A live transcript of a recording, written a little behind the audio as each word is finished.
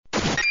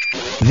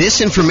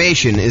This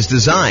information is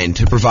designed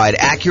to provide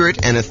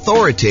accurate and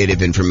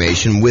authoritative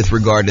information with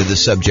regard to the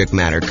subject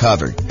matter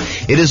covered.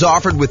 It is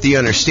offered with the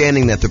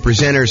understanding that the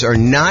presenters are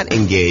not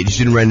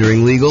engaged in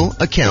rendering legal,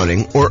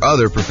 accounting, or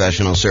other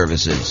professional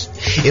services.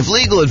 If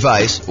legal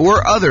advice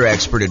or other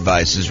expert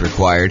advice is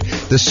required,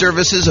 the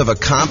services of a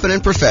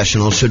competent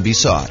professional should be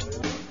sought.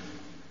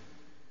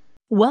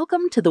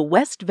 Welcome to the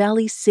West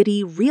Valley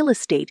City Real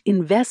Estate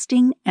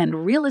Investing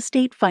and Real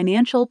Estate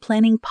Financial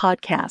Planning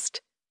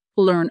Podcast.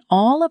 Learn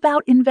all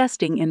about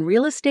investing in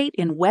real estate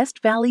in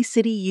West Valley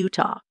City,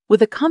 Utah, with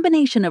a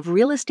combination of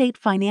real estate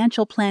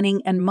financial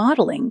planning and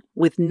modeling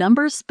with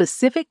numbers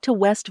specific to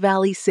West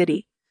Valley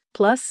City,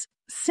 plus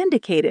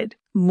syndicated,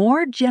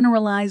 more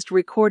generalized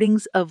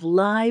recordings of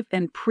live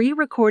and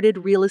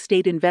pre-recorded real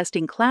estate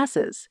investing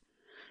classes,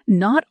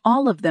 not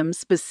all of them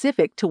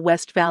specific to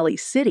West Valley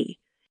City.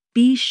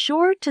 Be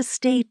sure to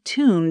stay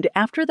tuned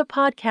after the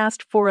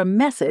podcast for a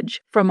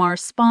message from our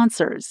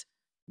sponsors.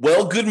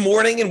 Well, good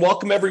morning and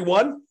welcome,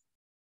 everyone.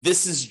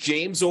 This is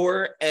James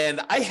Orr, and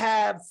I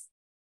have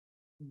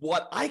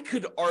what I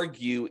could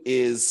argue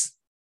is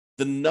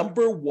the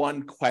number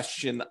one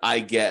question I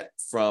get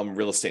from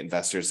real estate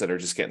investors that are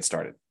just getting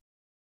started.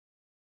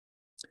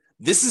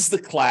 This is the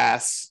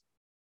class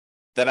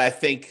that I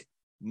think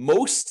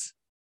most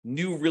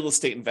new real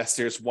estate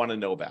investors want to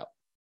know about.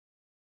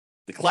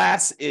 The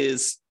class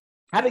is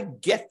how to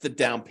get the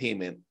down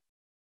payment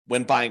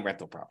when buying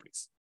rental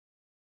properties.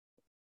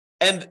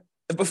 And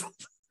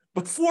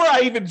before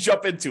I even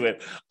jump into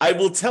it, I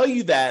will tell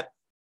you that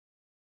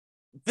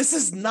this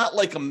is not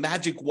like a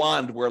magic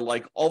wand where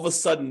like all of a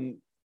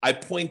sudden I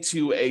point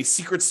to a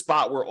secret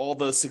spot where all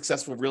the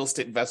successful real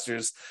estate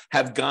investors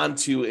have gone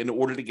to in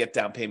order to get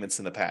down payments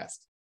in the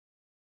past.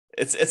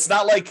 It's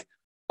not like,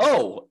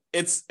 oh,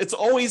 it's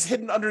always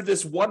hidden under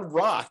this one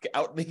rock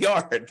out in the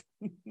yard.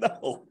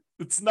 No,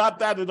 it's not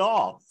that at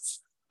all.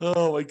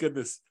 Oh my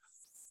goodness.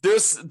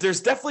 There's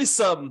definitely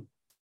some,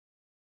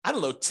 I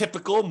don't know,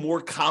 typical,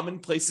 more common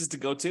places to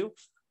go to.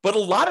 But a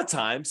lot of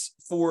times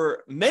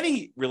for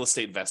many real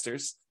estate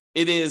investors,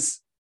 it is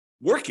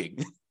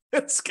working.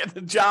 It's getting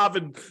a job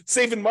and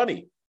saving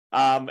money.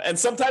 And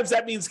sometimes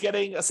that means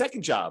getting a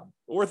second job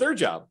or a third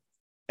job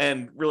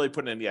and really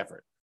putting in the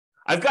effort.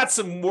 I've got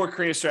some more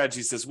creative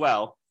strategies as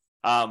well,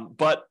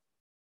 but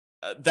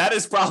that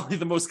is probably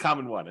the most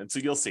common one. And so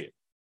you'll see it.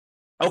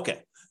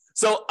 Okay,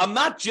 so I'm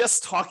not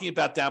just talking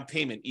about down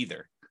payment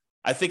either.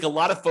 I think a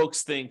lot of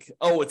folks think,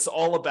 oh, it's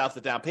all about the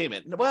down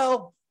payment.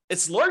 Well,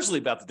 it's largely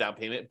about the down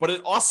payment, but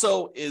it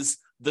also is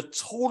the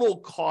total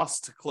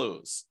cost to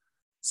close.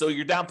 So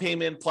your down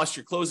payment plus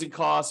your closing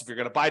costs, if you're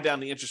going to buy down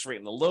the interest rate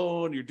in the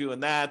loan, you're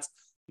doing that,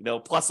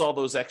 plus all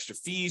those extra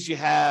fees you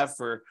have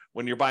for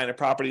when you're buying a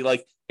property.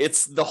 Like,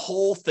 it's the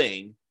whole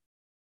thing.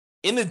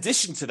 In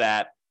addition to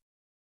that,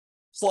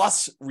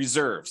 plus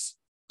reserves,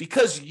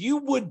 because you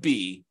would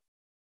be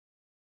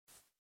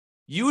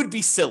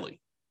silly.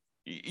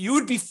 You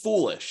would be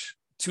foolish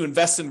to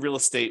invest in real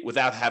estate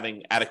without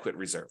having adequate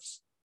reserves.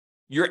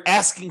 You're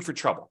asking for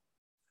trouble.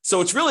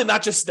 So it's really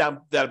not just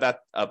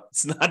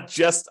it's not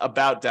just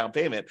about down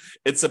payment.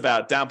 It's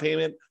about down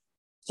payment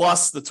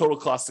plus the total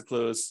cost to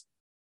close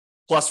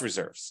plus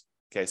reserves.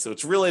 Okay, so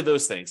it's really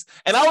those things.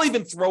 And I'll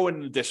even throw in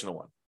an additional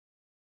one.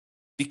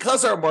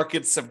 Because our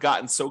markets have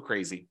gotten so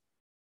crazy,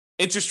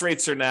 interest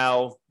rates are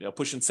now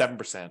pushing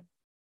 7%.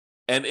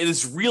 And it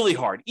is really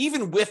hard,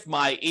 even with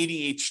my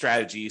 88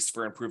 strategies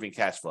for improving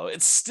cash flow.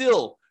 It's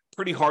still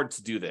pretty hard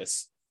to do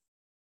this,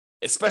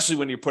 especially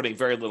when you're putting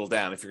very little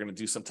down. If you're going to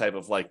do some type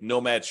of like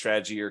nomad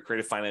strategy or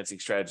creative financing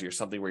strategy or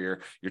something where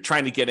you're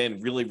trying to get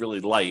in really, really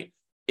light,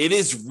 it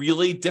is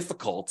really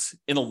difficult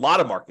in a lot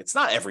of markets,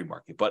 not every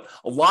market, but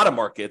a lot of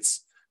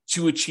markets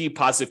to achieve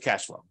positive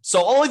cash flow.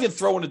 So I'll even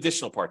throw an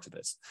additional part to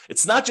this.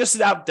 It's not just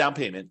about down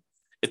payment.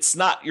 It's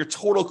not your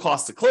total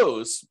cost to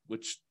close,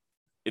 which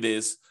it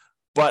is,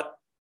 but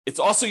it's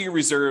also your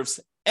reserves.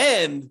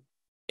 And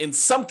in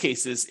some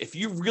cases, if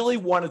you really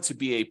wanted to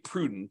be a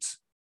prudent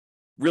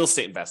real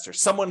estate investor,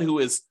 someone who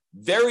is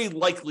very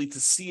likely to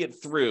see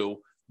it through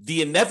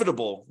the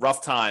inevitable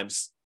rough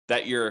times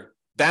that you're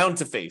bound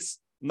to face.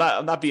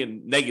 I'm not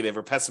being negative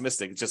or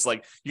pessimistic. It's just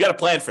like, you got to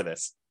plan for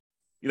this.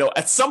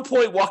 At some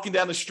point walking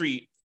down the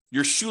street,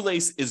 your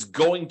shoelace is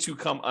going to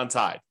come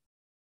untied.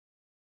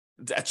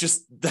 That's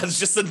just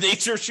the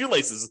nature of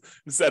shoelaces.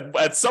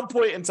 At some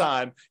point in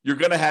time, you're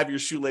going to have your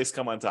shoelace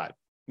come untied.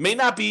 May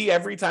not be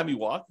every time you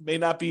walk, may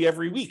not be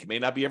every week, may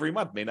not be every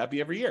month, may not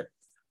be every year.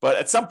 But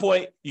at some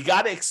point, you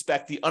got to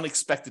expect the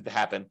unexpected to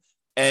happen.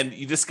 And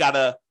you just got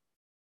to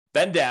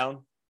bend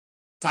down,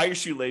 tie your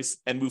shoelace,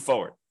 and move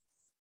forward.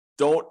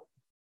 Don't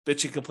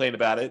bitch and complain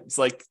about it. It's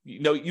like,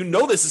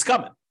 this is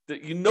coming.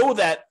 You know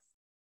that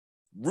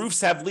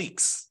roofs have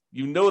leaks.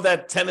 You know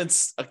that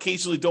tenants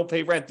occasionally don't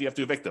pay rent. You have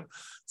to evict them.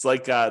 It's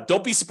like,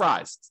 don't be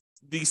surprised.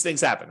 These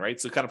things happen, right?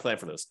 So kind of plan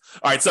for this.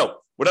 All right. So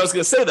what I was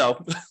going to say,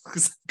 though,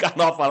 because I've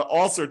gotten off on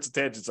all sorts of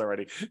tangents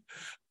already,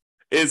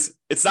 is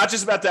it's not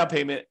just about down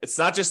payment. It's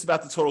not just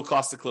about the total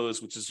cost to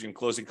close, which is your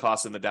closing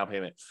costs and the down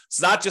payment.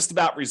 It's not just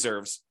about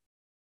reserves.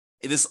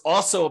 It is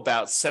also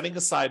about setting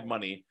aside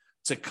money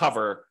to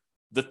cover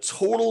the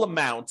total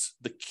amount,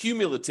 the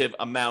cumulative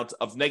amount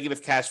of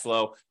negative cash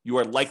flow you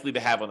are likely to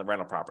have on the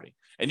rental property.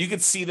 And you can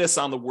see this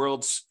on the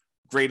world's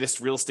greatest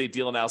real estate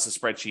deal analysis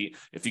spreadsheet.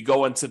 If you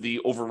go into the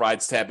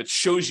overrides tab, it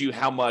shows you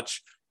how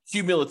much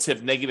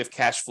cumulative negative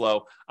cash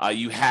flow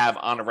you have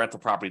on a rental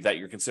property that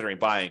you're considering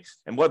buying.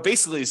 And what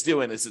basically is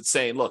doing is it's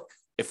saying, look,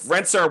 if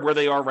rents are where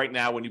they are right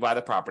now when you buy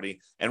the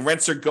property, and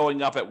rents are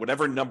going up at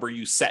whatever number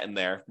you set in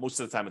there, most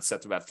of the time it's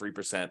set to about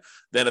 3%,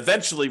 then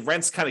eventually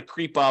rents kind of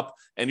creep up,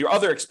 and your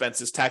other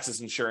expenses,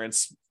 taxes,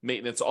 insurance,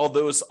 maintenance, all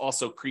those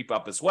also creep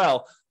up as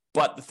well.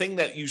 But the thing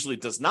that usually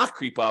does not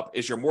creep up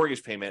is your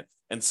mortgage payment.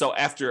 And so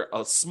after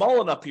a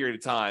small enough period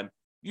of time,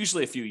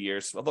 usually a few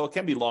years, although it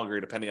can be longer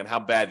depending on how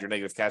bad your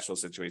negative cash flow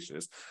situation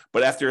is,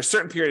 but after a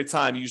certain period of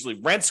time, usually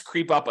rents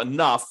creep up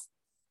enough,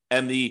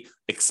 and the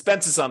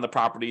expenses on the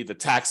property, the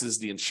taxes,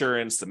 the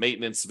insurance, the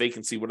maintenance,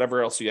 vacancy,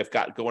 whatever else you have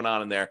got going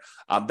on in there,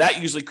 that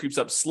usually creeps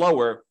up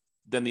slower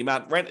than the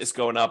amount rent is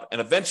going up.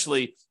 And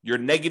eventually your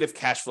negative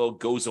cash flow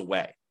goes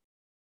away.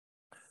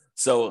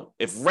 So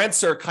if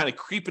rents are kind of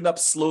creeping up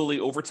slowly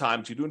over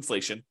time due to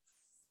inflation,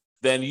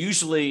 then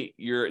usually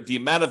the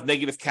amount of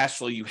negative cash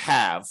flow you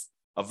have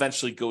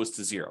eventually goes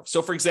to zero.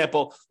 So for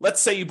example,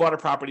 let's say you bought a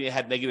property and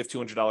had negative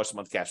 $200 a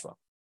month cash flow.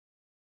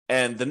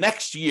 And the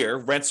next year,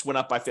 rents went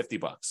up by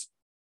 $50.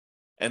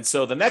 And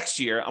so the next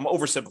year, I'm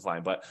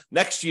oversimplifying, but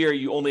next year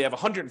you only have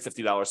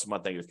 $150 a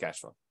month negative cash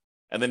flow.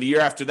 And then the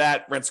year after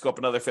that, rents go up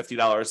another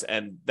 $50.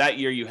 And that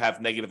year you have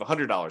negative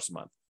 $100 a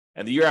month.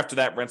 And the year after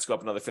that, rents go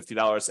up another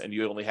 $50 and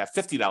you only have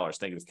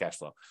 $50 negative cash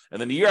flow.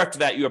 And then the year after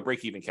that, you have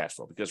break-even cash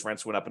flow because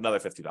rents went up another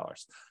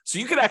 $50. So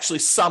you could actually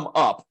sum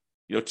up,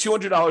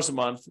 $200 a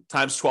month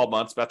times 12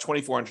 months, about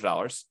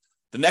 $2,400.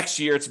 The next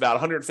year, it's about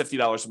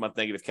 $150 a month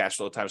negative cash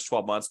flow times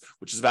 12 months,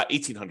 which is about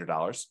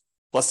 $1,800.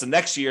 Plus the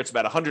next year, it's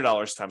about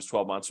 $100 times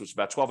 12 months, which is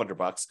about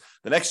 $1,200.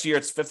 The next year,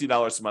 it's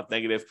 $50 a month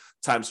negative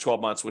times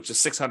 12 months, which is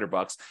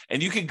 $600.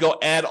 And you can go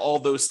add all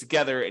those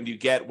together and you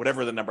get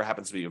whatever the number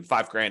happens to be,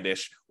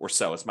 $5,000-ish or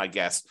so. It's my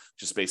guess,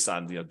 just based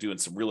on doing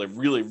some really,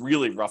 really,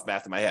 really rough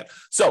math in my head.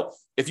 So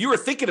if you were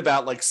thinking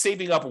about like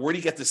saving up, where do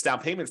you get this down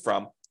payment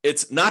from?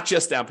 It's not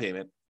just down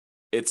payment.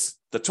 It's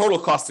the total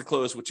cost to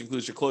close, which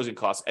includes your closing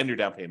costs and your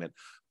down payment,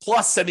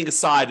 plus setting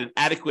aside an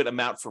adequate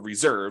amount for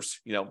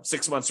reserves,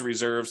 6 months of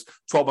reserves,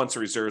 12 months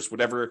of reserves,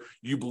 whatever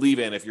you believe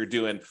in. If you're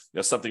doing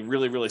something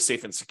really, really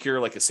safe and secure,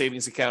 like a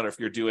savings account, or if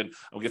you're doing,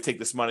 I'm going to take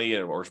this money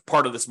or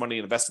part of this money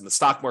and invest in the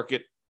stock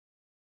market.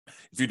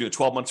 If you're doing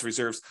 12 months of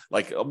reserves,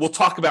 like we'll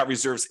talk about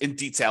reserves in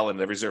detail in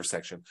the reserve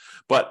section,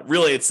 but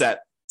really it's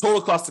that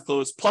total cost to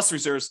close plus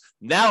reserves.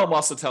 Now I'm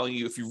also telling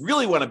you, if you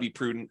really want to be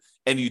prudent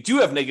and you do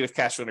have negative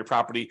cash flow on your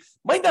property,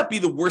 might not be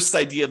the worst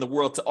idea in the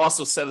world to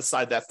also set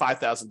aside that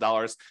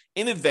 $5,000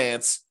 in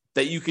advance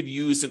that you could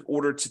use in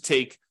order to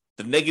take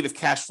the negative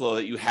cash flow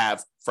that you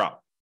have from.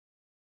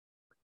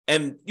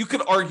 And you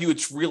could argue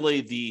it's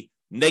really the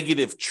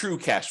negative true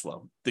cash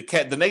flow,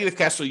 the negative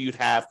cash flow you'd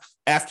have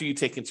after you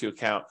take into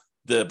account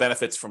the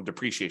benefits from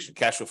depreciation,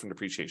 cash flow from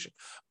depreciation.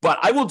 But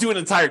I will do an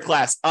entire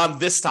class on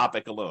this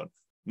topic alone.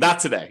 Not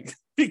today,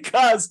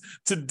 because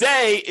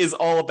today is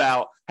all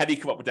about how do you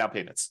come up with down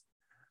payments.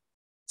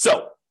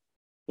 So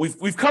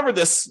we've covered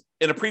this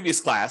in a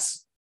previous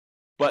class,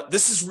 but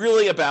this is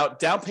really about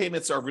down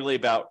payments are really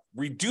about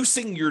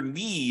reducing your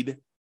need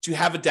to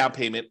have a down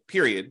payment,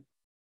 period.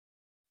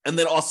 And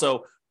then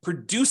also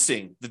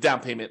producing the down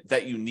payment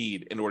that you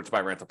need in order to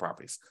buy rental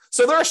properties.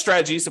 So there are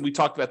strategies, and we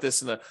talked about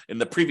this in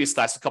the previous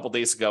class a couple of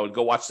days ago, and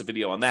go watch the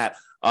video on that,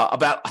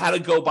 about how to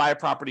go buy a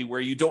property where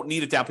you don't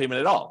need a down payment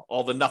at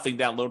all the nothing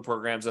down loan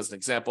programs as an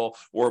example,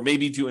 or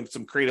maybe doing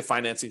some creative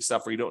financing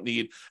stuff where you don't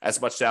need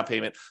as much down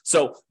payment.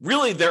 So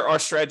really there are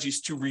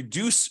strategies to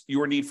reduce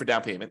your need for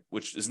down payment,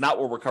 which is not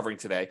what we're covering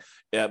today.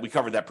 We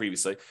covered that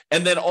previously.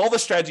 And then all the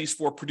strategies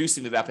for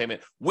producing the down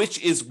payment,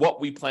 which is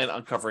what we plan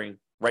on covering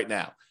right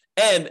now.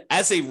 And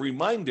as a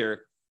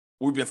reminder,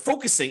 we've been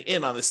focusing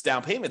in on this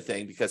down payment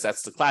thing because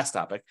that's the class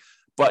topic,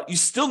 but you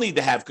still need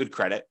to have good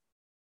credit.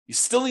 You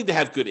still need to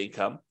have good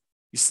income.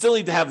 You still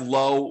need to have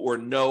low or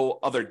no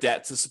other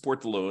debt to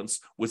support the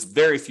loans, with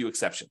very few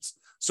exceptions.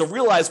 So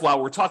realize,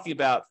 while we're talking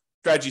about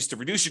strategies to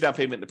reduce your down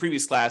payment in the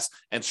previous class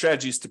and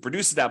strategies to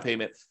produce a down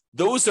payment,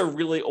 those are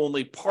really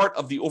only part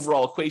of the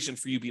overall equation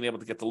for you being able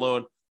to get the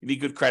loan. You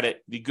need good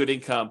credit, you need good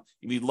income,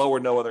 you need low or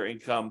no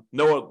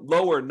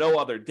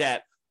other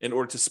debt in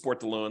order to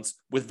support the loans,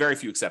 with very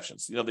few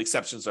exceptions. The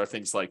exceptions are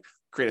things like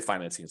creative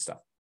financing and stuff.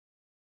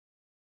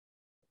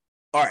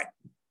 All right.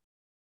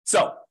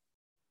 So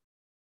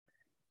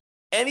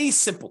any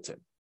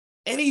simpleton,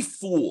 any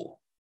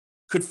fool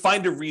could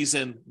find a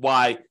reason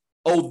why,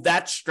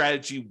 that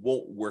strategy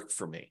won't work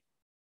for me.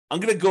 I'm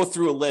going to go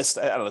through a list.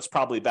 I don't know, it's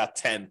probably about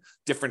 10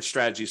 different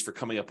strategies for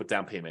coming up with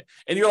down payment.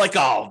 And you're like,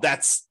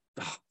 that's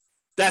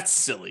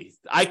silly.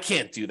 I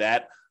can't do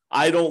that.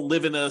 I don't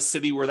live in a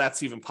city where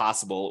that's even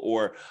possible,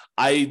 or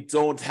I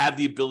don't have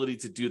the ability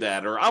to do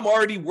that, or I'm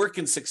already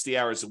working 60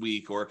 hours a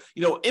week, or,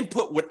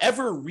 input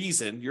whatever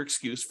reason, your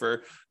excuse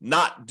for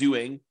not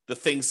doing the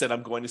things that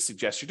I'm going to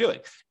suggest you're doing.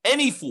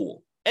 Any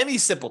fool, any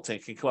simpleton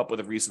can come up with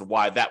a reason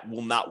why that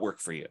will not work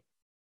for you.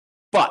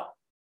 But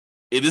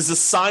it is a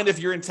sign of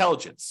your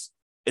intelligence.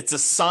 It's a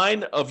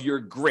sign of your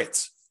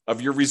grit,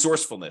 of your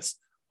resourcefulness,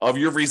 of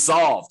your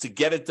resolve to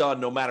get it done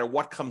no matter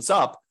what comes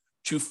up,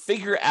 to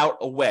figure out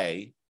a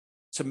way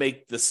to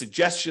make the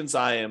suggestions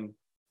I am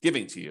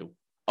giving to you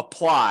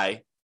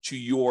apply to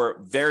your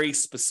very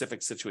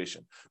specific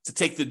situation. To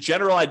take the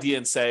general idea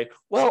and say,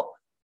 well,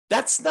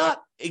 that's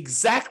not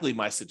exactly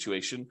my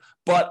situation,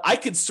 but I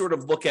could sort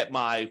of look at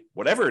my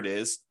whatever it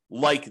is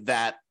like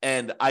that,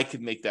 and I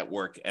could make that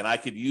work, and I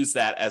could use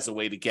that as a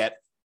way to get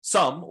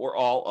some or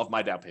all of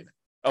my down payment.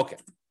 Okay.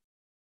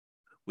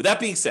 With that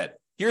being said,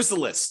 here's the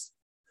list.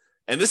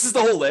 And this is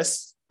the whole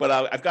list, but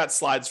I've got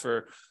slides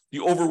for the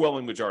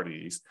overwhelming majority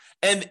of these.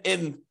 And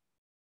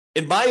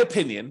in my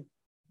opinion,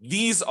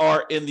 these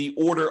are in the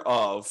order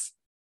of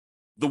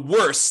the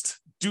worst.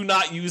 Do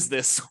not use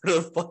this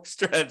sort of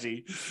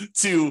strategy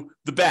to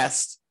the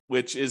best,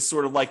 which is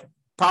sort of like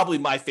probably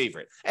my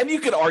favorite. And you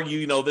could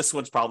argue, this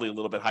one's probably a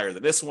little bit higher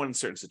than this one in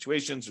certain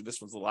situations, or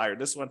this one's a little higher than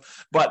this one.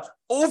 But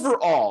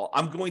overall,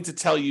 I'm going to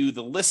tell you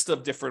the list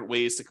of different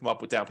ways to come up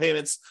with down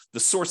payments, the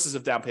sources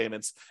of down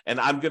payments, and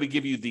I'm going to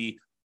give you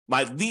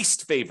my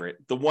least favorite,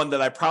 the one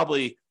that I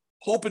probably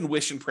hope and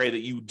wish and pray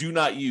that you do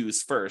not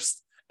use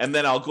first. And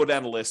then I'll go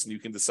down the list and you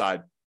can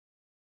decide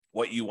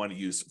what you want to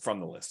use from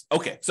the list.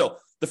 Okay, so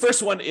the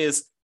first one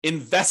is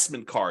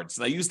investment cards.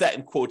 And I use that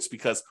in quotes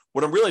because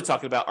what I'm really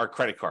talking about are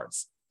credit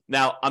cards.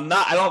 Now, I don't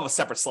have a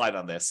separate slide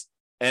on this,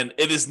 and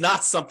it is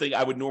not something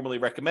I would normally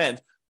recommend,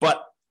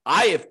 but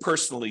I have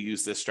personally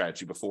used this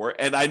strategy before,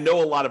 and I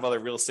know a lot of other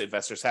real estate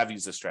investors have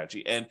used this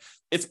strategy, and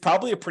it's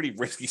probably a pretty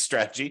risky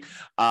strategy,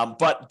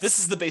 but this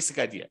is the basic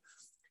idea.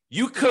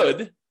 You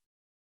could,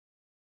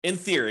 in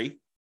theory,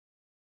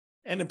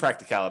 and in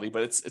practicality,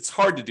 but it's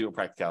hard to do in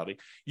practicality,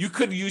 you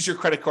could use your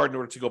credit card in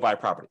order to go buy a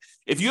property.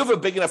 If you have a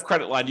big enough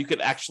credit line, you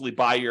could actually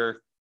buy your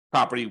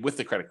property with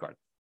the credit card,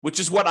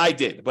 which is what I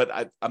did,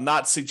 but I'm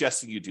not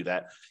suggesting you do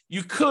that.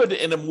 You could,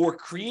 in a more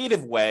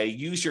creative way,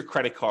 use your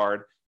credit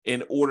card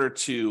in order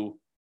to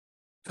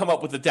come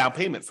up with a down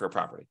payment for a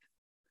property.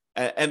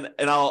 And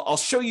I'll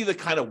show you the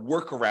kind of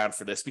workaround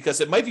for this,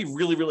 because it might be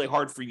really, really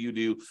hard for you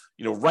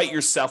to, write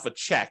yourself a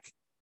check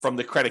from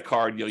the credit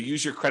card.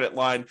 Use your credit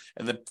line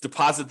and then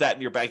deposit that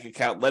in your bank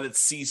account, let it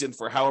season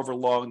for however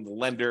long the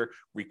lender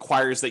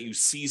requires that you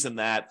season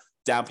that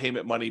down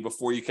payment money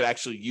before you can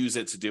actually use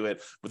it to do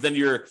it. But then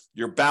your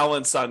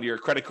balance on your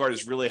credit card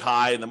is really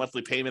high and the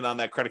monthly payment on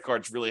that credit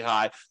card is really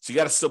high. So you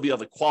got to still be able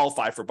to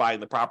qualify for buying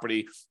the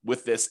property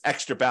with this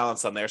extra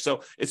balance on there.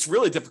 So it's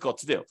really difficult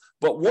to do.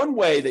 But one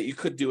way that you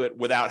could do it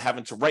without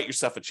having to write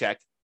yourself a check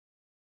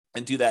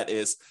and do that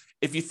is,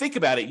 if you think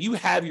about it, you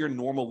have your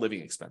normal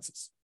living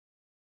expenses.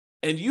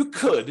 And you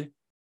could,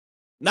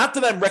 not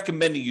that I'm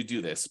recommending you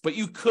do this, but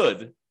you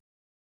could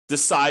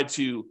decide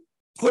to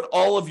put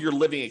all of your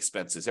living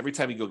expenses every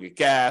time you go get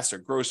gas or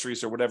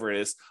groceries or whatever it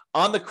is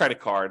on the credit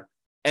card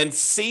and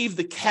save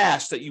the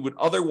cash that you would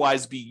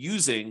otherwise be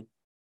using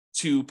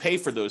to pay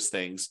for those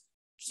things.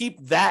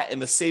 Keep that in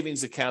the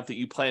savings account that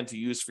you plan to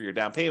use for your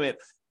down payment,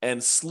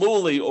 and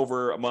slowly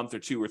over a month or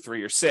 2 or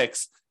 3 or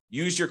 6,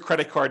 use your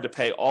credit card to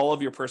pay all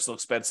of your personal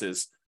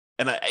expenses.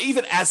 And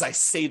even as I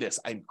say this,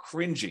 I'm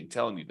cringing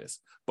telling you this.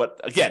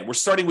 But again, we're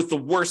starting with the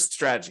worst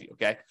strategy,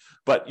 okay?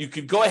 But you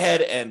could go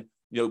ahead and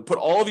put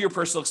all of your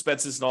personal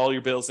expenses and all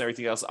your bills and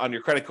everything else on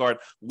your credit card.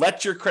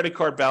 Let your credit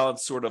card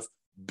balance sort of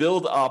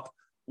build up.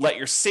 Let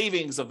your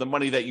savings of the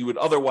money that you would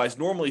otherwise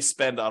normally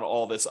spend on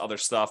all this other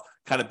stuff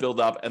kind of build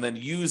up, and then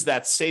use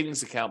that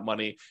savings account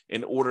money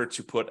in order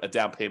to put a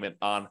down payment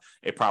on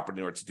a property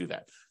in order to do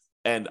that.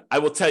 And I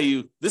will tell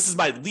you, this is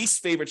my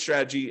least favorite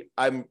strategy.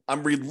 I'm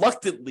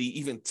reluctantly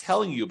even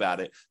telling you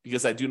about it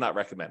because I do not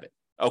recommend it.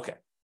 Okay,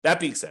 that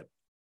being said,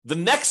 the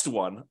next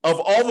one of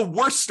all the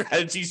worst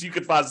strategies you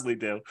could possibly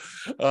do,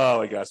 oh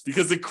my gosh,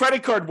 because the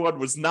credit card one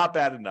was not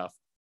bad enough.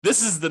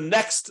 This is the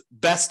next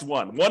best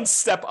one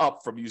step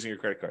up from using your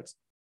credit cards.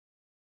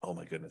 Oh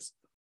my goodness.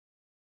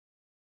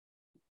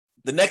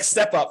 The next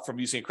step up from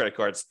using credit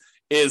cards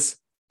is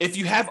if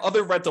you have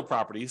other rental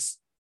properties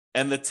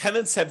and the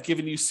tenants have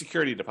given you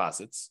security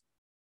deposits,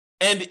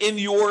 and in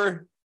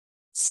your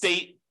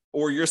state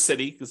or your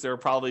city, because there are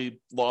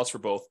probably laws for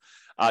both,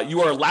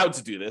 you are allowed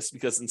to do this,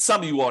 because in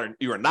some you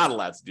are not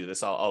allowed to do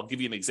this. I'll give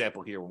you an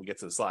example here when we get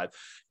to the slide.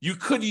 You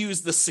could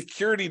use the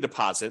security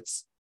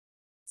deposits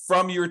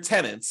from your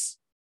tenants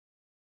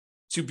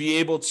to be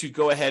able to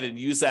go ahead and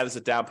use that as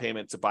a down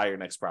payment to buy your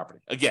next property.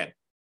 Again,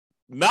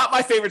 not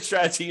my favorite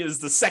strategy. It is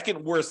the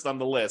second worst on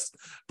the list,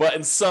 but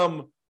in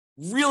some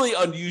really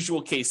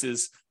unusual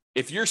cases,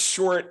 if you're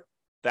short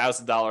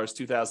 $1,000,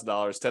 $2,000,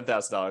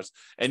 $10,000,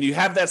 and you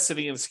have that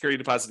sitting in a security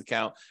deposit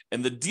account,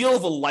 and the deal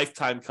of a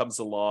lifetime comes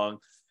along,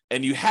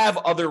 and you have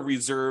other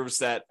reserves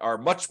that are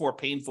much more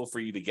painful for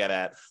you to get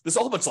at. There's a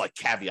whole bunch of like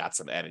caveats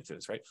I'm adding to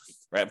this, right?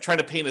 I'm trying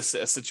to paint a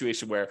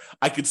situation where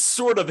I could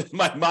sort of, in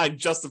my mind,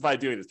 justify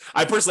doing this.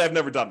 I personally have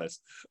never done this,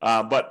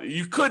 but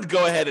you could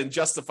go ahead and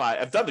justify.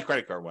 I've done the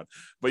credit card one,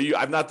 but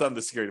I've not done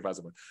the security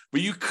deposit one.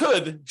 But you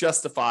could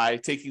justify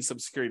taking some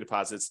security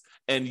deposits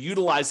and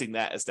utilizing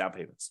that as down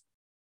payments.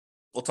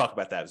 We'll talk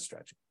about that as a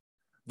strategy.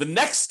 The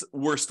next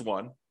worst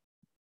one,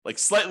 like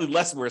slightly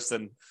less worse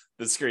than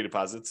the security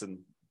deposits and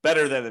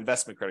better than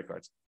investment credit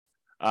cards,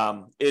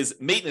 is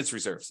maintenance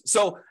reserves.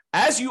 So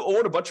as you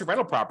own a bunch of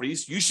rental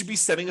properties, you should be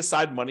setting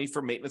aside money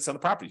for maintenance on the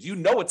properties. You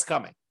know it's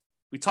coming.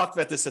 We talked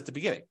about this at the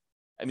beginning.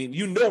 I mean,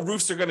 you know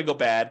roofs are going to go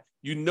bad.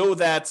 You know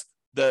that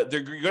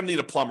you're going to need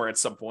a plumber at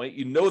some point.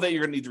 You know that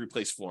you're going to need to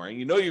replace flooring.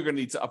 You know you're going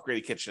to need to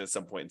upgrade a kitchen at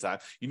some point in time.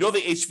 You know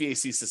the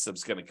HVAC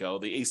system's going to go,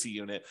 the AC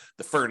unit,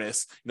 the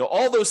furnace.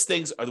 All those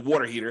things are the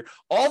water heater.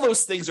 All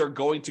those things are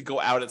going to go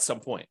out at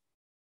some point.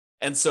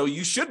 And so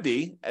you should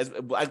be,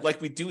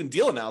 like we do in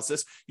deal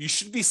analysis, you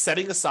should be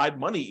setting aside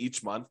money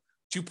each month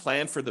to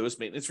plan for those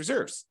maintenance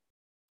reserves.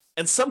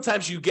 And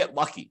sometimes you get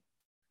lucky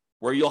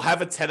where you'll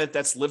have a tenant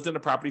that's lived in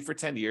a property for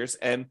 10 years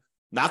and,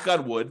 knock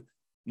on wood,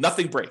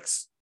 nothing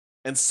breaks.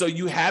 And so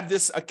you have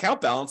this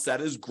account balance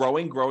that is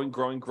growing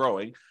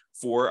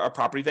for a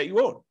property that you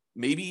own.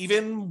 Maybe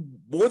even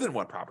more than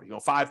one property,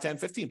 5, 10,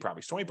 15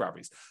 properties, 20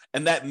 properties.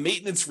 And that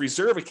maintenance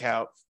reserve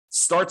account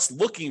starts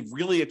looking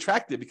really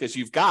attractive because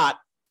you've got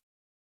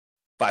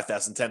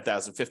 $5,000, $10,000,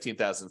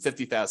 $15,000,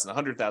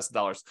 $50,000,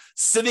 $100,000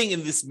 sitting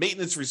in this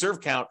maintenance reserve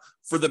account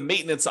for the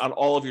maintenance on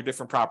all of your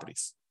different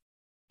properties.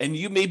 And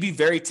you may be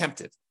very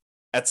tempted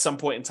at some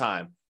point in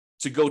time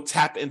to go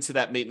tap into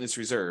that maintenance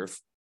reserve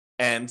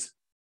and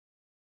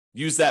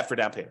use that for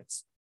down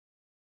payments.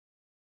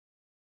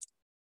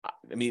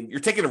 I mean, you're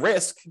taking a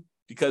risk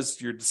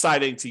because you're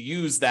deciding to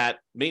use that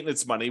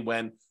maintenance money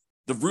when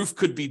the roof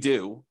could be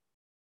due.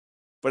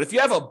 But if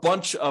you have a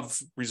bunch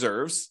of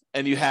reserves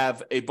and you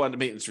have a bunch of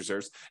maintenance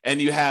reserves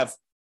and you have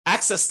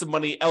access to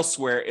money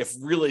elsewhere, if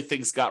really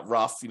things got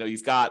rough,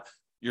 you've got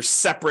your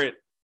separate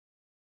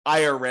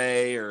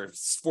IRA or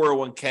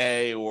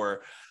 401k,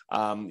 or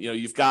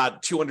you've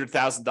got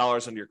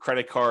 $200,000 on your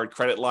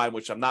credit line,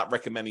 which I'm not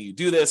recommending you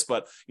do this,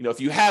 but if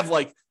you have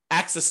like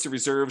access to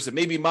reserves and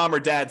maybe mom or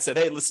dad said,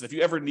 hey, listen, if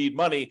you ever need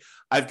money,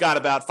 I've got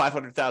about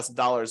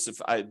 $500,000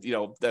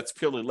 if that's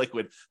purely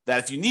liquid,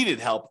 that if you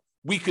needed help,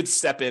 we could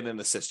step in and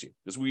assist you,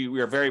 because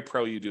we are very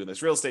pro you doing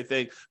this real estate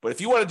thing. But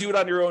if you want to do it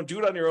on your own, do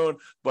it on your own.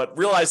 But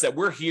realize that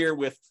we're here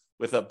with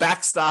a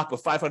backstop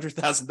of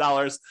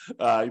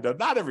 $500,000.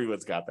 Not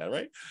everyone's got that,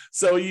 right?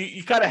 So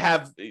you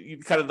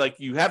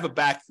have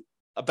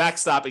a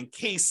backstop in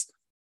case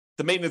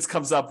the maintenance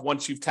comes up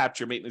once you've tapped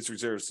your maintenance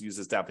reserves to use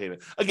as down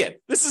payment. Again,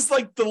 this is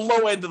like the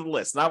low end of the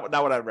list, not what I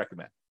would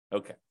recommend.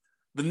 Okay.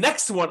 The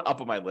next one up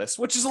on my list,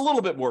 which is a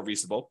little bit more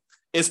reasonable,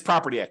 is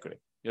property equity.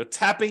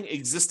 Tapping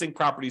existing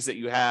properties that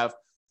you have,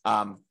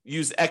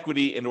 use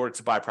equity in order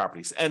to buy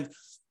properties. And,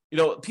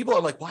 people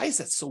are like, why is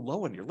that so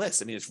low on your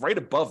list? I mean, it's right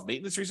above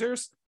maintenance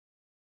reserves.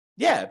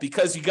 Yeah,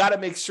 because you got to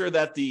make sure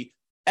that the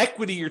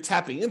equity you're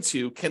tapping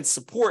into can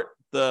support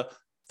the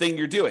thing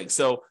you're doing.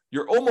 So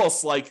you're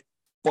almost like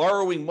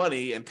borrowing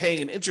money and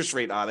paying an interest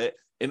rate on it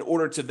in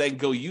order to then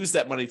go use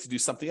that money to do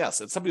something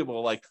else. And some people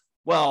are like,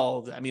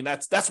 well, I mean,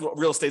 that's what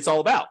real estate's all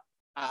about.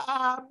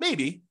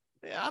 Maybe.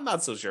 Yeah, I'm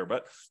not so sure,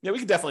 but we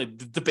can definitely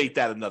debate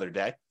that another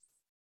day.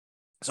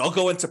 So I'll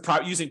go into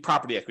using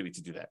property equity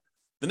to do that.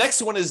 The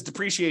next one is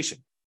depreciation.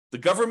 The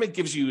government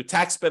gives you a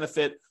tax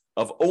benefit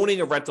of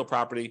owning a rental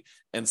property.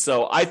 And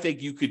so I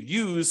think you could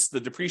use the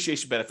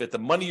depreciation benefit, the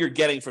money you're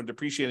getting from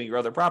depreciating your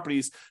other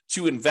properties,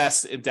 to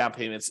invest in down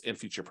payments in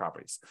future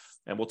properties.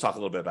 And we'll talk a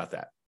little bit about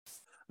that.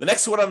 The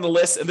next one on the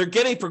list, and they're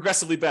getting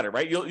progressively better,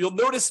 right? You'll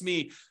notice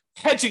me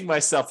hedging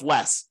myself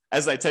less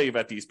as I tell you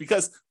about these,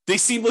 because they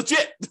seem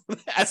legit,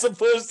 as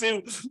opposed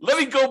to let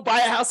me go buy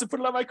a house and put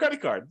it on my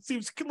credit card. It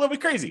seems a little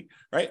bit crazy,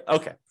 right?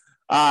 Okay.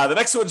 The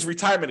next one is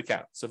retirement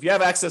account. So if you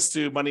have access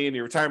to money in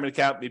your retirement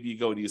account, maybe you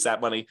go and use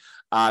that money.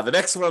 The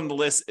next one on the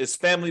list is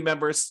family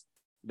members.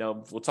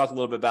 We'll talk a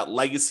little bit about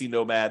legacy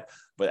nomad,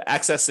 but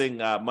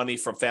accessing money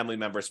from family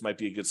members might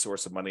be a good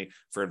source of money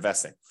for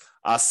investing.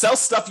 Sell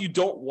stuff you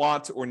don't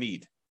want or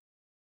need.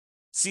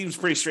 Seems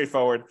pretty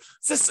straightforward.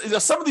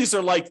 Some of these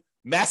are like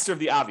master of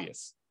the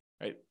obvious,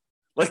 right?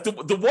 Like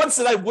the ones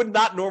that I would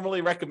not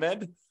normally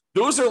recommend,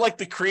 those are like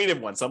the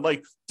creative ones. I'm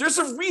like, there's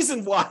a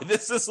reason why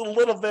this is a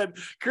little bit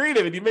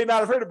creative, and you may not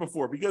have heard it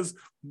before because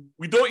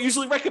we don't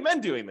usually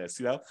recommend doing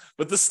this,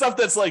 But the stuff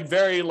that's like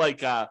very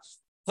like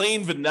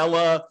plain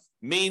vanilla,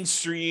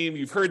 mainstream,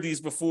 you've heard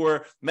these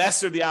before,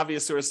 master of the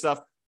obvious sort of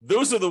stuff.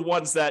 Those are the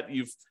ones that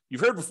you've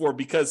heard before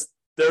because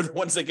they're the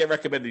ones that get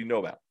recommended you know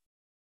about.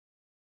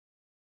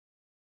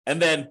 And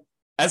then,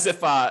 as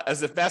if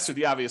master of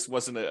the obvious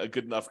wasn't a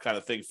good enough kind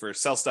of thing for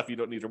sell stuff you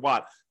don't need or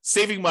want,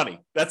 saving money.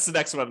 That's the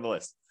next one on the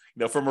list.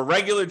 From a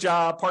regular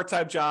job,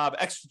 part-time job,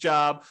 extra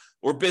job,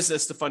 or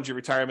business to fund your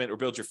retirement or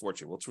build your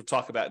fortune, which we'll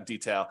talk about in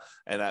detail.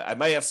 And I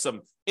might have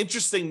some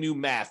interesting new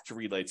math to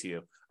relay to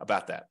you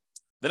about that.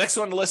 The next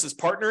one on the list is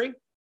partnering,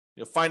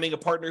 finding a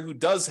partner who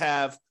does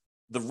have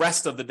the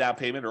rest of the down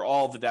payment or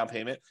all of the down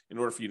payment in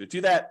order for you to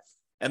do that.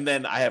 And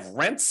then I have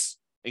rents,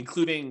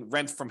 including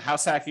rent from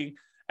house hacking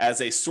as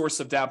a source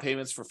of down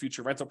payments for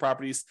future rental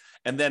properties.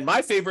 And then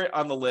my favorite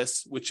on the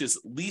list, which is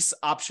lease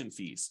option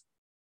fees.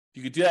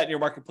 You could do that in your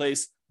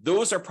marketplace.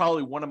 Those are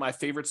probably one of my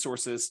favorite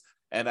sources,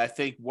 and I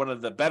think one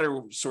of the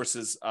better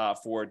sources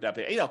for down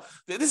payment.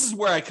 This is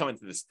where I come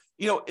into this.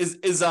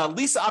 Is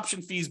lease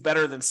option fees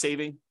better than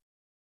saving?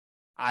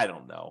 I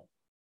don't know.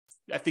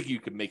 I think you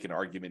could make an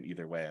argument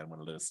either way on one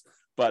of those,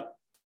 but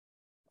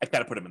I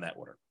kind of put them in that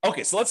order.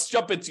 Okay, so let's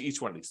jump into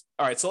each one of these.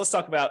 All right, so let's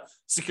talk about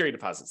security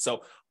deposits.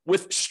 So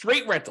with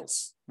straight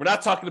rentals, we're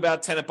not talking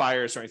about tenant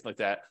buyers or anything like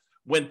that.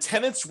 When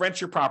tenants rent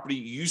your property,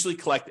 you usually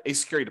collect a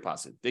security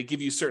deposit. They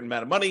give you a certain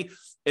amount of money.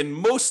 In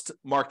most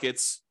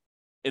markets,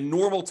 in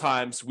normal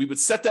times, we would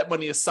set that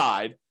money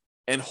aside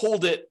and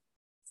hold it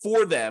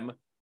for them,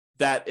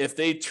 that if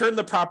they turn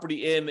the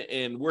property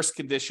in worse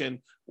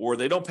condition or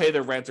they don't pay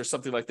their rent or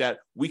something like that,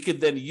 we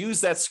could then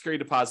use that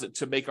security deposit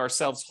to make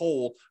ourselves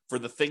whole for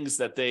the things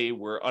that they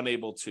were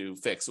unable to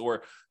fix.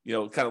 Or,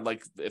 kind of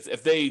like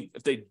if they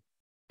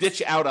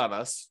ditch out on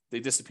us, they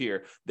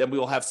disappear, then we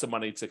will have some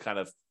money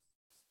to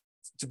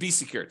be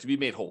secure, to be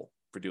made whole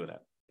for doing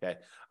that. Okay.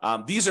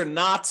 These are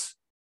not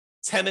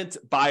tenant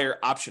buyer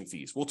option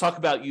fees. We'll talk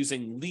about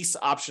using lease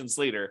options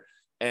later.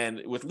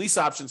 And with lease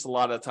options, a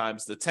lot of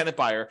times the tenant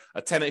buyer,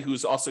 a tenant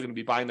who's also going to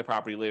be buying the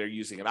property later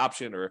using an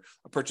option or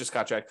a purchase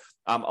contract,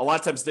 a lot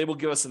of times they will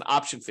give us an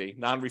option fee,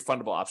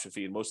 non-refundable option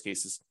fee in most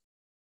cases,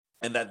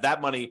 and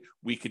that money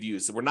we could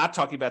use. So we're not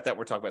talking about that.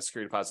 We're talking about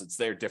security deposits.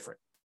 They're different.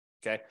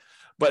 Okay.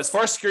 But as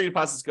far as security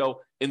deposits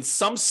go, in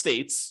some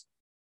states,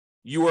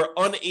 you are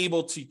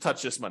unable to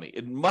touch this money.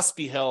 It must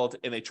be held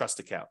in a trust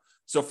account.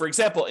 So for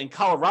example, in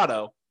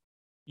Colorado,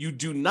 you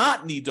do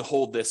not need to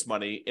hold this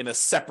money in a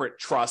separate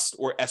trust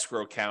or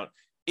escrow account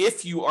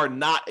if you are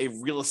not a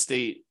real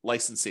estate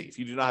licensee. If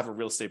you do not have a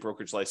real estate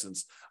brokerage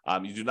license,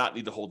 you do not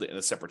need to hold it in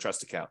a separate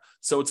trust account.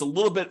 So it's a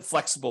little bit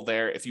flexible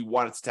there if you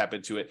wanted to tap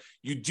into it.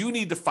 You do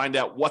need to find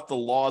out what the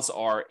laws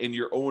are in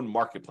your own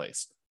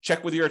marketplace.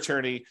 Check with your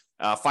attorney,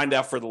 find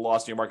out for the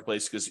laws in your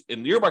marketplace, because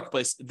in your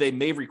marketplace, they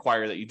may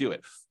require that you do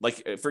it.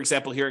 Like, for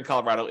example, here in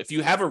Colorado, if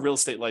you have a real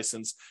estate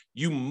license,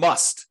 you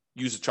must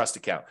use a trust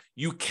account.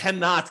 You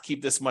cannot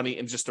keep this money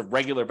in just a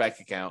regular bank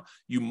account.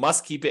 You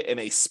must keep it in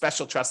a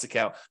special trust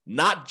account,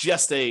 not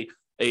just a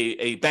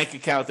bank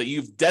account that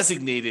you've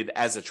designated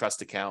as a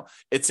trust account.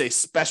 It's a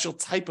special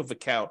type of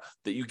account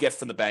that you get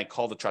from the bank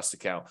called a trust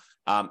account,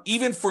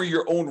 even for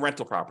your own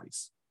rental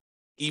properties,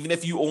 even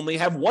if you only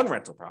have one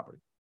rental property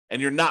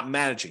and you're not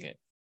managing it.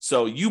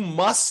 So you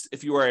must,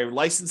 if you are a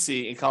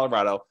licensee in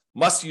Colorado,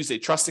 must use a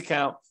trust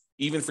account,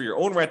 even for your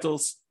own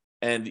rentals.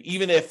 And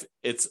even if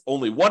it's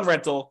only one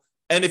rental,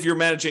 and if you're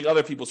managing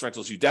other people's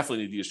rentals, you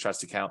definitely need to use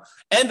trust account.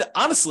 And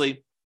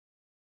honestly,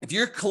 if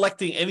you're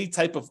collecting any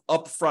type of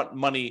upfront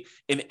money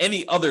in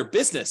any other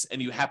business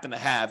and you happen to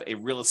have a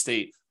real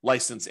estate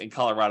license in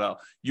Colorado,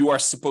 you are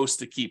supposed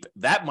to keep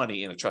that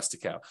money in a trust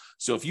account.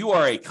 So if you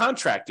are a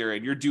contractor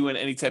and you're doing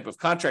any type of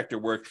contractor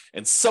work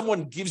and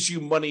someone gives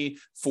you money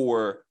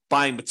for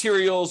buying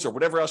materials or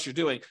whatever else you're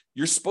doing,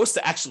 you're supposed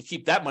to actually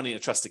keep that money in a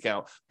trust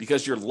account,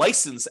 because your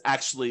license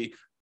actually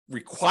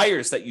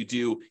requires that you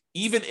do,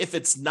 even if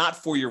it's not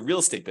for your real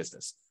estate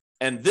business.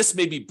 And this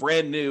may be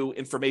brand new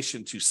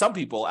information to some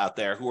people out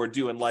there who are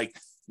doing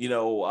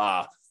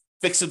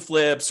fix and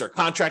flips or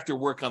contractor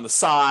work on the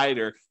side,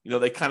 or,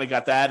 they kind of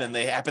got that and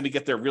they happen to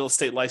get their real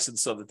estate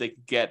license so that they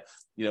can get,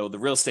 the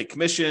real estate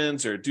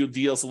commissions or do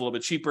deals a little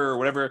bit cheaper or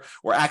whatever,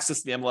 or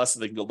access to the MLS so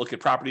they can go look at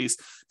properties.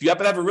 If you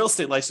happen to have a real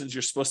estate license,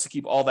 you're supposed to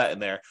keep all that in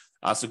there.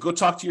 So go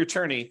talk to your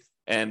attorney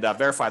and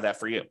verify that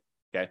for you.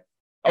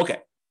 Okay.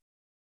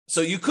 So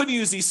you could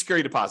use these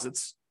security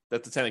deposits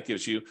that the tenant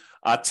gives you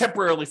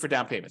temporarily for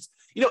down payments.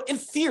 In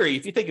theory,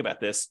 if you think about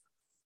this,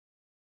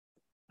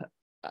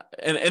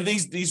 and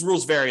these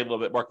rules vary a little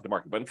bit market to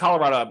market, but in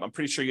Colorado, I'm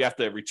pretty sure you have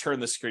to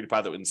return the security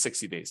deposit within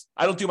 60 days.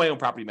 I don't do my own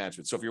property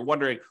management. So if you're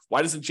wondering,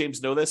 why doesn't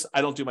James know this?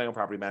 I don't do my own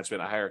property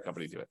management. I hire a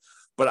company to do it.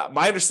 But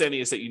my understanding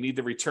is that you need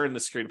to return the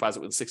security deposit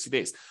within 60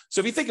 days.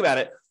 So if you think about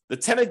it, the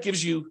tenant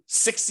gives you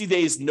 60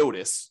 days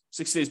notice,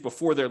 60 days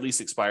before their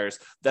lease expires,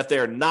 that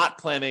they're not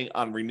planning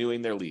on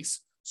renewing their lease.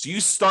 So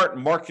you start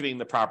marketing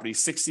the property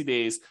 60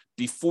 days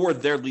before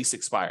their lease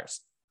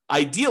expires.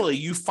 Ideally,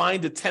 you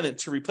find a tenant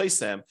to replace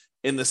them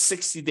in the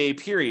 60-day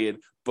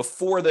period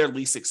before their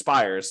lease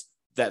expires,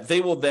 that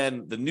they will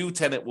then, the new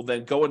tenant will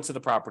then go into the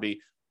property,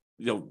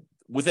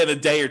 within a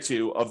day or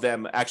two of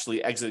them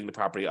actually exiting the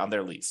property on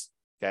their lease.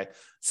 Okay.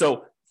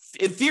 So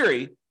in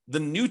theory,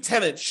 the new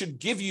tenant should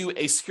give you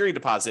a security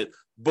deposit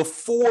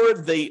before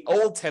the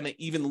old tenant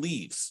even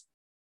leaves.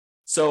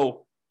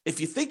 So if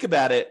you think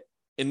about it,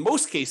 in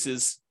most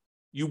cases,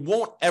 you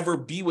won't ever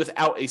be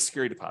without a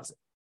security deposit,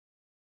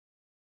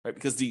 right?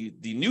 Because the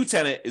new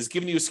tenant is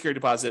giving you a security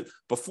deposit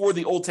before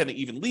the old tenant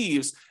even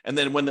leaves. And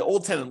then when the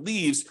old tenant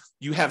leaves,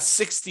 you have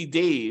 60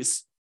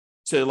 days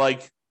to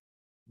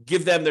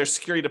give them their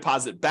security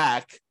deposit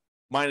back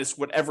minus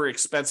whatever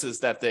expenses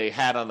that they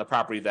had on the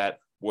property that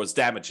was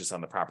damages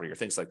on the property or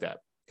things like that.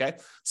 Okay.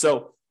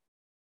 So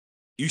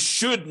you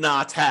should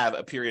not have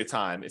a period of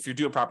time, if you're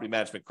doing property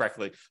management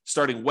correctly,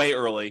 starting way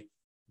early,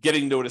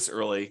 getting notice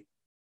early,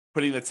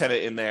 putting the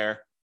tenant in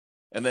there,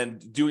 and then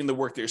doing the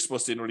work that you're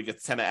supposed to in order to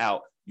get the tenant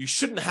out. You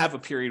shouldn't have a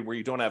period where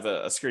you don't have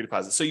a security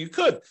deposit. So you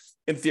could,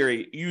 in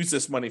theory, use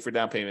this money for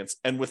down payments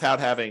and without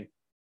having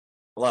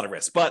a lot of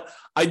risk. But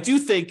I do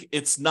think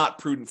it's not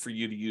prudent for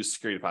you to use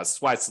security deposits.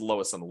 That's why it's the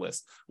lowest on the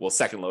list. Well,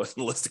 second lowest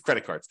on the list of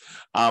credit cards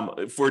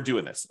for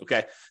doing this,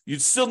 okay? You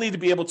still need to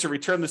be able to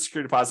return the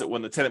security deposit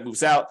when the tenant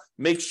moves out.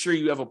 Make sure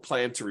you have a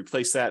plan to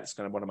replace that. It's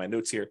kind of one of my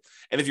notes here.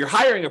 And if you're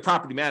hiring a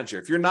property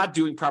manager, if you're not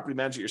doing property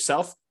management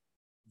yourself,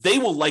 they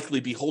will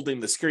likely be holding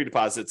the security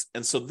deposits.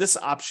 And so this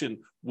option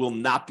will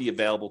not be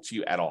available to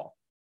you at all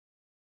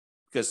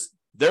because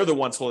they're the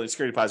ones holding the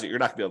security deposit. You're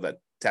not going to be able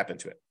to tap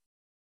into it.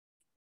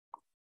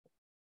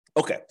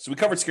 Okay, so we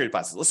covered security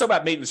deposits. Let's talk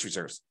about maintenance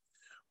reserves.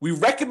 We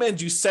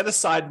recommend you set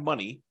aside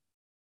money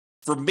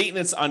for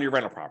maintenance on your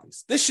rental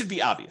properties. This should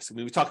be obvious. I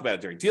mean, we talk about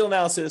it during deal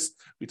analysis.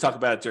 We talk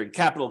about it during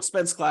capital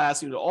expense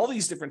class. All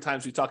these different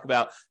times we talk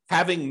about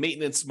having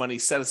maintenance money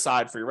set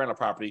aside for your rental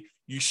property.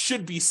 You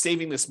should be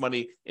saving this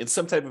money in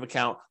some type of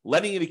account,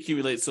 letting it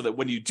accumulate so that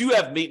when you do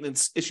have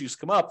maintenance issues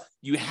come up,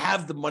 you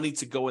have the money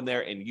to go in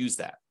there and use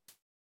that.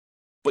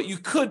 But you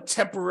could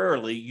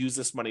temporarily use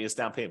this money as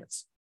down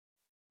payments.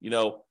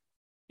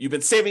 You've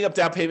been saving up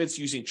down payments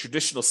using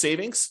traditional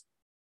savings,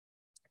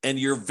 and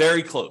you're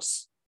very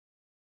close.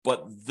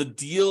 But the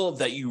deal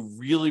that you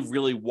really,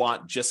 really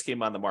want just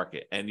came on the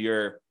market, and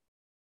you're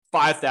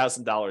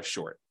 $5,000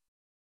 short.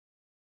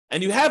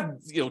 And you have,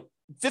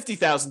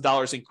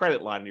 $50,000 in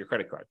credit line in your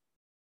credit card,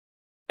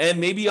 and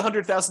maybe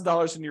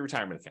 $100,000 in your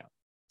retirement account.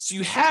 So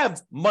you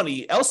have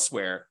money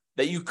elsewhere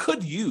that you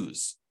could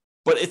use,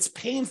 but it's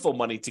painful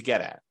money to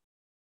get at.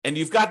 And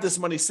you've got this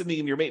money sitting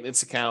in your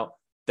maintenance account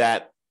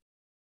that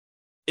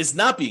is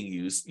not being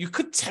used. You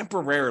could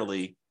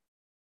temporarily,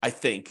 I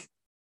think,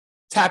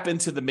 tap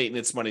into the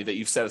maintenance money that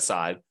you've set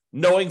aside,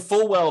 knowing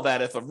full well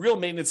that if a real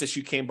maintenance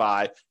issue came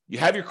by, you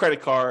have your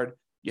credit card,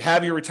 you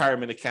have your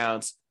retirement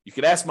accounts, you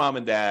could ask mom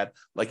and dad,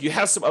 like you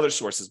have some other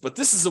sources. But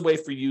this is a way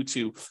for you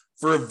to,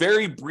 for a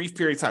very brief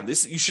period of time,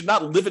 you should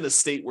not live in a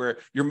state where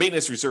your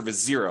maintenance reserve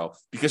is zero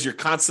because you're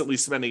constantly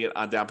spending it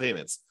on down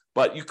payments.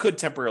 But you could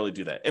temporarily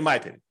do that, in my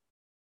opinion.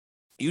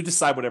 You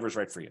decide whatever's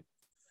right for you.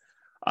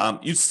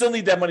 You still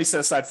need that money set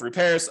aside for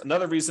repairs.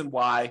 Another reason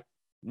why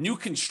new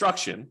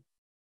construction,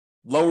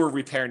 lower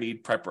repair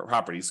need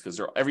properties,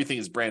 because everything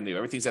is brand new,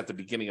 everything's at the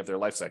beginning of their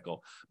life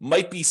cycle,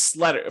 might be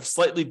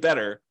slightly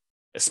better,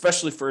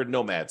 especially for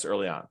nomads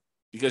early on,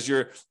 because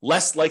you're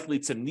less likely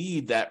to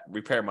need that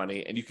repair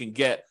money and you can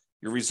get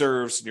your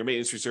reserves, your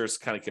maintenance reserves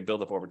kind of can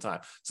build up over time.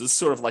 So this is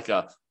sort of like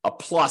a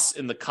plus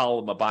in the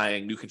column of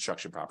buying new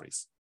construction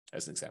properties,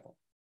 as an example.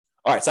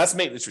 All right, so that's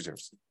maintenance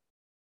reserves.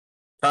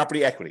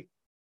 Property equity.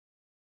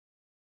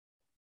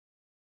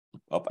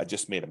 Oh, I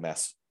just made a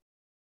mess.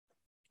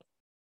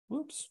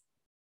 Whoops.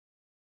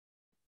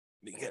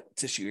 Let me get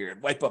tissue here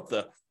and wipe up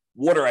the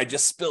water I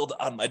just spilled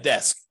on my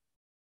desk.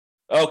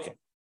 Okay.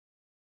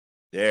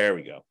 There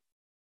we go.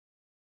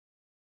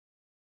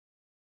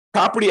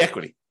 Property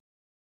equity.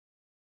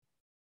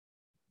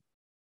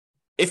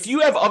 If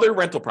you have other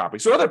rental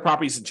properties, or other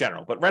properties in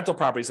general, but rental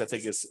properties I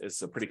think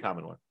is a pretty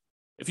common one.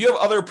 If you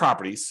have other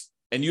properties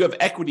and you have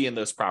equity in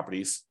those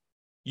properties,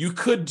 you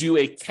could do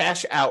a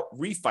cash out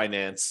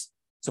refinance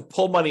to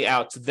pull money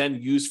out to then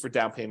use for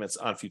down payments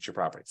on future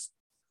properties.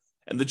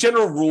 And the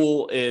general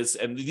rule is,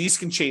 and these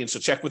can change, so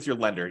check with your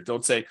lender.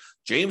 Don't say,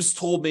 James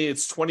told me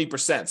it's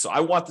 20%, so I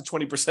want the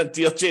 20%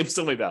 deal James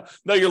told me about.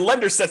 No, your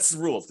lender sets the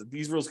rules.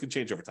 These rules can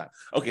change over time.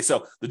 Okay,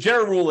 so the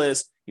general rule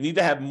is you need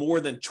to have more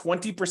than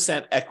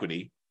 20%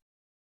 equity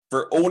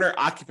for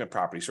owner-occupant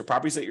properties, for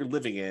properties that you're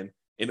living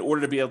in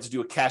order to be able to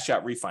do a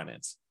cash-out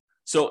refinance.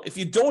 So if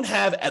you don't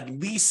have at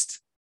least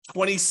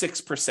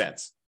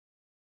 26%,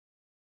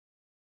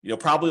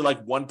 probably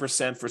like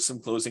 1% for some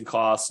closing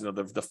costs,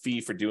 the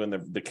fee for doing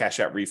the cash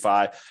out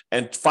refi,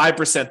 and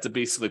 5% to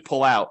basically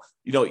pull out,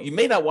 you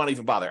may not want to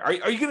even bother. Are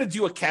you going to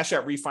do a cash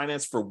out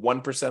refinance for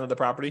 1% of the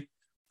property?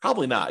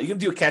 Probably not. You're going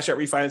to do a cash out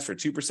refinance for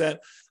 2%.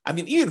 I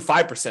mean, even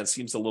 5%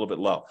 seems a little bit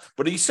low,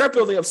 but if you start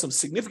building up some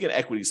significant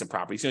equities in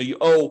properties, you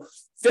owe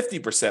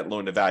 50%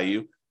 loan to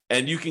value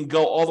and you can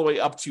go all the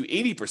way up to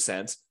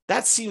 80%.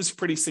 That seems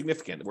pretty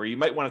significant where you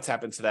might want to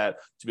tap into that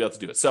to be able to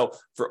do it. So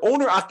for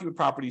owner occupant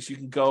properties, you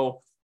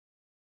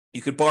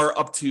could borrow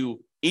up to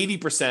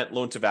 80%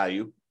 loan to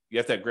value. You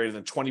have to have greater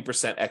than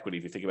 20% equity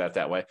if you think about it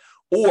that way.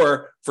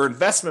 Or for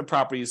investment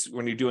properties,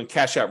 when you're doing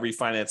cash out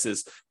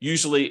refinances,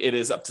 usually it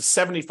is up to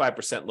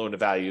 75% loan to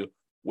value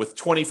with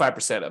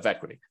 25% of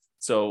equity.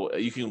 So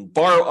you can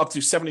borrow up to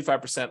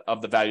 75%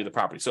 of the value of the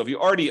property. So if you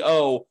already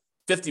owe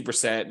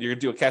 50%, you're going to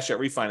do a cash out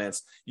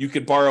refinance, you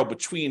could borrow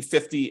between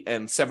 50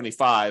 and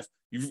 75.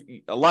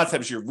 A lot of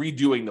times you're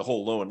redoing the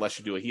whole loan unless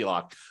you do a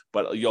HELOC,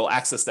 but you'll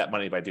access that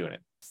money by doing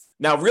it.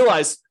 Now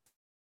realize,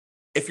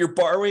 if you're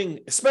borrowing,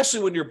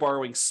 especially when you're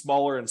borrowing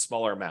smaller and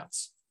smaller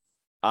amounts,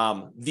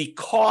 the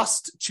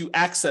cost to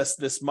access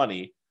this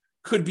money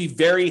could be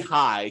very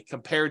high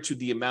compared to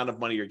the amount of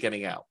money you're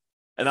getting out.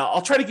 And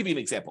I'll try to give you an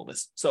example of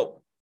this.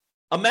 So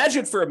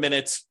imagine for a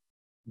minute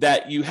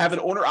that you have an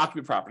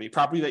owner-occupied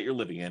property that you're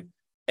living in,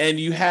 and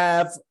you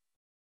have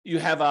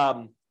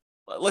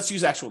let's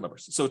use actual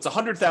numbers. So it's a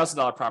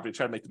 $100,000 property,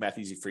 try to make the math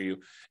easy for you,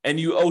 and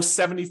you owe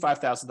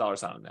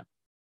 $75,000 on it now.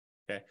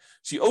 Okay,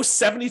 so you owe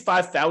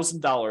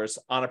 $75,000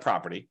 on a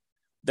property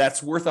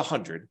that's worth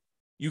 $100,000.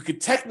 You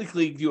could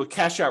technically do a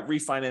cash out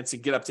refinance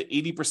and get up to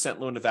 80%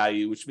 loan to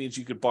value, which means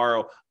you could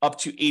borrow up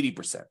to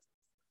 80%.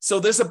 So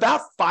there's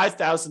about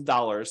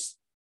 $5,000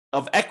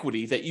 of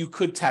equity that you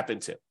could tap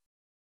into.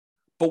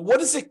 But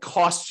what does it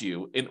cost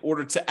you in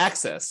order to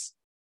access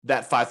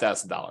that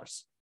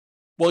 $5,000?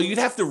 Well, you'd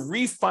have to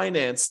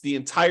refinance the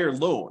entire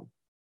loan.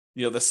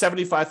 The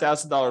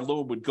 $75,000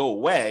 loan would go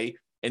away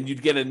and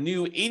you'd get a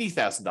new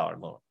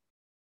 $80,000 loan.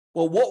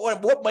 Well,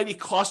 what might it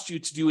cost you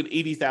to do an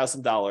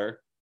 $80,000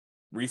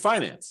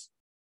 refinance?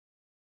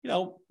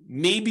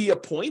 Maybe a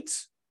point.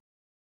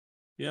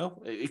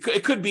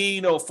 It could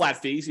be,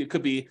 flat fees. It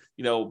could be,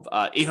 $800,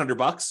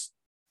 $1,200,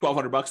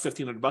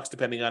 $1,500,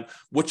 depending on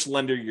which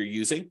lender you're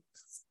using.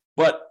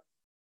 But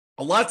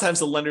a lot of times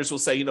the lenders will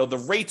say,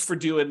 the rate for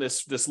doing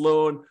this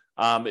loan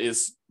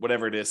is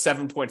whatever it is,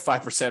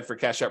 7.5% for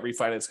cash out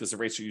refinance, because the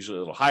rates are usually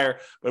a little higher,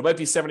 but it might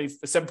be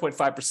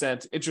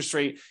 7.5% interest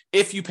rate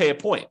if you pay a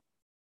point.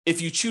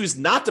 If you choose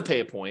not to pay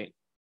a point,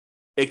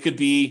 it could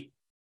be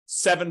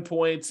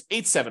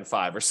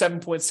 7.875 or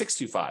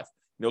 7.625.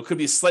 It could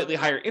be a slightly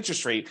higher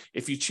interest rate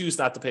if you choose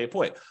not to pay a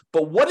point.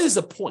 But what is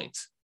a point?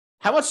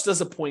 How much does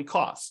a point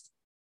cost?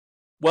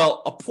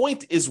 Well, a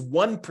point is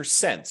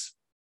 1%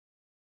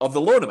 of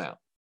the loan amount.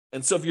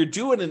 And so if you're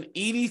doing an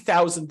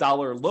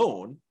 $80,000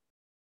 loan,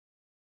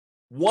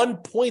 1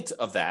 point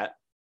of that,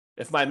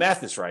 if my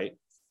math is right,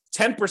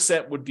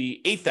 10% would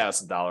be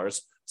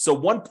 $8,000. So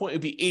 1 point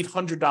would be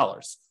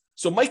 $800.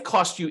 So it might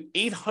cost you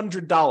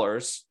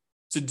 $800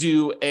 to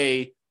do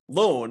a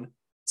loan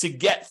to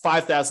get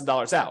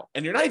 $5,000 out.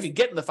 And you're not even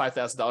getting the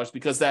 $5,000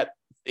 because that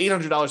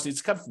 $800 needs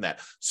to come from that.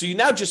 So you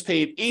now just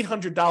paid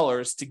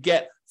 $800 to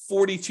get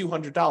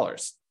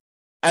 $4,200.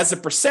 As a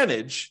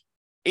percentage,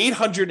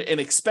 $800 in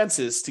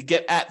expenses to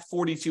get at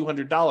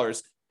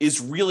 $4,200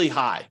 is really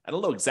high. I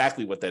don't know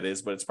exactly what that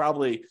is, but it's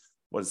probably,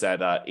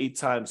 8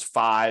 times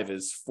 5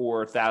 is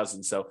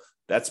 4,000. So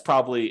that's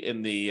probably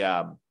in the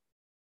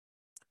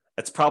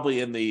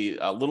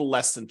little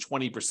less than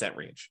 20%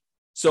 range.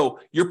 So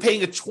you're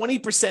paying a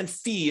 20%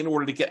 fee in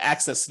order to get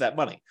access to that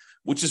money,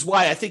 which is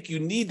why I think you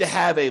need to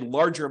have a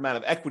larger amount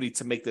of equity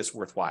to make this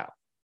worthwhile.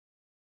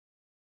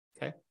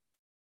 Okay.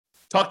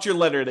 Talk to your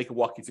lender. They can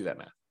walk you through that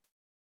math.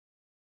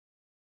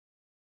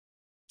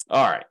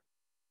 All right.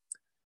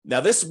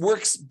 Now, this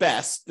works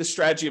best. This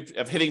strategy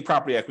of hitting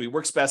property equity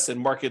works best in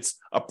markets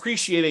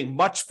appreciating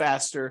much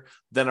faster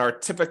than our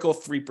typical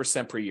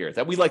 3% per year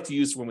that we like to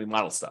use when we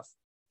model stuff.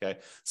 Okay.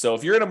 So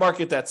if you're in a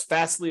market that's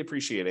fastly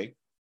appreciating,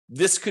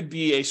 this could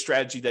be a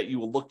strategy that you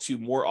will look to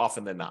more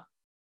often than not.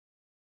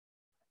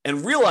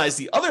 And realize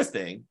the other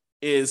thing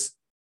is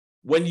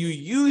when you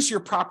use your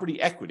property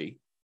equity,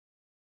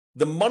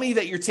 the money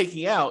that you're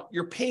taking out,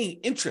 you're paying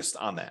interest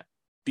on that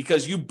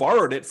because you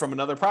borrowed it from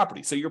another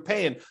property. So you're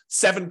paying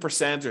 7%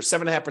 or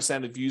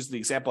 7.5%, if you use the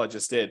example I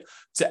just did,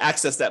 to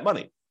access that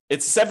money.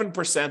 It's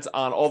 7%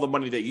 on all the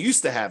money that you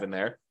used to have in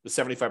there, the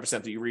 75%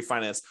 that you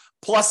refinance,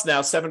 plus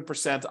now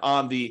 7%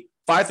 on the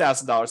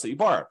 $5,000 that you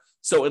borrowed.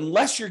 So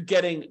unless you're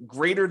getting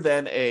greater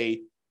than a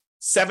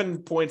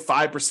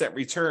 7.5%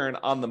 return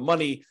on the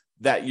money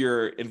that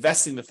you're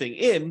investing the thing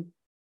in,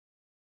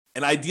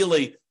 and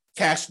ideally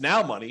cash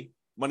now money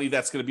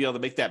that's going to be able to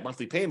make that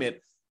monthly payment,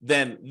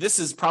 then this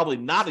is probably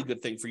not a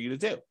good thing for you to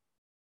do.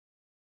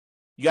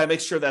 You got to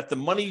make sure that the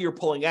money you're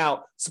pulling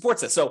out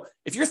supports it. So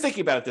if you're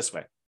thinking about it this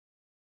way,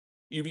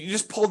 you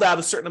just pulled out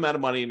a certain amount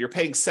of money and you're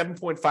paying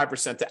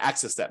 7.5% to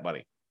access that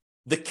money.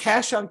 The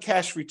cash on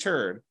cash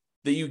return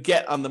that you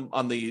get on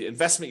the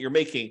investment you're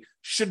making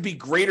should be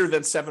greater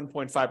than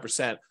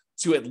 7.5%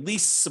 to at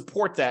least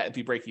support that and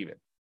be break even.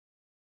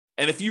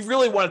 And if you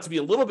really want it to be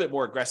a little bit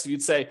more aggressive,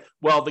 you'd say,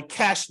 well, the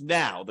cash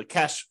now, the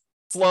cash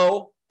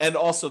flow, and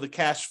also the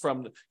cash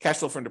flow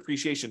from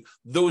depreciation,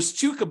 those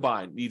two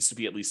combined needs to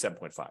be at least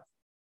 7.5.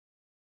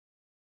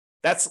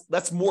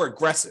 That's more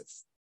aggressive,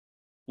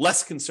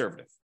 less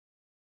conservative.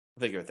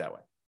 Think of it that way.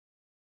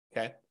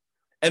 Okay.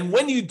 And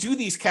when you do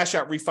these cash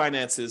out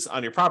refinances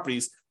on your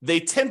properties, they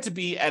tend to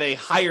be at a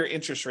higher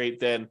interest rate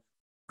than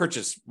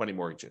purchase money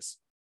mortgages.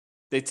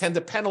 They tend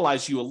to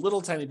penalize you a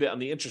little tiny bit on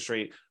the interest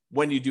rate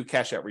when you do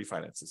cash out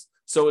refinances.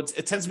 So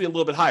it tends to be a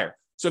little bit higher.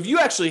 So if you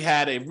actually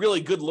had a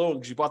really good loan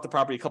because you bought the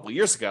property a couple of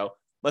years ago,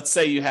 let's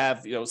say you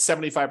have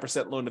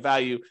 75% loan to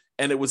value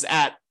and it was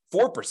at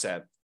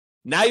 4%.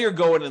 Now you're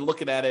going and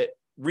looking at it,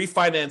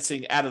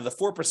 refinancing out of the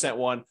 4%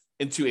 one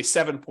into a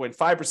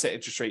 7.5%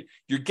 interest rate.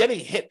 You're getting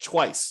hit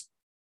twice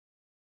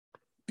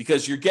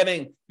because you're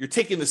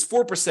taking this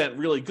 4%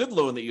 really good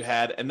loan that you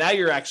had, and now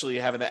you're actually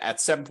having it at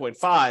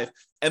 7.5,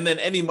 and then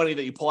any money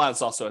that you pull out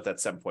is also at that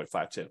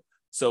 7.5 too.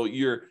 So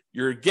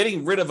you're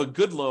getting rid of a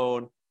good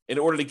loan in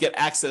order to get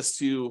access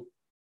to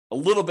a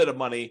little bit of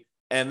money,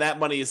 and that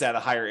money is at a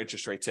higher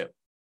interest rate too.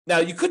 Now,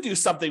 you could do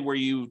something where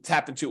you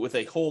tap into it with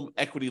a home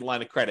equity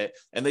line of credit,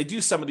 and they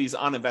do some of these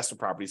on investment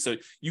properties. So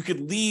you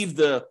could leave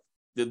the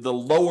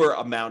lower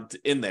amount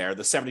in there,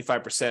 the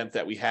 75%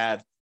 that we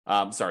had.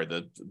 Because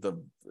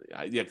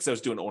I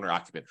was doing owner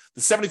occupant.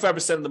 The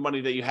 75% of the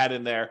money that you had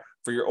in there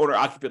for your owner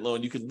occupant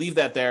loan, you could leave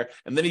that there,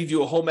 and then you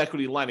do a home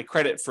equity line of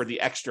credit for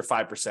the extra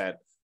 5%.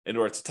 In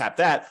order to tap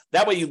that.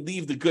 That way you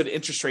leave the good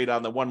interest rate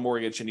on the one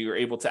mortgage and you're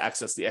able to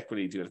access the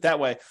equity, do it that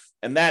way.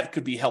 And that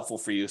could be helpful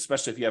for you,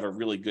 especially if you have a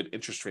really good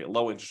interest rate,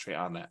 low interest rate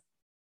on that.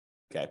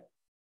 Okay.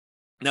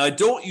 Now, I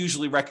don't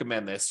usually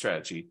recommend this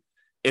strategy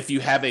if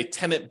you have a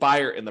tenant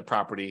buyer in the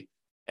property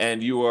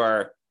and you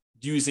are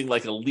using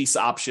like a lease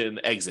option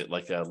exit,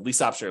 like a lease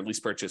option or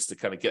lease purchase to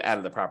kind of get out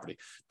of the property,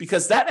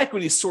 because that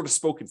equity is sort of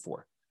spoken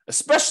for,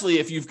 especially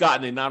if you've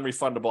gotten a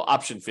non-refundable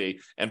option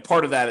fee and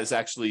part of that is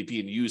actually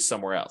being used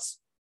somewhere else.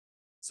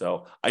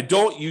 So I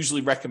don't usually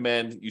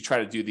recommend you try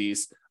to do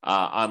these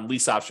on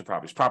lease option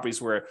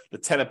properties where the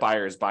tenant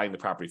buyer is buying the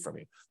property from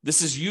you.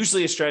 This is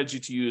usually a strategy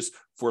to use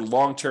for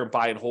long-term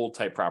buy and hold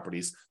type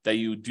properties that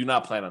you do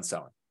not plan on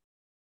selling.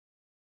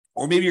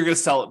 Or maybe you're going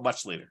to sell it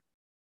much later.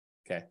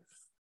 Okay.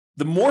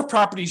 The more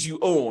properties you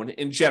own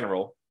in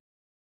general,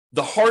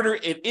 the harder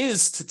it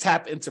is to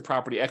tap into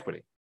property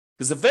equity.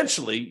 Because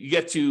eventually you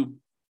get to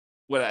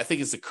what I think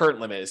is the current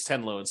limit is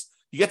 10 loans.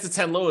 You get to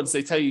 10 loans,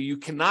 they tell you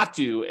cannot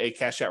do a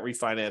cash out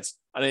refinance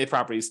on any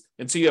properties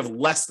until you have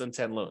less than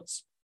 10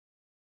 loans.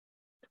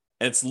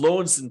 And it's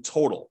loans in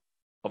total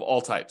of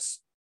all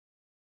types.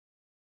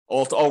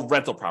 All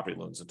rental property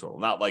loans in total,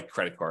 not like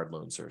credit card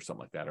loans or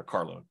something like that, or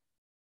car loan.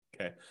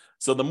 Okay.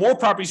 So the more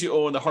properties you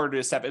own, the harder it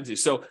is to tap into.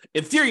 So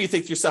in theory, you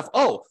think to yourself,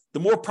 oh, the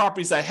more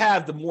properties I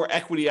have, the more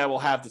equity I will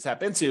have to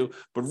tap into.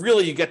 But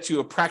really, you get to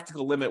a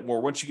practical limit where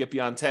once you get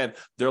beyond 10,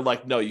 they're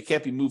like, no, you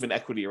can't be moving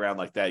equity around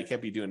like that. You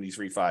can't be doing these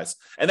refis.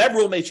 And that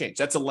rule may change.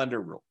 That's a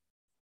lender rule.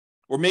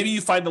 Or maybe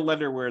you find a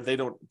lender where they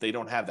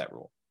don't have that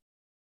rule.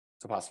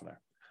 It's a possibility.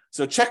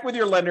 So check with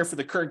your lender for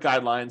the current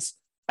guidelines,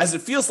 as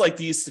it feels like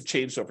these have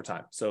changed over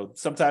time. So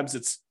sometimes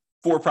it's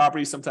 4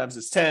 properties, sometimes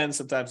it's 10,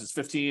 sometimes it's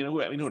 15. I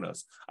mean, who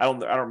knows? I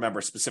don't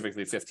remember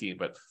specifically 15,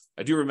 but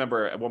I do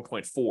remember at one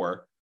point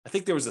 4. I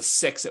think there was a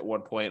 6 at one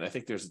point. I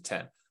think there's a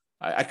 10.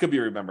 I could be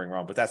remembering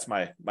wrong, but that's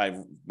my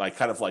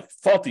kind of like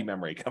faulty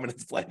memory coming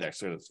into play there.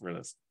 So for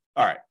this.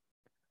 All right.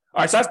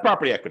 So that's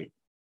property equity.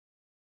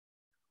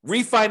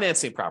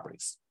 Refinancing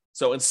properties.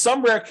 So in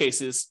some rare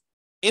cases,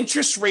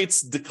 interest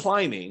rates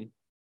declining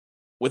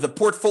with a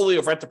portfolio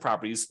of rental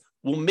properties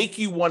will make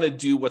you want to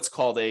do what's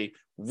called a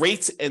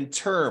rate and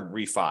term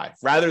refi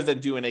rather than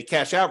doing a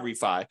cash out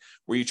refi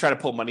where you try to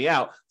pull money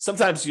out.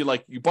 Sometimes you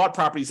bought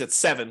properties at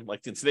 7,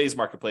 like in today's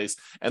marketplace,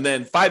 and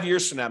then 5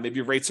 years from now, maybe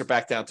your rates are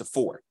back down to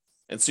 4.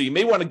 And so you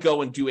may want to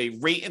go and do a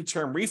rate and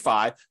term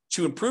refi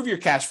to improve your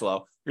cash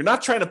flow. You're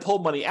not trying to pull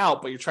money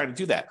out, but you're trying to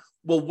do that.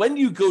 Well, when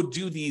you go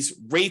do these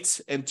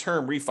rates and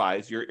term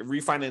refis, you're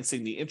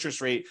refinancing the interest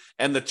rate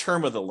and the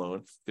term of the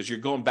loan because you're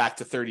going back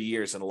to 30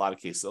 years in a lot of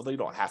cases, although you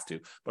don't have to.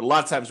 But a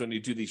lot of times when you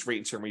do these rate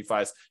and term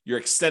refis, you're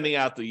extending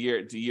out the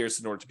years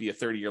in order to be a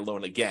 30-year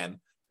loan again.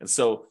 And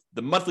so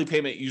the monthly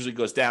payment usually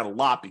goes down a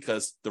lot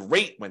because the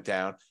rate went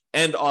down.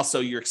 And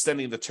also you're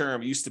extending the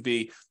term. It used to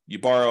be you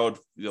borrowed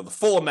the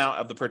full amount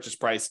of the purchase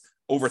price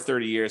over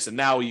 30 years. And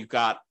now you've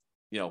got,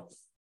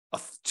 a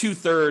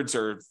 2/3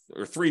 or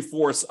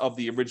 3/4 of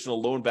the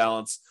original loan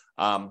balance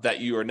that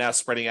you are now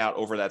spreading out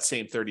over that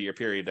same 30-year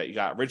period that you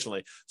got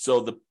originally.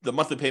 So the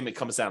monthly payment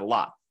comes down a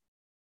lot.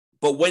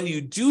 But when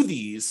you do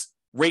these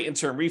rate and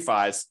term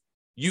refis,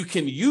 you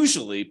can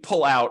usually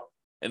pull out,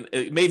 and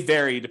it may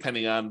vary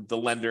depending on the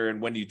lender and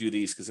when you do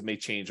these because it may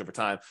change over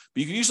time, but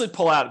you can usually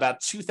pull out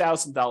about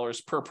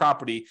 $2,000 per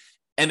property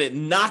and it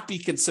not be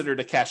considered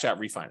a cash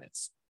out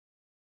refinance.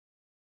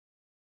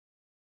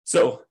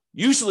 So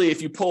usually,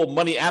 if you pull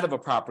money out of a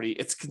property,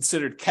 it's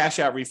considered cash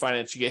out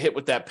refinance. You get hit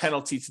with that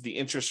penalty to the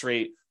interest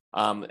rate,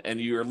 and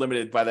you're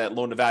limited by that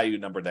loan to value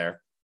number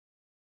there.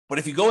 But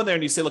if you go in there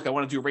and you say, look, I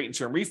want to do a rate and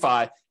term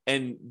refi,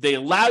 and they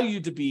allow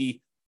you to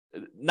be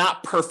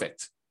not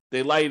perfect. They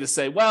allow you to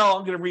say, well,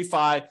 I'm going to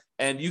refi,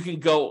 and you can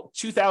go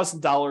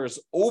 $2,000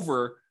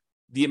 over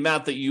the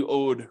amount that you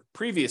owed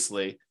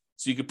previously.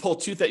 So you could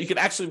pull you could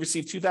actually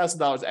receive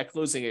 $2,000 at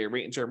closing a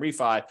rate and term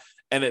refi,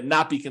 and it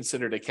not be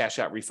considered a cash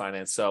out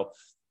refinance. So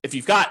if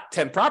you've got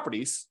 10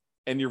 properties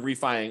and you're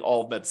refining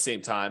all of them at the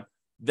same time,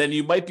 then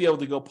you might be able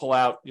to go pull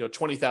out,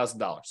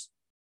 $20,000,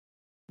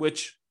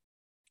 which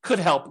could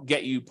help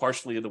get you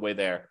partially the way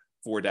there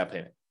for down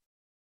payment.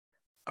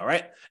 All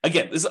right.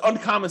 Again, this is an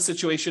uncommon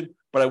situation,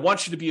 but I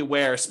want you to be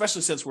aware,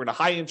 especially since we're in a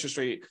high interest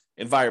rate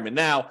environment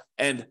now,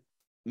 and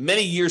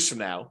many years from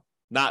now,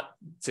 not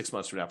 6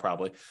 months from now,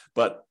 probably,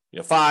 but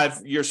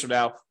 5 years from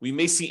now, we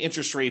may see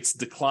interest rates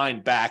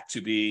decline back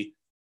to be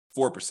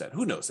 4%.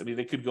 Who knows? I mean,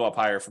 they could go up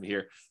higher from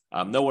here.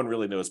 No one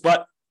really knows.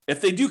 But if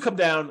they do come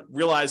down,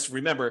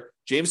 remember,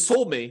 James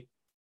told me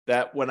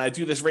that when I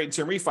do this rate and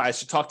term refi, I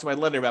should talk to my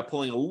lender about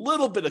pulling a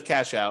little bit of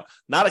cash out,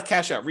 not a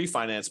cash out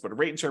refinance, but a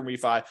rate and term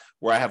refi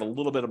where I have a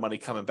little bit of money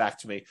coming back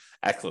to me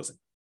at closing.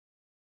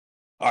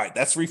 All right,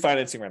 that's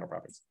refinancing rental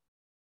properties.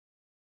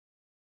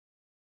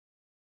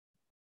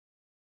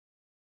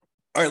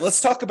 All right,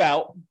 let's talk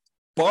about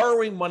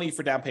borrowing money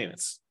for down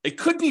payments. It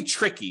could be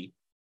tricky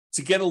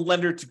to get a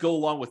lender to go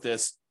along with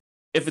this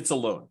if it's a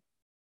loan,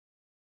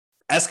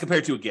 as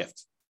compared to a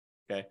gift,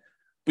 okay?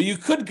 But you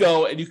could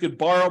go and you could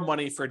borrow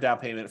money for a down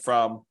payment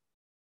from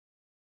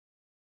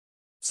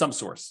some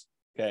source,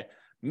 okay?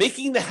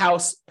 Making the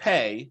house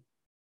pay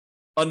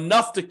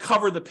enough to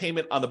cover the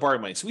payment on the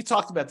borrowing money. So we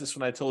talked about this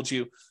when I told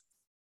you,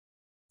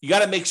 you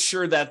got to make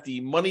sure that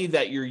the money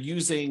that you're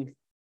using,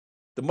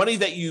 the money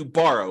that you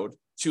borrowed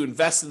to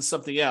invest in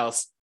something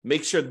else,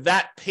 make sure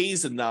that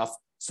pays enough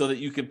so that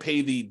you can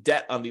pay the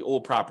debt on the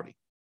old property.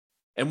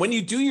 And when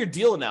you do your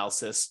deal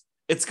analysis,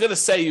 it's going to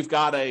say you've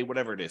got a,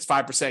 whatever it is,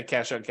 5%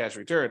 cash on cash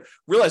return.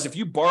 Realize if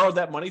you borrowed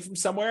that money from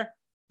somewhere,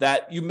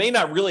 that you may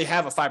not really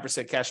have a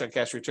 5% cash on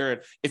cash return.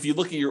 If you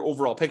look at your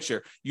overall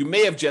picture, you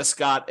may have just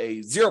got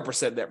a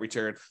 0% net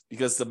return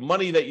because the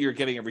money that you're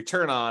getting a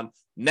return on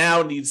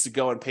now needs to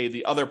go and pay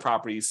the other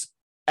property's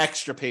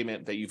extra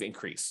payment that you've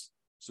increased.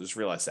 So just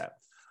realize that.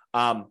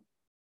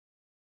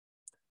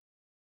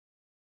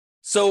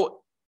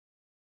 So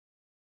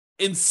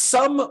in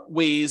some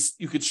ways,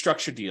 you could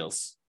structure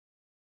deals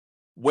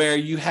where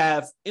you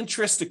have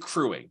interest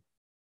accruing.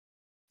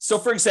 So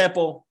for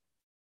example,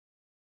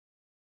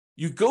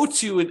 you go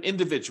to an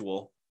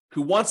individual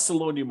who wants to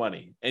loan you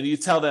money and you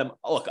tell them,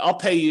 look, I'll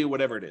pay you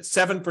whatever it is,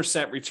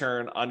 7%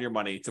 return on your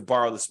money to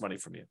borrow this money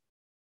from you.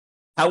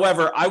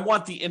 However, I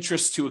want the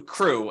interest to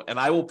accrue and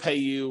I will pay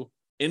you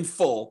in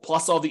full,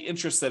 plus all the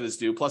interest that is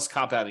due, plus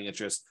compounding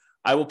interest.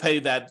 I will pay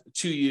that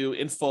to you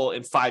in full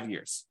in 5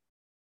 years.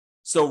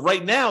 So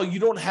right now, you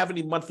don't have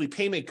any monthly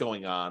payment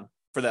going on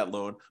for that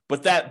loan,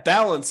 but that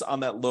balance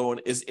on that loan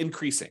is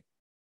increasing.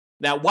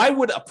 Now, why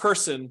would a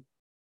person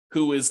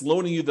who is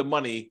loaning you the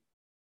money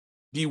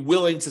be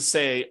willing to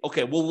say,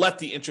 okay, we'll let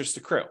the interest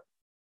accrue?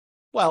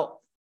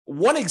 Well,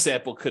 one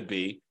example could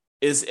be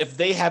is if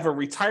they have a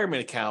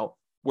retirement account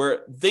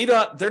where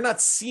they're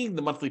not seeing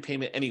the monthly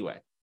payment anyway.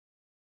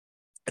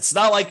 It's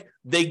not like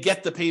they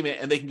get the payment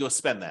and they can go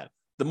spend that.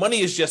 The money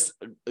is just,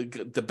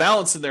 the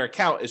balance in their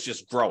account is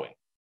just growing,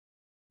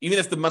 even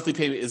if the monthly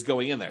payment is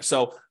going in there.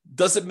 So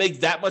does it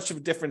make that much of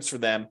a difference for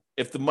them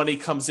if the money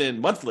comes in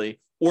monthly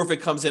or if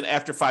it comes in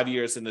after 5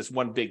 years in this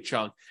one big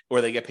chunk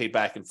where they get paid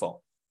back in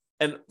full?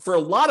 And for a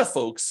lot of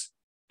folks,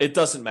 it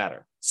doesn't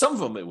matter. Some of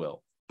them it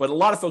will, but a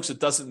lot of folks, it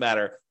doesn't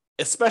matter,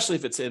 especially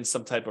if it's in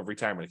some type of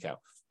retirement account.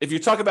 If you're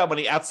talking about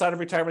money outside of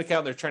retirement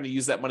account, they're trying to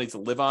use that money to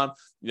live on.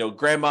 You know,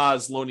 grandma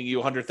is loaning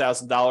you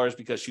 $100,000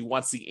 because she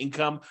wants the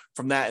income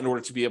from that in order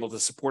to be able to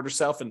support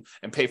herself and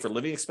pay for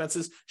living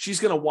expenses.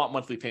 She's going to want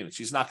monthly payments.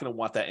 She's not going to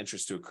want that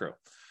interest to accrue.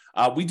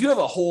 We do have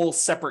a whole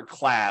separate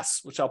class,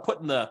 which I'll put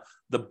in the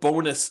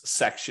bonus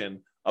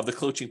section of the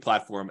coaching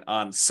platform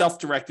on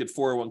self-directed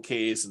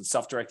 401ks and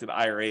self-directed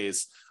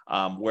IRAs,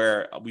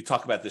 where we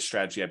talk about this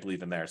strategy, I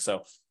believe, in there.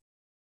 So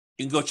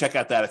you can go check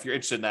out that if you're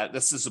interested in that.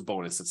 This is a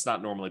bonus. It's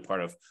not normally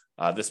part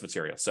of this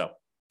material. So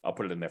I'll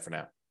put it in there for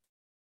now.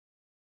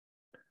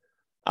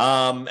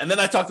 And then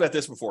I talked about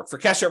this before. For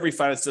cash out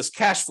refinance, does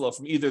cash flow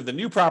from either the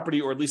new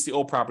property or at least the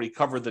old property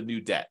cover the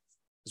new debt?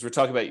 Because we're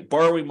talking about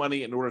borrowing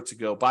money in order to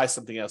go buy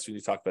something else. We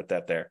need to talk about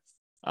that there.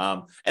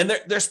 And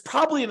there's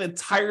probably an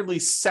entirely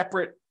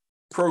separate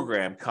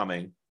program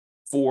coming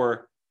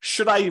for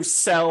should I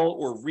sell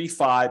or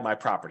refi my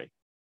property?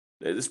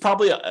 It's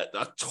probably a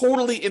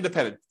totally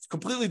independent,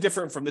 completely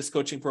different from this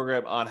coaching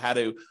program on how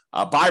to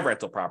buy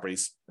rental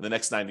properties in the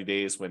next 90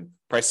 days when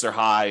prices are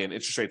high and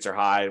interest rates are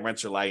high and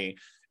rents are lagging.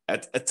 An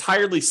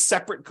entirely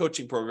separate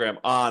coaching program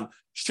on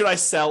should I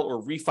sell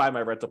or refi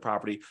my rental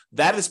property?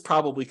 That is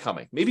probably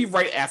coming, maybe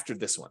right after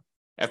this one.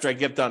 After I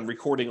get done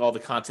recording all the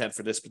content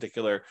for this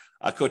particular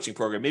coaching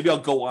program, maybe I'll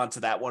go on to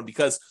that one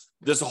because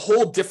there's a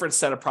whole different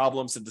set of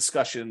problems and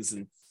discussions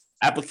and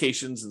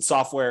applications and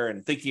software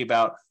and thinking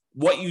about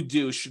what you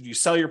do. Should you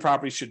sell your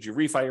property? Should you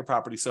refi your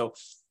property? So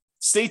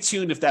stay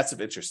tuned if that's of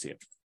interest to you.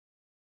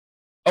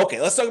 Okay,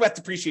 let's talk about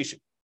depreciation.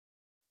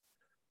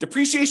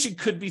 Depreciation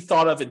could be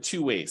thought of in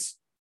two ways.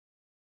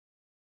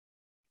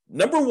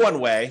 Number one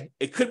way,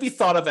 it could be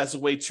thought of as a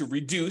way to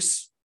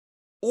reduce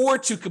or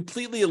to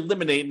completely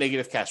eliminate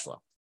negative cash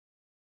flow.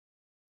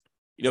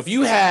 You know, if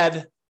you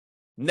had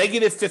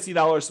negative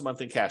 $50 a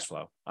month in cash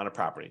flow on a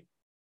property,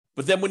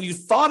 but then when you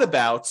thought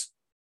about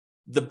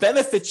the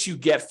benefits you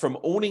get from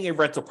owning a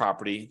rental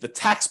property, the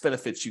tax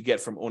benefits you get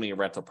from owning a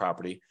rental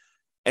property,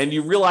 and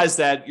you realize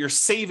that you're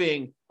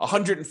saving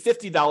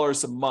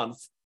 $150 a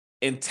month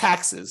in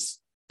taxes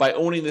by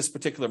owning this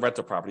particular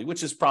rental property,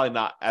 which is probably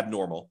not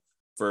abnormal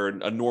for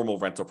a normal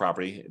rental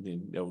property,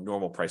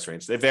 normal price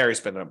range. They vary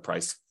depending on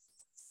price.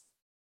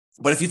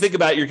 But if you think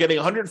about it, you're getting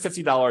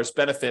 $150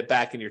 benefit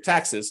back in your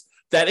taxes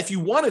that if you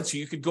wanted to,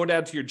 you could go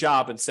down to your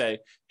job and say,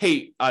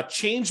 hey,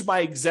 change my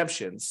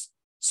exemptions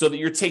so that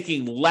you're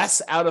taking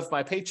less out of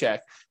my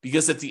paycheck,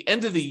 because at the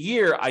end of the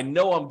year, I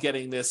know I'm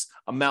getting this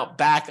amount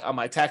back on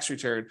my tax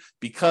return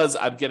because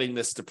I'm getting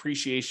this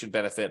depreciation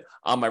benefit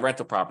on my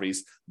rental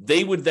properties.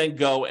 They would then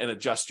go and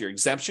adjust your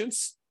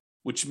exemptions,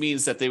 which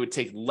means that they would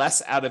take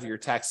less out of your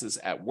taxes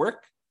at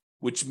work,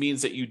 which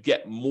means that you'd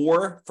get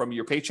more from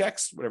your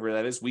paychecks, whatever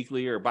that is,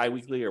 weekly or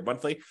biweekly or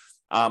monthly,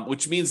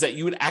 which means that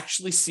you would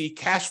actually see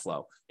cash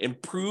flow,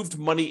 improved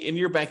money in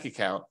your bank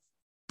account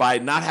by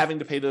not having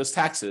to pay those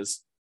taxes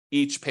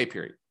each pay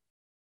period.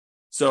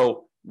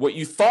 So what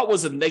you thought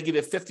was a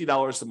negative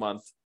 $50 a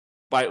month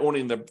by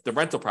owning the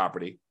rental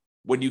property,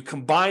 when you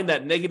combine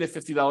that negative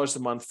 $50 a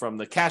month from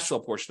the cash flow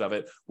portion of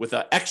it with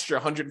an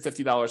extra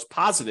 $150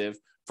 positive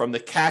from the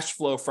cash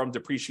flow from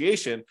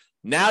depreciation,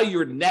 now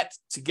you're net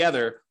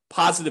together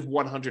positive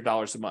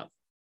 $100 a month.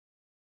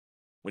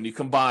 When you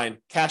combine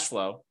cash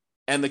flow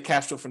and the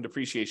cash flow from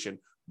depreciation,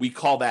 we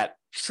call that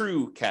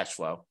true cash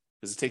flow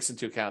because it takes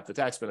into account the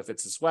tax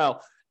benefits as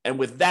well. And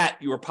with that,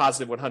 you are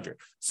positive 100.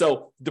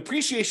 So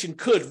depreciation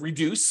could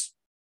reduce,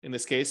 in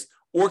this case,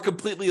 or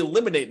completely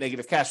eliminate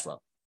negative cash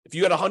flow. If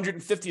you had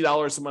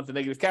 $150 a month in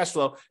negative cash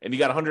flow and you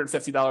got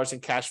 $150 in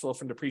cash flow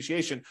from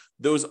depreciation,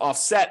 those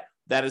offset.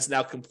 That is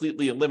now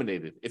completely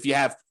eliminated. If you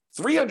have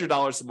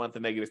 $300 a month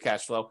in negative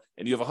cash flow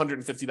and you have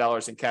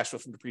 $150 in cash flow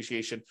from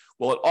depreciation,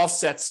 well, it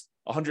offsets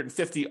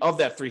 150 of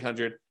that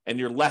 300 and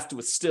you're left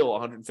with still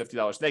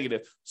 $150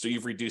 negative, so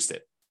you've reduced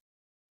it.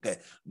 Okay.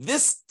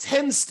 This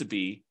tends to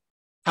be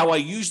how I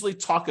usually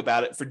talk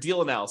about it for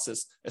deal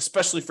analysis,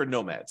 especially for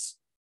nomads.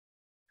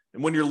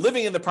 And when you're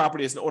living in the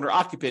property as an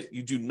owner-occupant,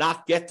 you do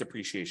not get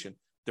depreciation.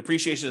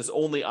 Depreciation is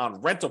only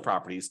on rental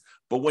properties.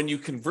 But when you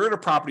convert a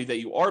property that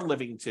you are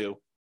living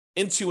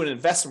into an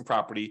investment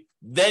property,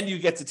 then you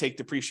get to take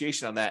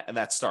depreciation on that, and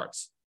that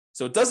starts.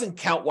 So it doesn't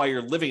count while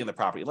you're living in the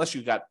property, unless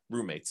you've got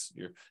roommates.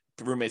 Your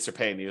roommates are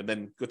paying you, and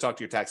then go talk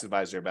to your tax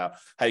advisor about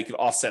how you can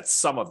offset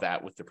some of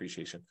that with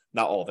depreciation,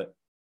 not all of it.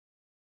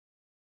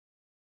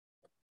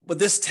 But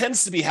this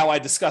tends to be how I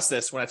discuss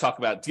this when I talk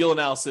about deal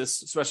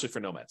analysis, especially for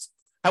nomads.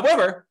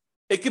 However,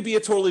 it could be a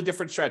totally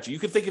different strategy. You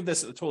could think of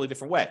this in a totally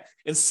different way.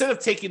 Instead of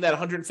taking that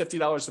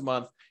 $150 a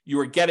month you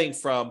are getting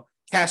from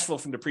cash flow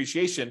from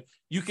depreciation,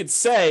 you could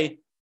say,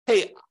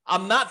 hey,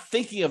 I'm not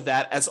thinking of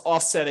that as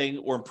offsetting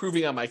or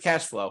improving on my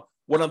cash flow.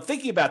 What I'm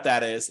thinking about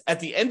that is at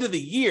the end of the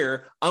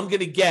year, I'm going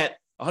to get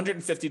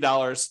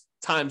 $150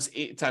 times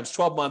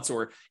 12 months,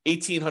 or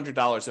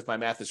 $1,800 if my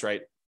math is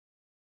right.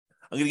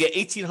 I'm going to get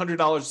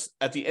 $1,800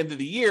 at the end of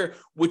the year,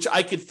 which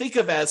I could think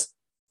of as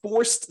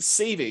forced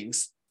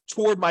savings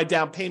toward my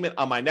down payment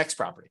on my next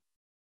property.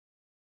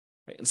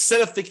 Right?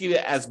 Instead of thinking of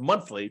it as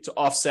monthly to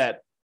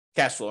offset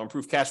cash flow,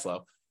 improve cash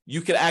flow,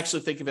 you could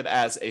actually think of it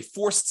as a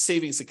forced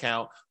savings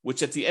account,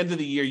 which at the end of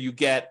the year, you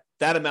get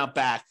that amount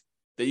back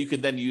that you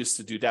can then use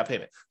to do down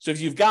payment. So if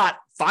you've got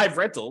 5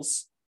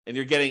 rentals and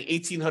you're getting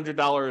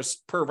 $1,800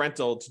 per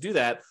rental to do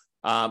that,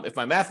 if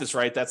my math is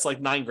right, that's like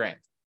 $9,000.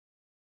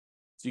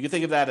 So you can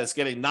think of that as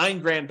getting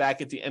 $9,000 back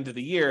at the end of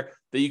the year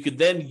that you could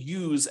then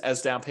use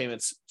as down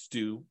payments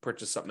to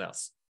purchase something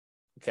else.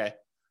 Okay.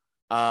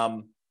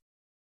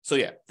 So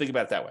yeah, think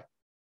about it that way.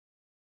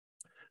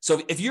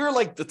 So if you're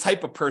like the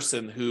type of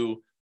person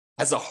who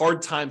has a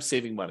hard time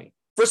saving money,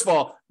 first of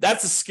all,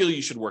 that's a skill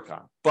you should work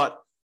on. But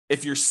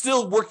if you're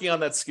still working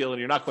on that skill and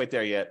you're not quite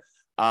there yet,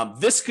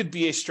 this could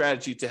be a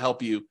strategy to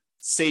help you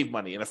save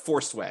money in a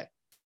forced way.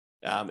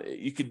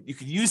 You could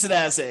use it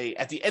as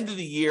at the end of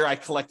the year, I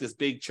collect this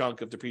big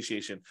chunk of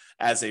depreciation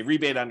as a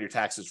rebate on your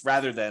taxes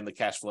rather than the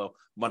cash flow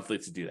monthly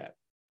to do that.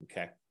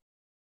 Okay.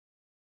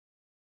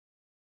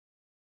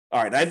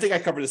 All right. I think I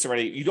covered this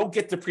already. You don't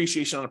get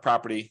depreciation on a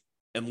property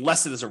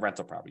unless it is a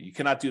rental property. You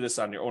cannot do this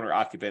on your owner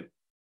occupant.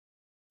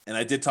 And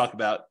I did talk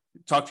to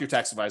your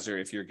tax advisor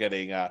if you're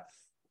getting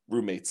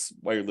roommates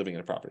while you're living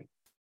in a property.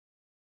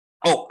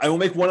 Oh, I will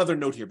make one other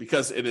note here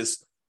because it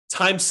is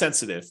time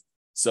sensitive.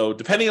 So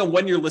depending on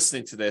when you're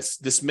listening to this,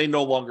 this may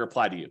no longer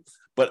apply to you.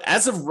 But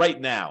as of right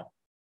now,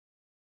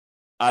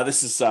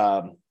 this is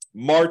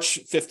March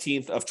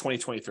 15th of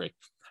 2023.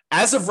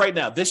 As of right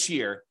now, this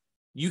year,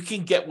 you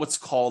can get what's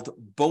called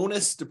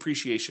bonus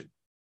depreciation.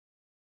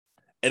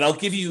 And I'll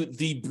give you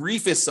the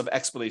briefest of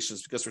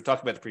explanations because we're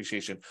talking about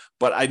depreciation,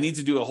 but I need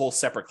to do a whole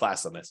separate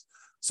class on this.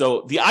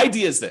 So the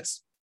idea is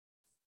this.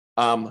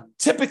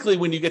 Typically,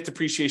 when you get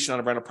depreciation on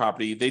a rental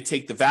property, they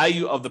take the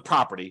value of the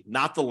property,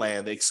 not the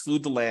land. They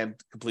exclude the land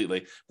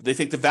completely, but they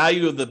take the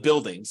value of the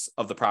buildings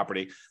of the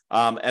property,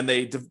 and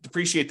they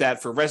depreciate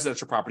that for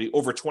residential property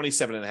over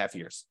 27 and a half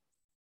years.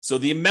 So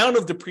the amount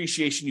of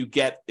depreciation you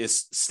get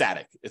is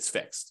static. It's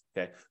fixed.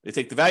 Okay. They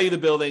take the value of the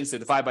buildings, they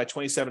divide by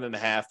 27 and a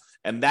half,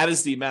 and that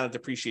is the amount of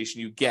depreciation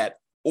you get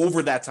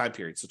over that time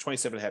period. So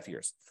 27 and a half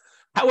years.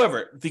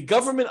 However, the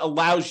government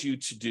allows you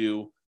to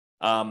do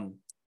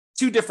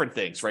two different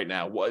things right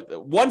now.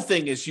 One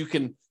thing is you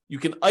can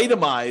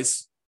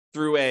itemize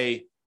through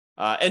a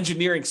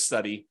engineering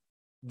study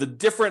the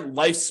different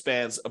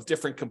lifespans of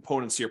different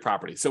components of your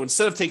property. So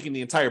instead of taking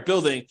the entire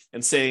building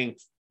and saying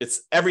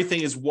it's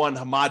everything is one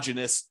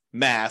homogeneous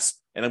mass,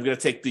 and I'm going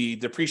to take the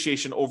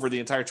depreciation over the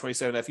entire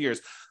 27.5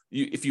 years.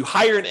 If you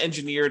hire an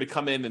engineer to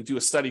come in and do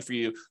a study for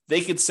you,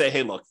 they could say,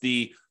 hey, look,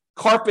 the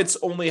carpets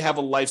only have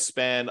a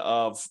lifespan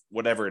of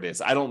whatever it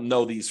is. I don't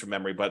know these from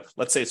memory, but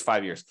let's say it's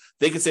 5 years.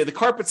 They could say the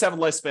carpets have a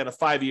lifespan of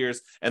 5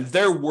 years and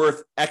they're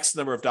worth X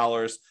number of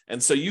dollars.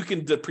 And so you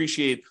can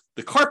depreciate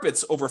the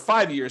carpets over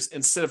 5 years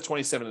instead of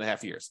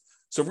 27.5 years.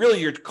 So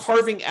really you're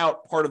carving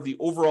out part of the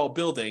overall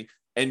building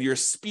and you're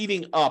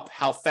speeding up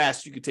how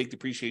fast you can take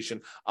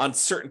depreciation on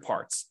certain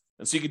parts.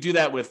 And so you could do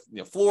that with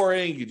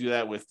flooring, you could do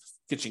that with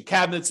kitchen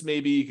cabinets,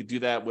 maybe you could do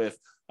that with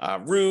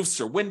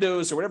roofs or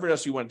windows or whatever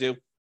else you want to do.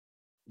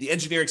 The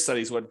engineering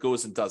study is what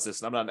goes and does this,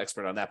 and I'm not an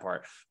expert on that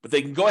part, but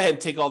they can go ahead and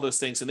take all those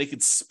things and they can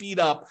speed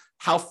up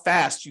how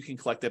fast you can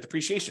collect that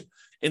depreciation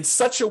in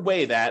such a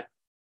way that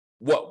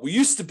what we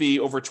used to be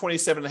over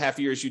 27.5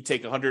 years, you'd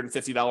take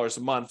 $150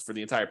 a month for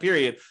the entire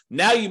period.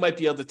 Now you might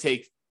be able to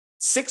take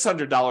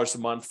 $600 a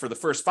month for the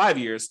first 5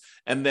 years,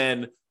 and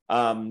then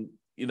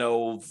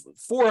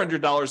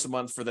 $400 a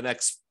month for the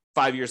next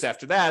 5 years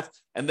after that.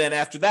 And then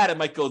after that, it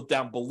might go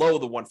down below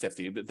the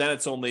 150, but then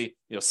it's only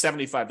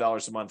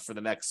 $75 a month for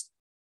the next,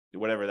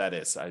 whatever that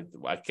is. I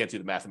can't do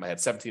the math in my head,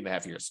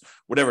 17.5 years,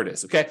 whatever it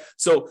is. Okay.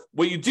 So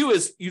what you do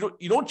is you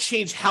don't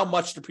change how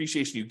much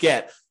depreciation you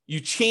get. You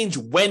change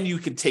when you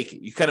can take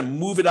it. You kind of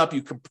move it up,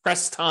 you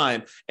compress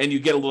time, and you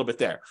get a little bit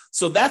there.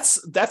 So that's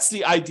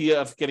the idea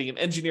of getting an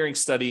engineering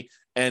study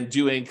and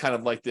doing kind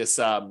of like this,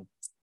 I'm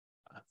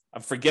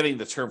forgetting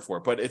the term for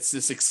it, but it's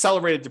this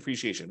accelerated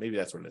depreciation. Maybe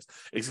that's what it is.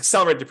 It's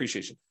accelerated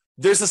depreciation.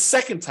 There's a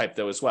second type,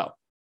 though, as well.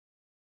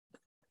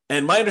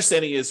 And my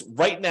understanding is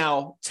right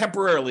now,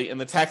 temporarily in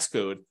the tax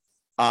code,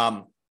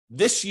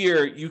 this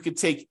year, you could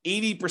take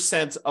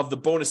 80% of the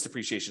bonus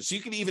depreciation. So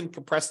you can even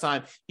compress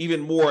time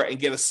even more and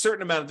get a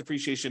certain amount of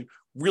depreciation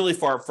really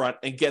far up front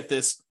and get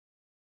this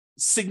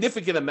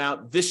significant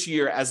amount this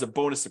year as a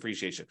bonus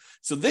depreciation.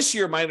 So this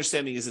year, my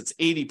understanding is it's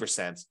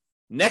 80%.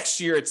 Next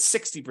year, it's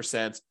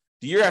 60%.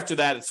 The year after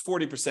that, it's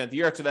 40%. The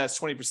year after that, it's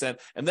 20%.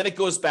 And then it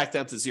goes back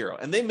down to zero.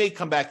 And they may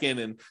come back in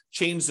and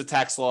change the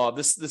tax law.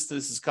 This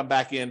has come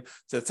back in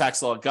to the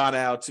tax law, gone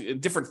out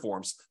in different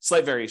forms,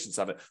 slight variations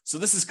of it. So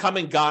this is gone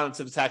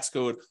into the tax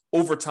code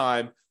over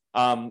time.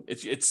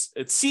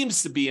 It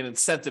seems to be an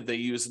incentive they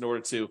use in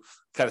order to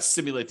kind of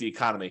stimulate the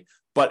economy.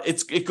 But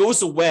it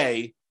goes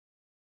away.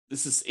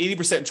 This is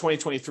 80% in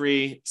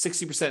 2023,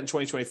 60% in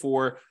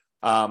 2024,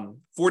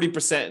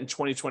 40% in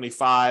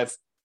 2025,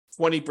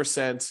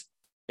 20%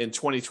 in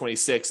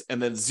 2026,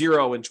 and then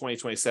zero in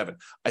 2027.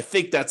 I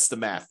think that's the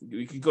math.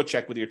 You can go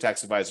check with your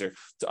tax advisor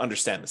to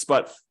understand this,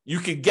 but you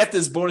can get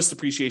this bonus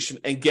depreciation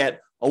and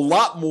get a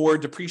lot more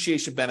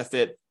depreciation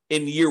benefit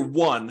in year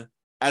one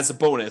as a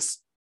bonus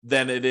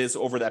than it is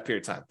over that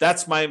period of time.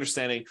 That's my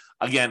understanding.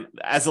 Again,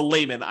 as a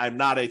layman, I'm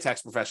not a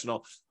tax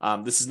professional.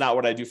 This is not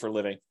what I do for a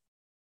living,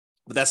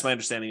 but that's my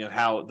understanding of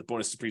how the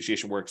bonus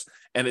depreciation works.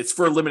 And it's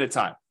for a limited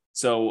time.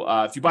 So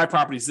if you buy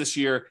properties this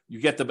year, you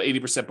get the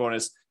 80%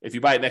 bonus. If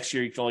you buy it next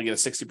year, you can only get a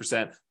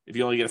 60%. If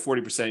you only get a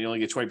 40%, you only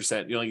get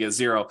 20%, you only get a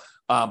zero.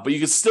 But you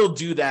can still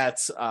do that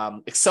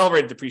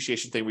accelerated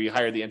depreciation thing where you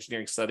hire the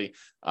engineering study.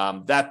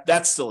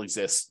 That still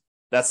exists.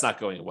 That's not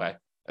going away,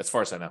 as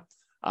far as I know.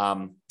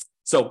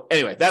 So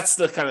anyway, that's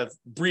the kind of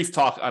brief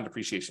talk on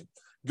depreciation.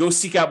 Go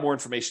seek out more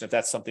information if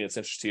that's something that's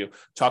interesting to you.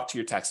 Talk to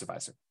your tax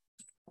advisor.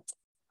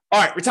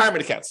 All right,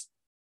 retirement accounts.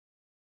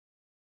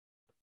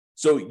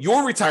 So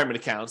your retirement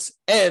accounts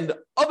and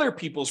other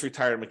people's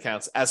retirement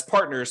accounts as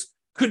partners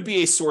could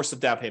be a source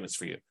of down payments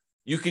for you.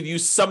 You could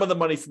use some of the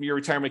money from your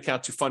retirement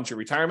account to fund your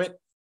retirement,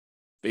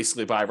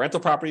 basically buy rental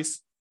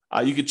properties.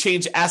 You could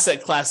change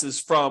asset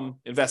classes from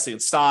investing in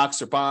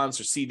stocks or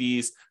bonds or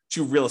CDs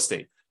to real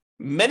estate.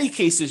 Many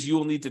cases, you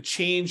will need to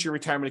change your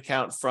retirement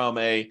account from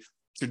a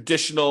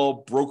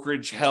traditional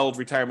brokerage-held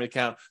retirement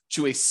account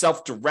to a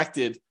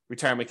self-directed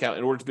retirement account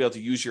in order to be able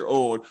to use your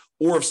own,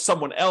 or if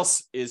someone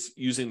else is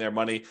using their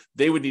money,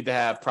 they would need to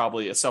have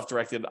probably a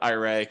self-directed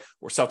IRA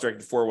or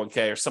self-directed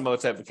 401k or some other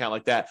type of account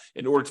like that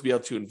in order to be able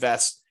to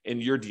invest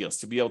in your deals,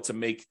 to be able to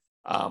make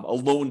a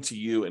loan to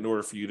you in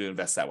order for you to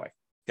invest that way.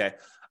 Okay.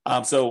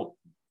 So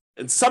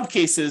in some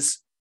cases,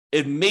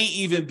 it may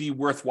even be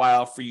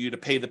worthwhile for you to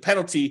pay the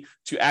penalty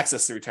to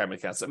access the retirement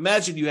accounts.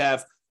 Imagine you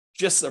have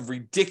just a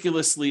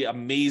ridiculously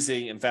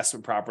amazing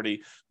investment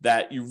property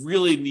that you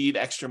really need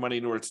extra money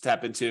in order to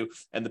tap into.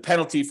 And the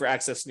penalty for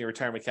accessing your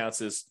retirement accounts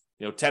is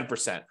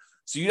 10%.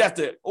 So you'd have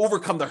to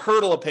overcome the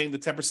hurdle of paying the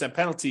 10%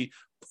 penalty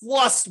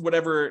plus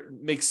whatever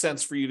makes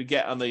sense for you to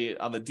get on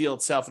the deal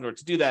itself in order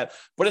to do that.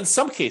 But in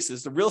some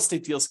cases, the real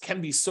estate deals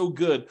can be so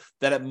good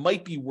that it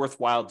might be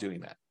worthwhile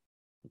doing that.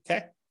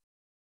 Okay.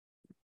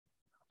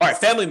 All right,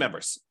 family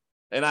members.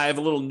 And I have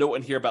a little note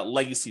in here about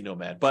legacy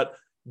nomad, but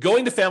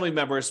going to family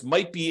members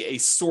might be a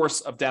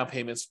source of down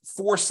payments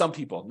for some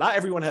people. Not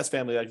everyone has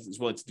family that is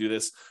willing to do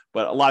this,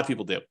 but a lot of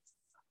people do.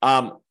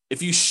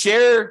 If you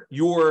share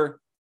your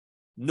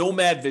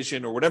nomad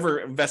vision or whatever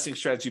investing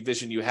strategy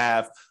vision you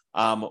have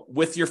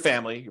with your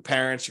family, your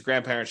parents, your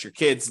grandparents, your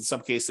kids in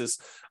some cases.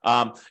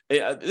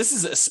 This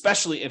is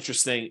especially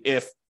interesting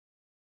if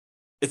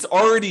it's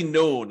already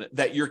known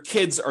that your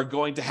kids are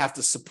going to have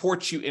to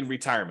support you in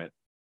retirement.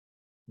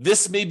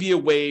 This may be a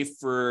way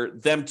for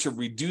them to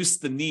reduce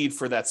the need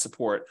for that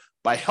support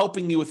by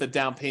helping you with a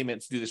down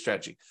payment to do the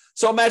strategy.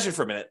 So imagine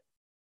for a minute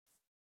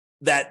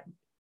that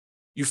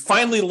you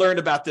finally learned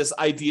about this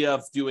idea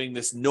of doing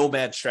this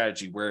nomad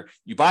strategy where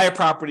you buy a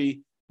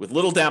property with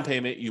little down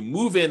payment, you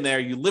move in there,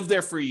 you live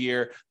there for a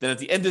year, then at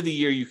the end of the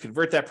year, you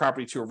convert that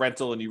property to a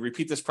rental and you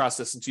repeat this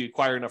process until you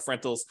acquire enough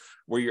rentals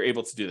where you're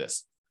able to do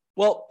this.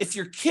 Well, if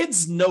your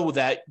kids know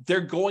that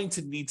they're going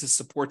to need to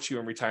support you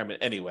in retirement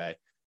anyway,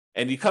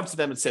 and you come to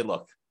them and say,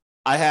 look,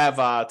 I have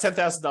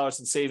 $10,000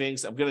 in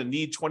savings. I'm going to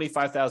need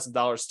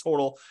 $25,000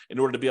 total in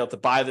order to be able to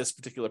buy this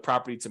particular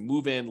property, to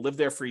move in, live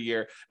there for a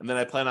year, and then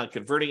I plan on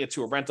converting it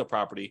to a rental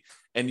property.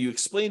 And you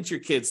explain to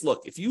your kids,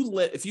 look, if you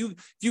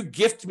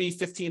gift me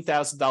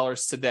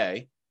 $15,000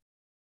 today,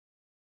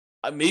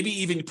 maybe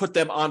even put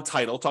them on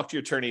title, talk to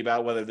your attorney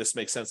about whether this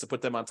makes sense to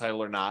put them on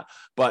title or not,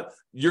 but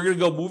you're going to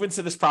go move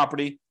into this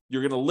property.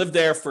 You're going to live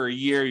there for a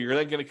year. You're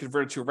then going to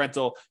convert it to a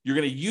rental. You're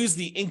going to use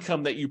the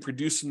income that you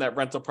produce from that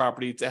rental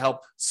property to help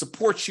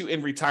support you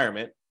in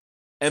retirement.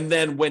 And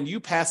then when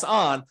you pass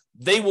on,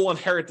 they will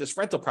inherit this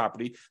rental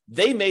property.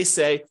 They may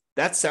say,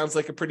 that sounds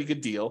like a pretty good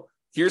deal.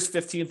 Here's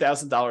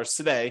 $15,000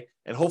 today,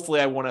 and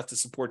hopefully I won't have to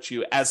support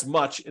you as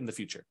much in the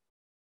future.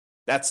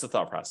 That's the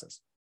thought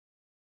process.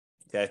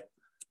 Okay.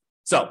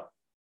 So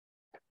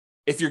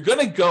if you're going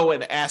to go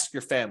and ask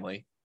your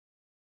family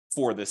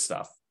for this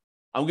stuff,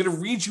 I'm going to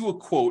read you a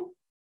quote,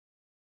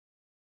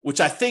 which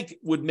I think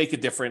would make a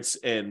difference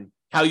in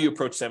how you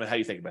approach them and how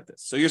you think about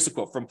this. So here's the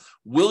quote from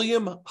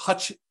William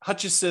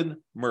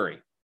Hutchison Murray.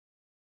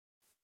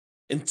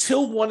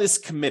 Until one is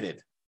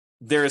committed,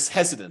 there is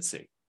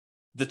hesitancy,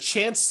 the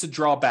chance to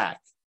draw back,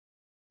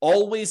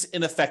 always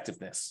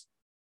ineffectiveness.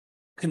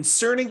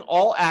 Concerning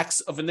all acts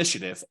of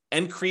initiative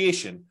and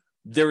creation,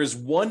 there is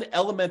one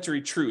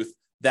elementary truth,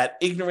 that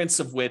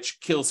ignorance of which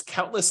kills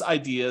countless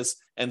ideas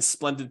and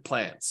splendid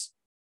plans.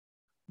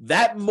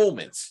 That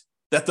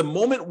the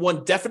moment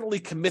one definitely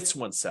commits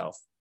oneself,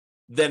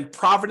 then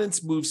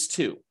providence moves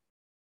too.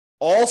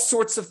 All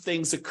sorts of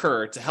things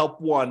occur to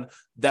help one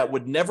that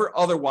would never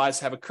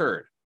otherwise have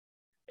occurred.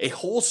 A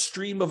whole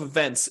stream of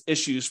events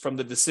issues from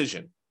the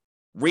decision,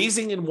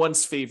 raising in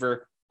one's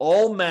favor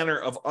all manner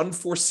of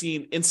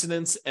unforeseen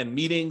incidents and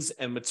meetings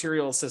and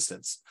material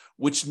assistance,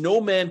 which no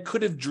man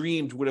could have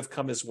dreamed would have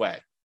come his way.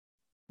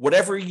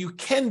 Whatever you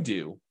can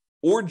do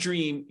or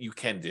dream you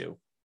can do,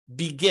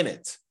 begin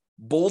it.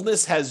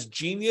 Boldness has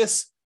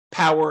genius,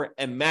 power,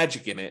 and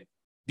magic in it.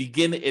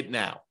 Begin it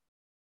now.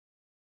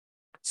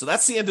 So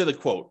that's the end of the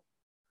quote.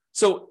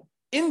 So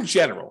in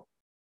general,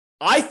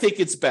 I think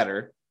it's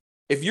better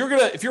if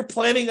you're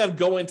planning on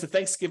going to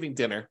Thanksgiving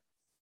dinner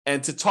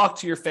and to talk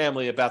to your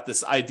family about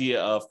this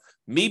idea of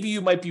maybe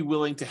you might be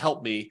willing to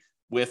help me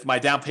with my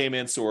down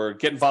payments or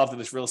get involved in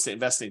this real estate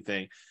investing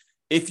thing.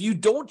 If you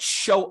don't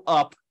show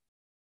up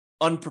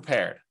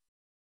unprepared,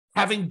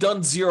 having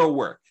done zero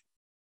work,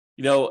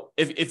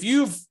 if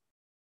you've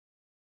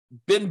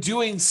been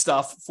doing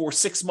stuff for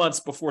 6 months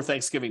before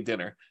Thanksgiving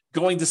dinner,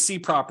 going to see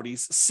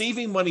properties,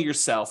 saving money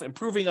yourself,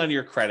 improving on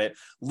your credit,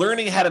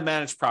 learning how to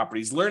manage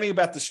properties, learning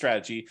about the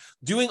strategy,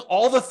 doing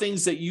all the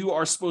things that you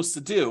are supposed to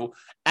do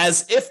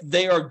as if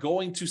they are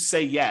going to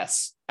say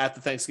yes at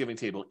the Thanksgiving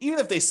table, even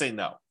if they say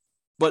no.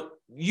 But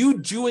you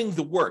doing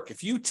the work,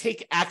 if you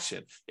take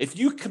action, if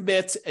you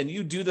commit and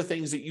you do the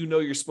things that you know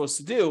you're supposed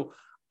to do,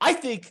 I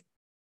think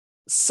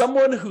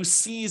someone who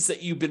sees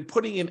that you've been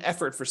putting in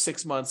effort for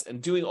 6 months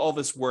and doing all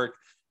this work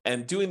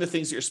and doing the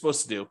things that you're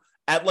supposed to do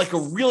at like a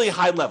really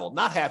high level,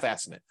 not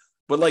half-assing it,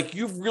 but like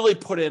you've really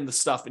put in the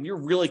stuff and you're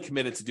really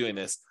committed to doing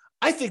this,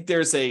 I think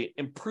there's a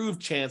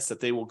improved chance that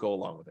they will go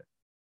along with it.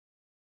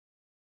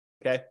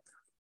 Okay.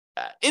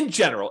 In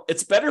general,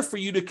 it's better for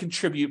you to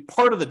contribute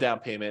part of the down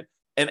payment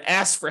and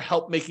ask for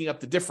help making up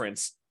the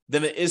difference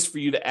than it is for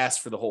you to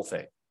ask for the whole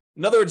thing.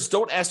 In other words,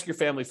 don't ask your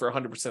family for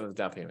 100% of the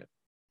down payment.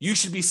 You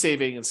should be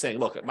saving and saying,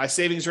 look, my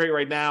savings rate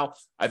right now,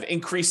 I've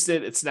increased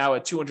it. It's now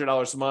at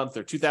 $200 a month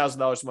or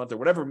 $2,000 a month or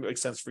whatever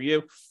makes sense for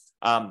you.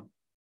 And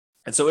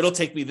so it'll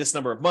take me this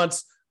number of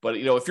months. But,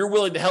 if you're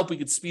willing to help, we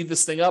could speed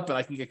this thing up and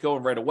I can get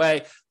going right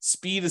away.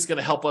 Speed is going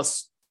to help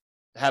us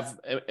have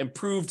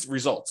improved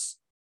results,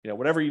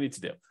 whatever you need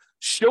to do.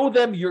 Show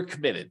them you're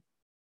committed.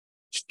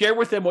 Share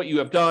with them what you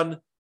have done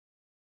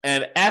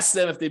and ask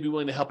them if they'd be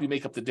willing to help you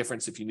make up the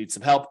difference if you need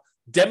some help.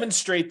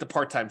 Demonstrate the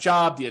part-time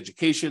job, the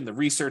education, the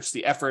research,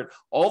 the effort,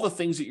 all the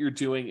things that you're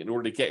doing in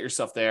order to get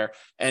yourself there.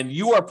 And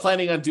you are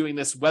planning on doing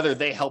this whether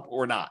they help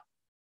or not.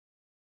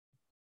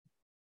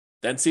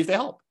 Then see if they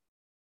help.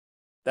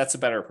 That's a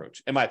better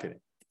approach, in my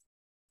opinion.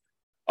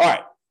 All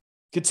right.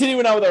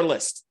 Continuing on with our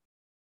list.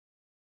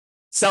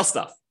 Sell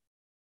stuff.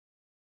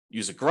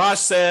 Use a garage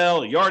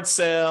sale, a yard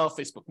sale,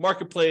 Facebook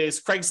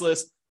Marketplace,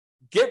 Craigslist.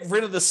 Get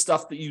rid of the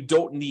stuff that you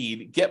don't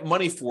need. Get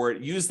money for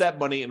it. Use that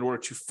money in order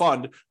to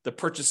fund the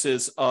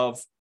purchases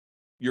of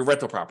your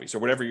rental properties or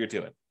whatever you're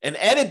doing. An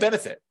added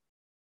benefit,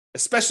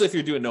 especially if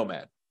you're doing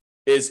nomad,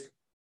 is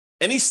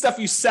any stuff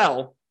you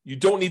sell, you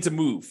don't need to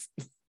move.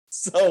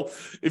 So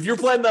if you're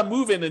planning on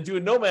moving and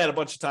doing nomad a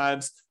bunch of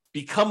times,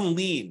 become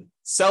lean.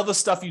 Sell the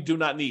stuff you do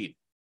not need.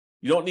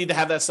 You don't need to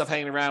have that stuff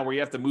hanging around where you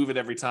have to move it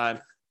every time.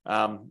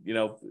 Go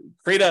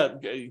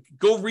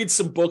read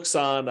some books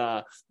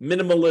on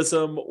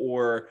minimalism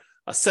or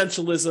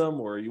essentialism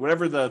or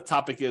whatever the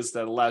topic is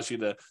that allows you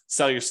to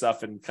sell your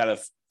stuff and kind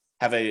of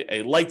have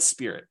a light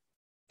spirit.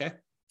 Okay.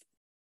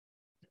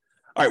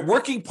 All right.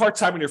 Working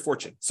part-time on your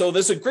fortune. So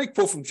there's a great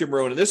quote from Jim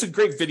Rohn, and there's a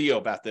great video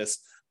about this,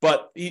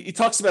 but he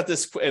talks about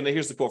this. And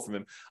here's the quote from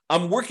him.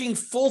 I'm working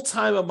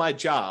full-time on my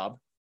job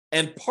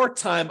and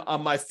part-time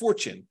on my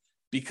fortune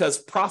because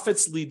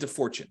profits lead to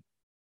fortune.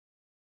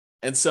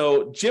 And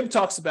so Jim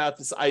talks about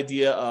this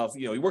idea of,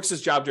 he works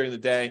his job during the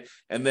day,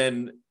 and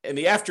then in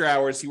the after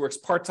hours, he works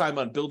part-time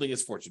on building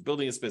his fortune,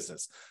 building his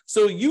business.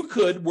 So you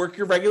could work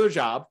your regular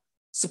job,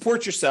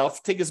 support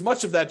yourself, take as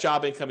much of that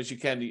job income as you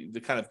can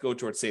to kind of go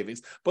towards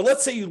savings. But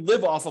let's say you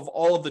live off of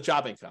all of the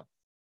job income,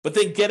 but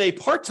then get a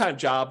part-time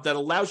job that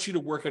allows you to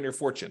work on your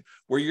fortune,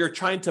 where you're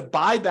trying to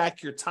buy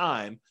back your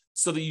time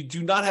so that you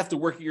do not have to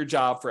work at your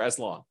job for as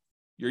long.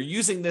 You're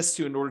using this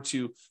in order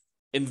to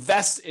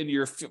invest in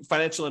your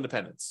financial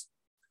independence.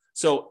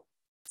 So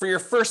for your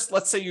first,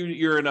 let's say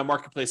you're in a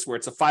marketplace where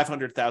it's a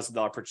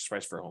 $500,000 purchase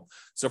price for a home.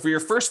 So for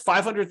your first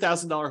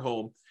 $500,000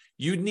 home,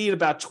 you need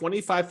about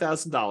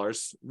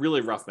 $25,000,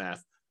 really rough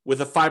math,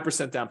 with a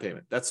 5% down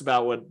payment. That's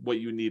about what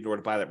you need in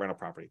order to buy that rental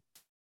property.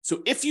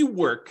 So if you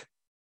work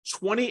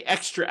 20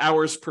 extra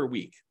hours per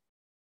week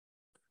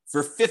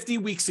for 50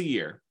 weeks a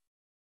year,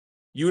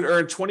 you would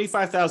earn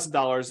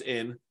 $25,000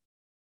 in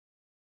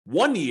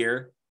 1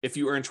 year if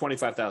you earn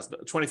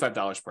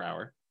 $25 per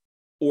hour,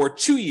 or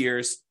 2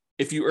 years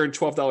if you earn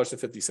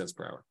 $12.50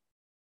 per hour.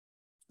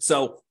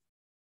 So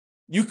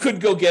you could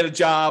go get a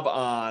job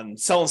on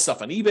selling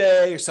stuff on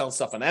eBay or selling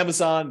stuff on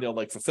Amazon,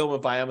 like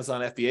fulfillment by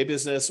Amazon FBA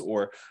business,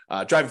 or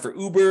driving for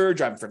Uber,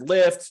 driving for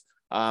Lyft,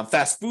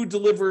 fast food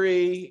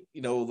delivery,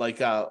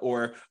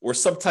 or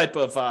some type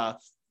of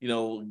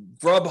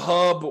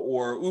Grubhub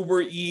or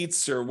Uber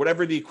Eats or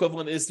whatever the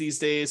equivalent is these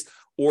days,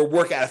 or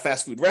work at a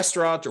fast food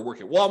restaurant, or work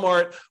at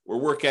Walmart, or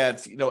work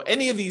at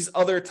any of these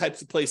other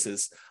types of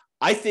places.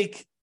 I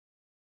think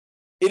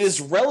it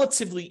is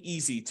relatively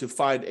easy to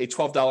find a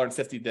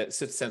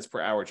 $12.50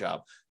 per hour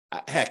job.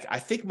 Heck, I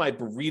think my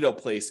burrito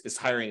place is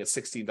hiring at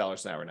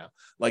 $16 an hour now.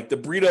 Like the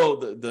burrito,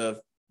 the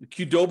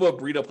Qdoba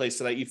burrito place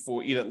that I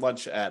eat at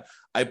lunch at,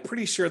 I'm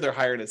pretty sure they're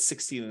hiring at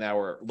 $16 an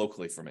hour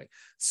locally for me.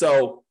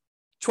 So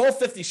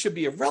 $12.50 should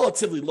be a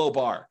relatively low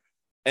bar.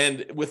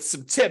 And with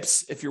some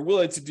tips, if you're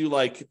willing to do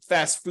like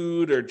fast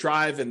food or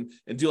drive and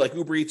do like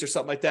Uber Eats or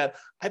something like that,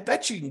 I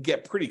bet you can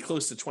get pretty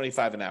close to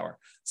 $25 an hour.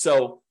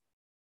 So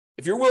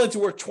if you're willing to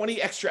work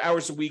 20 extra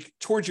hours a week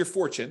towards your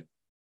fortune,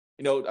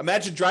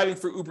 imagine driving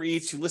for Uber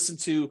Eats. You listen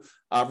to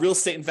real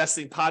estate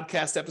investing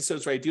podcast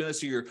episodes where I do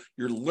this. So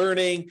you're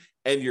learning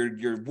and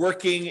you're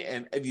working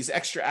and these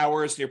extra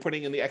hours, and you're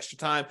putting in the extra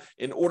time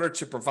in order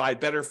to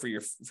provide better for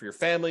your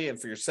family and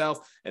for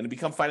yourself, and to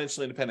become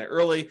financially independent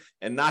early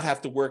and not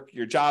have to work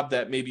your job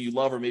that maybe you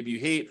love or maybe you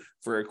hate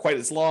for quite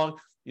as long.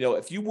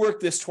 If you work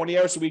this 20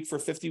 hours a week for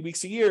 50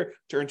 weeks a year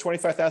to earn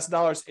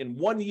 $25,000 in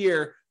 1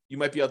 year, you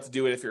might be able to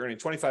do it if you're earning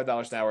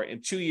 $25 an hour.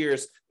 In 2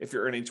 years, if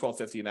you're earning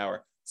 $12.50 an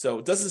hour. So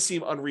it doesn't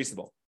seem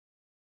unreasonable.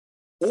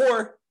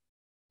 Or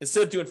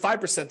instead of doing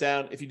 5%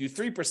 down, if you do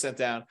 3%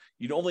 down,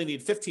 you'd only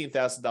need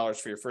 $15,000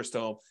 for your first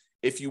home.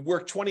 If you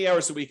work 20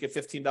 hours a week at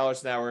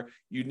 $15 an hour,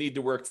 you need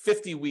to work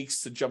 50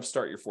 weeks to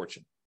jumpstart your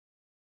fortune.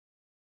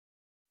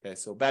 Okay,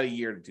 so about a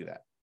year to do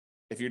that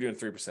if you're doing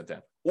 3%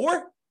 down.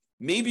 Or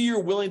maybe you're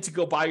willing to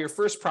go buy your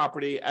first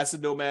property as a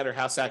nomad or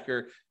house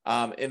hacker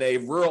in a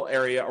rural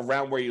area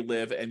around where you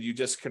live, and you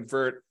just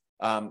convert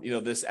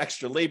this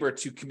extra labor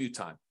to commute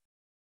time.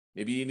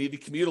 Maybe you need to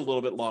commute a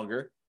little bit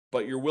longer,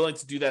 but you're willing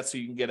to do that so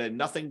you can get a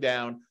nothing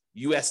down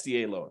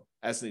USDA loan,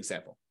 as an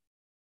example.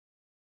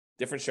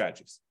 Different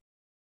strategies.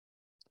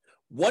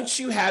 Once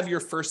you have your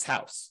first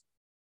house,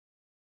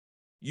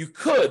 you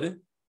could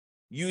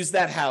use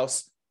that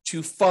house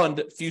to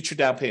fund future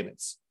down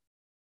payments,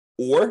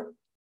 or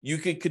you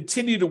could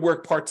continue to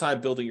work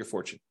part-time building your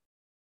fortune.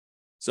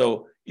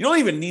 So you don't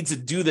even need to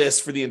do this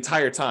for the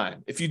entire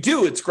time. If you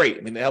do, it's great.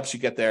 It helps you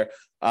get there.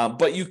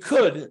 But you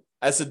could,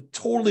 as a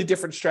totally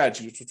different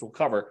strategy, which we'll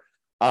cover,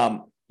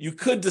 you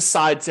could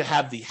decide to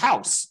have the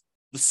house,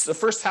 the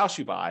first house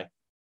you buy,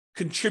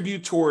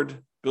 contribute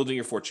toward building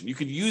your fortune. You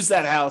could use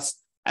that house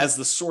as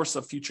the source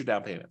of future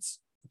down payments,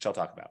 which I'll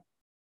talk about.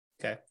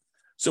 Okay.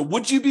 So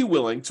would you be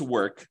willing to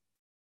work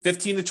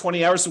 15 to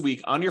 20 hours a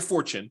week on your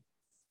fortune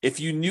if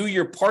you knew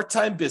your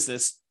part-time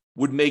business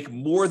would make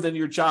more than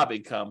your job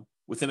income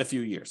within a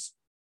few years?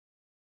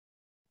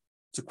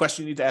 It's a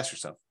question you need to ask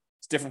yourself.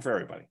 It's different for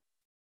everybody.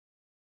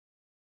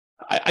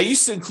 I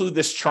used to include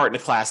this chart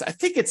in a class. I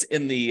think it's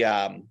in the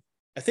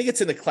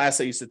class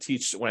I used to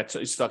teach when I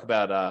used to talk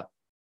about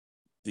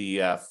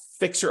the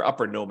Fixer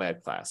Upper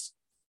Nomad class.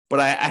 But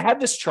I had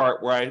this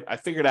chart where I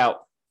figured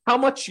out how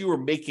much you were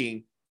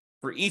making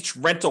for each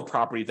rental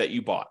property that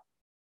you bought.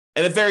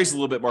 And it varies a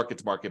little bit market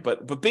to market,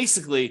 but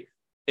basically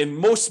in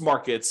most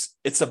markets,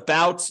 it's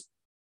about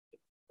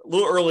a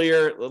little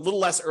earlier, a little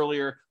less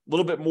earlier, a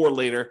little bit more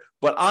later,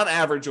 but on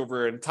average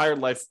over an entire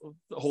life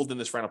holding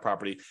this rental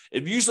property,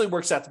 it usually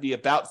works out to be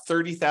about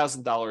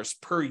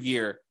 $30,000 per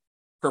year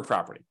per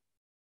property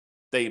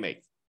that you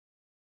make.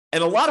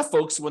 And a lot of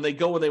folks, when they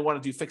want to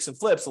do fix and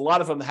flips, a lot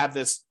of them have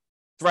this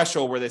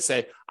threshold where they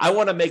say, I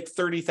want to make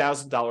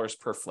 $30,000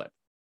 per flip.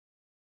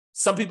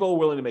 Some people are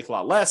willing to make a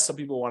lot less. Some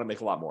people want to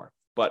make a lot more.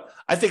 But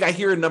I think I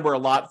hear a number a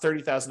lot,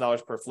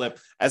 $30,000 per flip,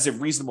 as a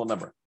reasonable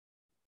number.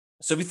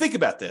 So if you think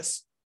about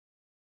this,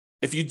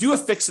 if you do a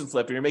fix and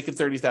flip and you're making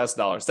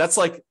 $30,000, that's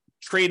like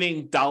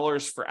trading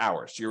dollars for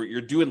hours.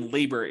 You're doing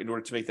labor in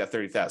order to make that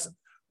 $30,000.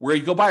 Where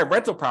you go buy a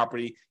rental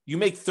property, you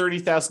make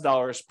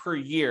 $30,000 per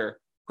year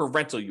per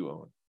rental you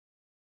own.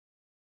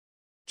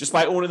 Just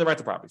by owning the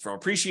rental property, from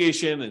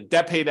appreciation and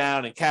debt pay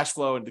down and cash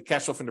flow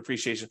from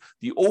depreciation,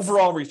 the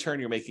overall return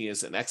you're making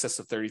is in excess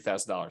of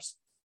 $30,000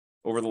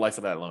 over the life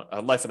of that loan,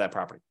 life of that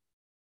property.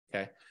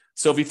 Okay,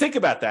 so if you think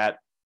about that,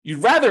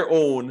 you'd rather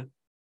own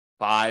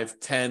 5,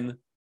 10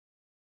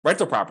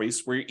 rental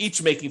properties where you're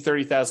each making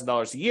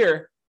 $30,000 a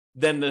year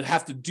than to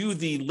have to do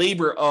the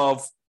labor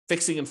of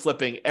fixing and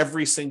flipping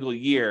every single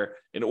year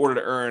in order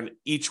to earn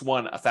each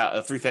one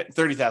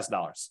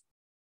 $30,000.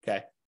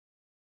 Okay.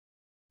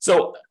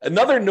 So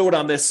another note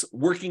on this,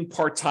 working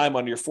part-time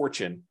on your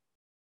fortune,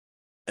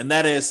 and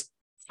that is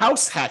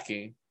house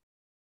hacking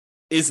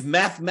is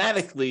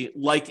mathematically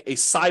like a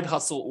side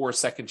hustle or a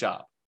second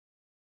job.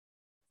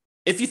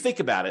 If you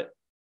think about it,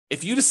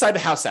 if you decide to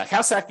house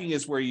hacking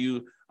is where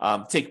you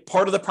take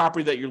part of the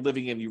property that you're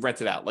living in, you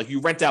rent it out. Like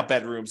you rent out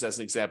bedrooms as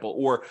an example,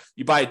 or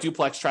you buy a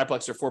duplex,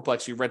 triplex, or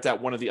fourplex, you rent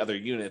out one of the other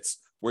units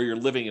where you're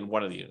living in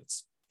one of the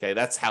units. Okay,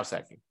 that's house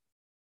hacking.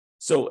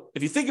 So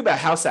if you think about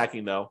house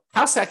hacking though,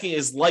 house hacking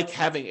is like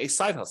having a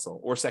side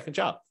hustle or second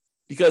job.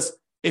 Because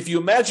if you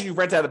imagine you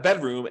rent out a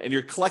bedroom and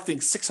you're collecting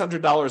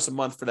 $600 a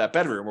month for that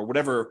bedroom or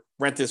whatever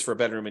rent is for a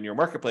bedroom in your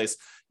marketplace,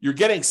 you're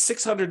getting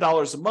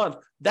 $600 a month.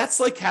 That's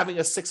like having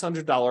a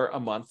 $600 a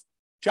month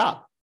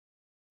job,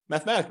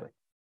 mathematically.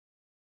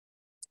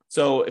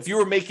 So if you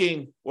were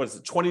making,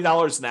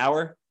 $20 an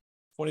hour,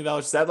 $20,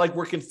 is that like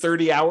working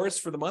 30 hours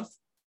for the month?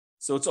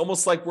 So it's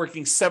almost like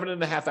working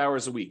 7.5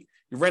 hours a week.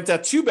 You rent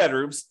out 2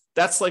 bedrooms,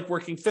 that's like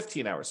working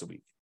 15 hours a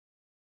week.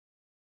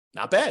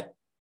 Not bad.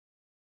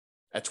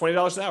 At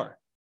 $20 an hour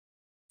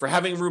for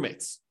having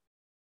roommates.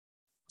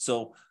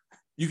 So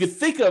you could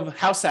think of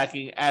house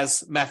hacking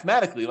as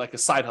mathematically like a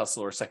side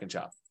hustle or a second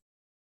job.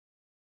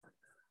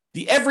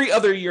 The every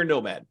other year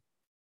nomad.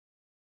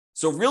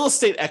 So real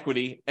estate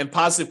equity and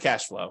positive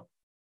cash flow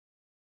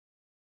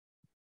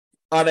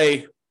on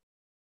a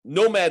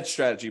nomad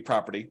strategy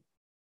property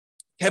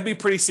can be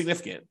pretty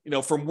significant. You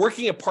know, from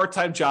working a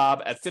part-time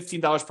job at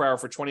 $15 per hour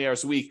for 20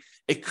 hours a week,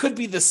 it could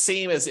be the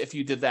same as if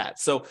you did that.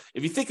 So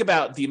if you think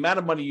about the amount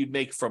of money you'd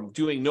make from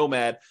doing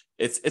nomad,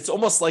 it's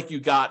almost like you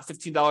got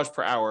 $15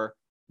 per hour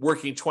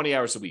working 20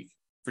 hours a week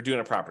for doing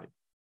a property.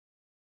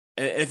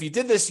 And if you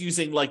did this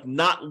using like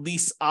not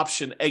lease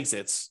option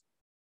exits,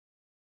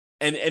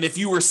 and if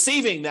you were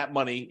saving that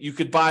money, you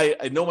could buy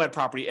a nomad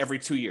property every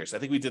 2 years. I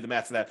think we did the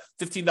math for that.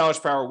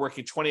 $15 per hour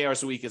working 20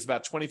 hours a week is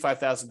about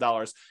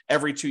 $25,000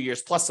 every 2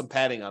 years, plus some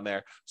padding on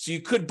there. So you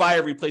could buy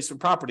a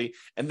replacement property,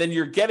 and then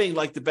you're getting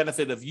like the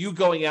benefit of you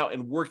going out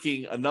and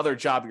working another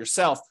job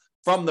yourself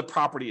from the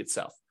property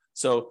itself.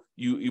 So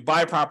you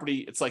buy a property,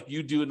 it's like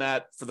you doing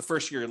that for the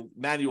first year,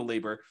 manual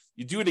labor.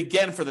 You do it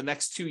again for the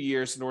next 2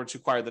 years in order to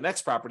acquire the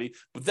next property,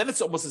 but then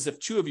it's almost as if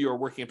 2 of you are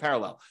working in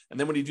parallel. And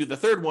then when you do the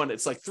third one,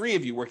 it's like 3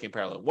 of you working in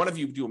parallel. 1 of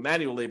you do a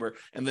manual labor,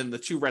 and then the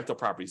 2 rental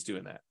properties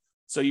doing that.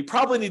 So you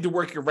probably need to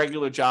work your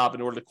regular job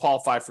in order to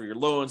qualify for your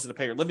loans and to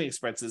pay your living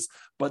expenses,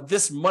 but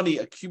this money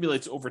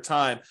accumulates over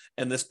time,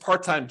 and this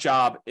part-time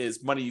job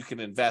is money you can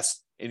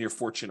invest in your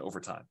fortune over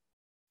time.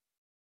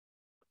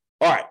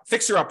 All right,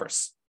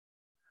 fixer-uppers.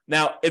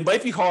 Now, it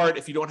might be hard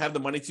if you don't have the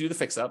money to do the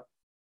fix-up.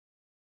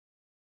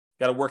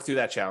 Got to work through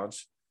that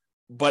challenge.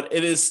 But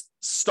it is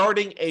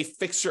starting a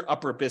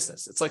fixer-upper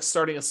business. It's like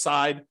starting a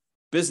side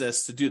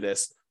business to do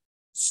this.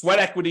 Sweat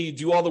equity, you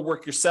do all the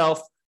work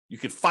yourself. You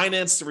could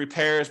finance the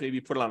repairs,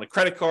 maybe put it on a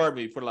credit card,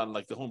 maybe put it on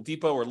like the Home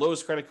Depot or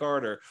Lowe's credit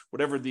card or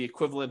whatever the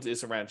equivalent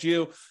is around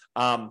you.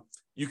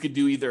 You could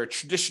do either a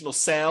traditional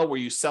sale where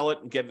you sell it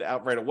and get it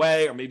out right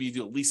away, or maybe you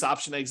do a lease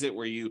option exit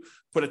where you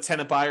put a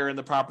tenant buyer in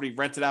the property,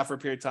 rent it out for a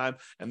period of time,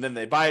 and then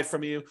they buy it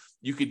from you.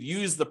 You could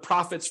use the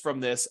profits from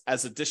this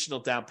as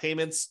additional down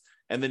payments,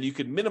 and then you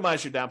could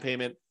minimize your down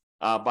payment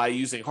by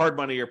using hard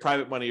money or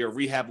private money or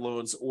rehab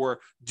loans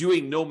or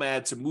doing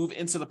nomad to move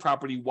into the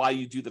property while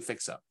you do the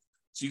fix-up.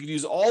 So you can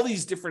use all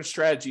these different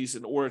strategies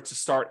in order to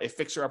start a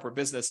fixer-upper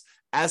business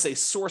as a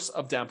source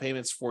of down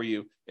payments for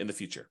you in the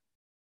future.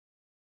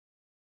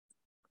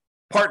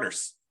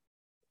 Partners.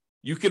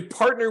 You could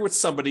partner with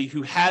somebody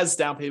who has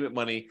down payment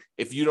money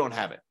if you don't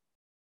have it.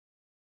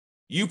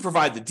 You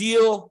provide the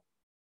deal,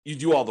 you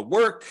do all the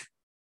work,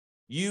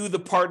 you, the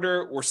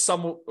partner, or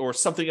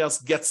something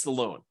else gets the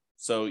loan.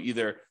 So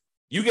either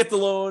you get the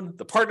loan,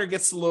 the partner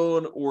gets the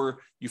loan, or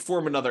you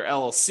form another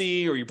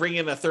LLC, or you bring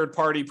in a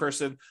third-party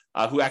person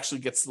who actually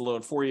gets the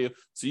loan for you.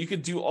 So you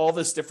could do all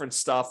this different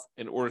stuff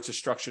in order to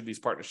structure these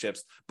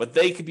partnerships, but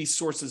they could be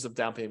sources of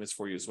down payments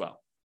for you as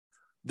well.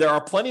 There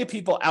are plenty of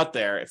people out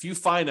there, if you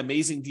find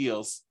amazing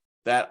deals,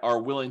 that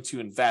are willing to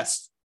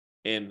invest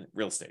in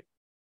real estate.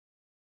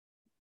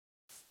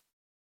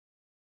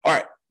 All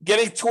right,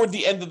 getting toward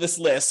the end of this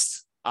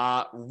list,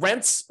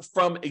 rents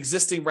from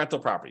existing rental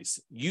properties.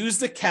 Use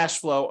the cash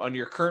flow on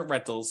your current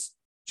rentals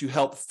to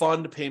help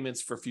fund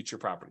payments for future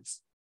properties.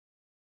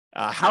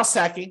 House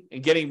hacking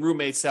and getting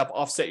roommates to help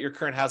offset your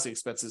current housing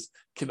expenses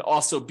can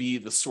also be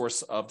the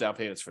source of down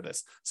payments for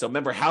this. So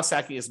remember, house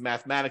hacking is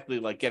mathematically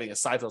like getting a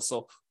side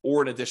hustle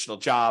or an additional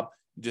job.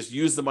 You just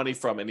use the money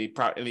from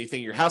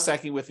anything you're house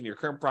hacking with in your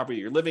current property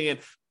you're living in,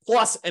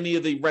 plus any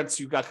of the rents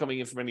you've got coming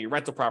in from any of your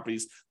rental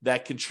properties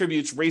that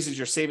contributes, raises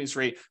your savings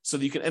rate so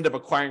that you can end up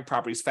acquiring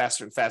properties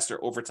faster and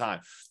faster over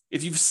time.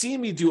 If you've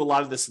seen me do a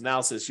lot of this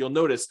analysis, you'll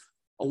notice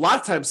a lot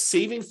of times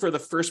saving for the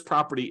first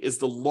property is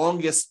the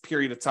longest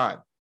period of time.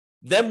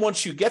 Then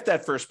once you get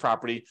that first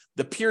property,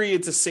 the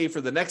period to save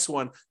for the next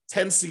one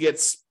tends to get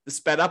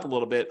sped up a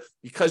little bit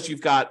because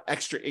you've got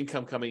extra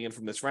income coming in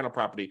from this rental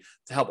property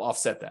to help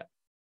offset that.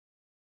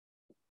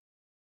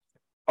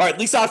 All right,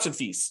 lease option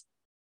fees.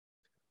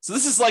 So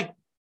this is like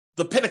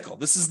the pinnacle.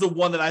 This is the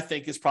one that I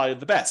think is probably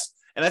the best.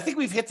 And I think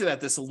we've hinted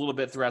at this a little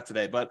bit throughout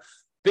today. But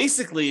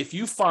basically, if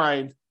you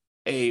find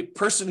a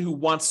person who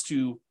wants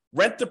to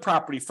rent the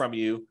property from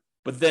you,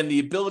 but then the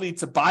ability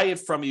to buy it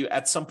from you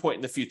at some point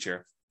in the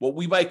future, what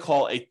we might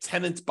call a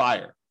tenant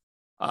buyer.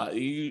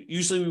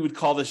 Usually we would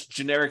call this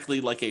generically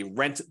like a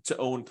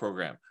rent-to-own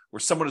program, where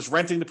someone is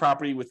renting the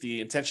property with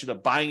the intention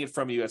of buying it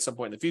from you at some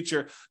point in the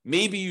future.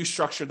 Maybe you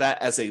structure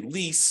that as a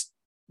lease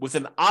with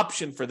an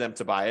option for them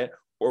to buy it,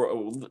 or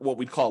what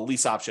we'd call a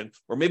lease option.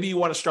 Or maybe you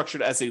want to structure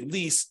it as a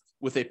lease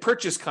with a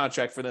purchase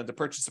contract for them to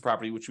purchase the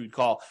property, which we'd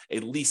call a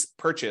lease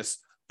purchase.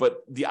 But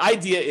the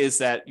idea is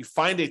that you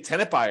find a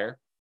tenant buyer,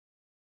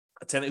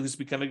 a tenant who's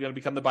going to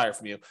become the buyer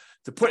from you,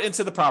 to put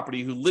into the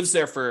property, who lives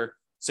there for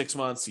 6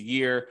 months, a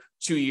year,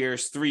 2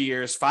 years, 3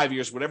 years, 5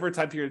 years, whatever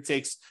time period it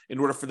takes in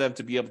order for them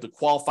to be able to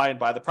qualify and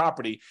buy the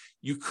property.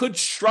 You could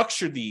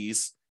structure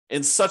these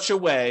in such a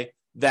way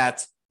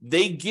that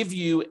they give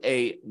you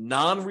a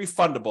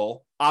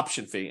non-refundable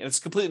option fee, and it's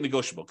completely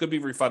negotiable. It could be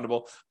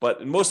refundable, but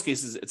in most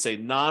cases, it's a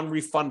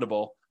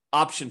non-refundable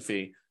option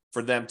fee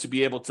for them to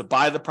be able to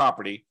buy the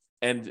property.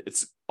 And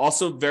it's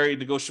also very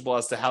negotiable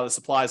as to how this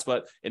applies,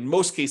 but in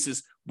most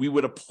cases, we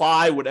would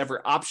apply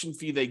whatever option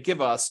fee they give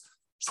us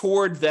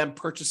toward them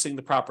purchasing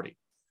the property.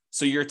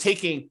 So you're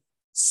taking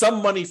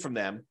some money from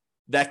them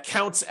that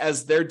counts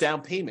as their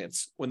down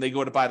payments when they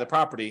go to buy the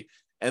property,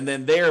 and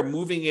then they're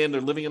moving in, they're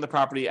living in the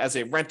property as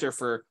a renter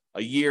for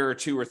a year or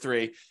 2 or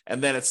 3,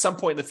 and then at some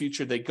point in the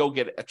future, they go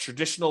get a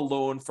traditional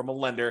loan from a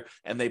lender,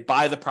 and they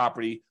buy the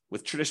property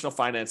with traditional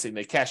financing,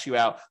 they cash you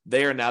out,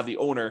 they are now the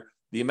owner.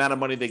 The amount of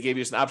money they gave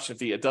you as an option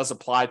fee, it does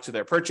apply to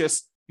their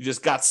purchase. You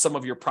just got some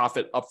of your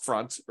profit up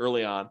front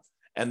early on,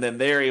 and then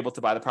they're able to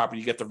buy the property.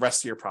 You get the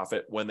rest of your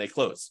profit when they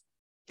close,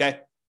 okay?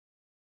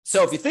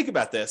 So if you think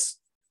about this,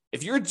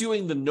 if you're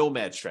doing the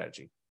nomad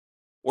strategy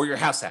or you're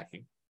house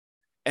hacking,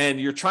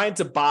 and you're trying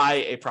to buy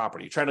a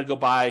property, trying to go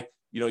buy,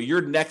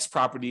 your next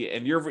property,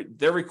 and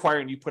they're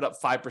requiring you put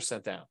up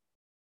 5% down.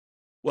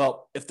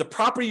 Well, if the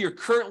property you're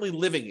currently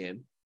living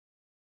in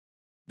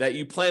that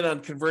you plan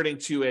on converting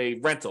to a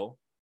rental,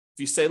 if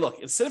you say, look,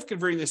 instead of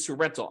converting this to a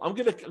rental, I'm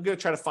gonna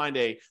try to find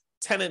a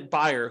tenant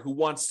buyer who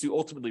wants to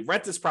ultimately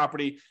rent this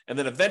property and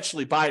then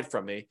eventually buy it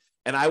from me.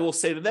 And I will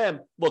say to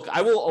them, look,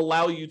 I will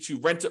allow you to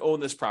rent to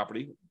own this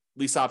property,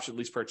 lease option,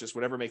 lease purchase,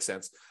 whatever makes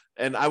sense.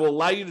 And I will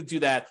allow you to do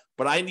that,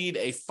 but I need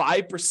a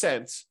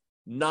 5%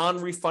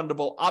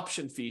 non-refundable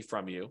option fee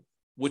from you,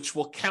 which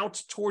will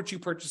count towards you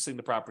purchasing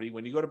the property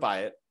when you go to buy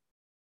it,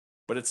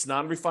 but it's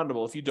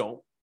non-refundable if you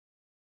don't,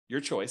 your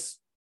choice.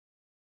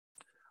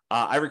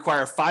 I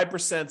require a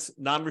 5%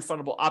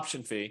 non-refundable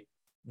option fee.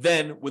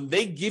 Then when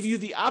they give you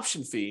the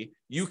option fee,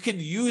 you can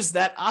use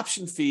that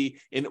option fee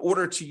in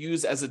order to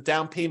use as a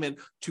down payment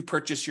to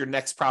purchase your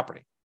next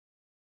property.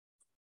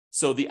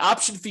 So the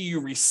option fee you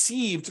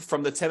received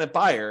from the tenant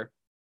buyer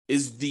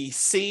is the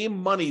same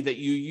money that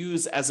you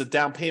use as a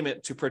down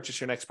payment to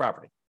purchase your next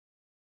property.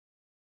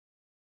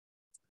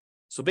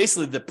 So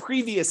basically, the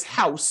previous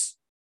house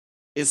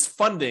is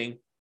funding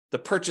the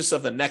purchase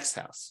of the next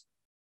house.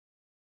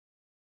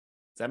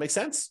 Does that make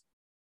sense?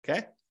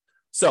 Okay.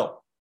 So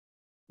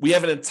we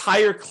have an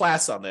entire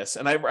class on this,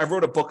 and I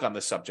wrote a book on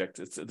this subject.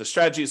 The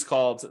strategy is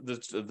called,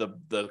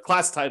 the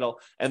class title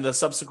and the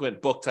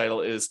subsequent book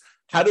title is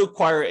How to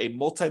Acquire a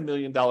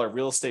Multi-Million-Dollar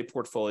Real Estate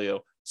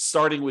Portfolio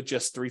Starting with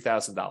Just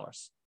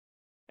 $3,000.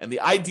 And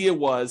the idea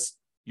was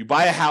you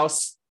buy a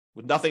house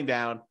with nothing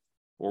down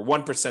or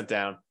 1%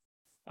 down,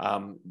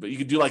 but you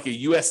could do like a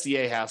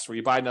USDA house where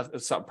you buy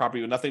some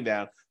property with nothing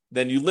down.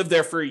 Then you live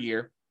there for a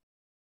year.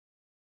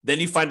 Then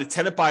you find a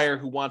tenant buyer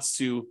who wants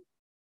to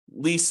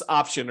lease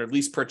option or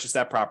lease purchase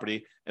that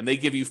property, and they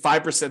give you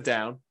 5%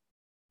 down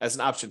as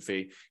an option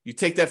fee. You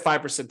take that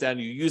 5% down,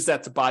 you use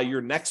that to buy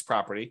your next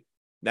property.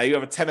 Now you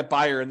have a tenant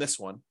buyer in this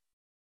one.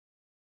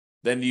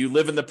 Then you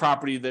live in the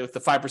property with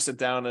the 5%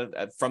 down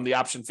from the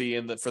option fee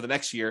for the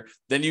next year.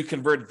 Then you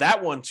convert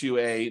that one to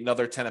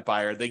another tenant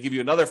buyer. They give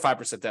you another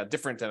 5% down,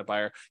 different tenant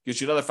buyer,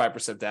 gives you another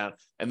 5% down.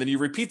 And then you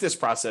repeat this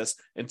process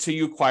until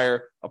you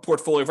acquire a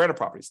portfolio of rental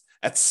properties.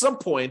 At some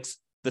point,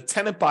 the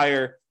tenant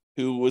buyer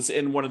who was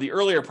in one of the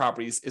earlier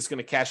properties is going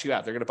to cash you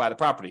out. They're going to buy the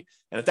property.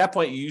 And at that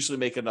point, you usually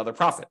make another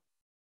profit.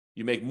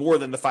 You make more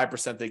than the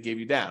 5% they gave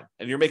you down.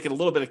 And you're making a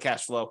little bit of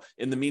cash flow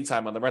in the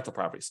meantime on the rental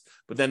properties.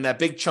 But then that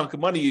big chunk of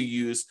money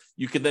you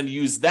can then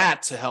use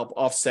that to help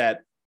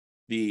offset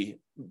the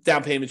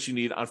down payments you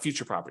need on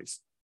future properties.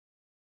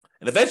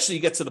 And eventually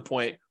you get to the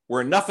point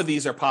where enough of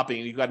these are popping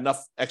and you've got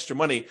enough extra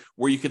money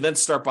where you can then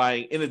start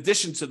buying, in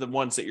addition to the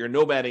ones that you're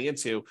nomading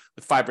into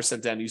with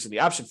 5% down using the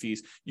option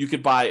fees, you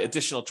could buy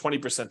additional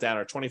 20% down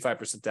or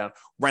 25% down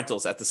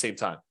rentals at the same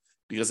time.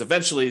 Because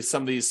eventually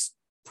some of these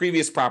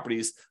previous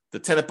properties, the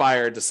tenant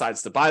buyer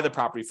decides to buy the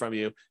property from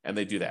you, and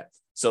they do that.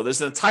 So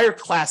there's an entire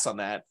class on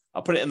that.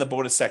 I'll put it in the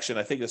bonus section.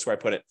 I think that's where I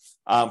put it,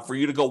 for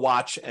you to go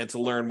watch and to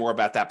learn more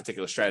about that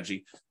particular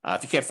strategy.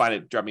 If you can't find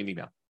it, drop me an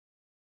email.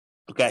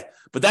 Okay,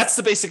 but that's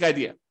the basic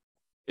idea,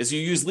 is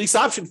you use lease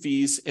option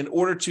fees in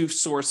order to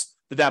source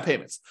the down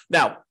payments.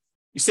 Now,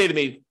 you say to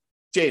me,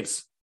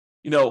 James,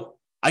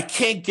 I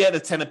can't get a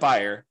tenant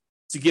buyer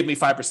to give me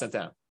 5%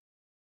 down.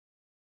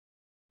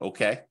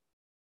 Okay.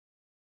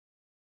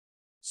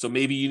 So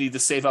maybe you need to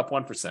save up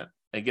 1%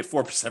 and get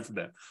 4% from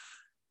them.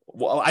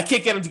 Well, I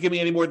can't get them to give me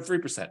any more than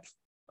 3%.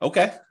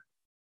 Okay.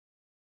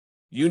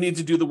 You need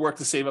to do the work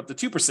to save up the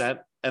 2%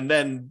 and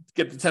then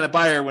get the tenant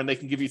buyer when they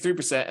can give you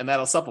 3%, and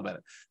that'll supplement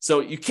it. So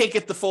you can't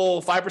get the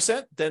full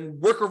 5%, then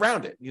work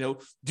around it.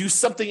 Do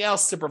something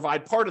else to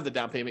provide part of the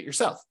down payment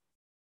yourself.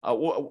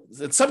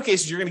 In some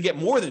cases, you're going to get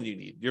more than you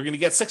need. You're going to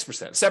get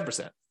 6%,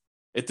 7%.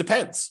 It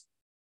depends.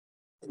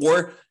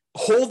 Or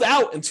hold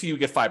out until you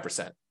get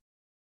 5%.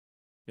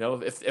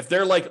 If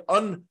they're like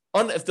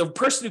if the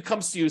person who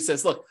comes to you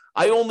says, look,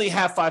 I only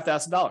have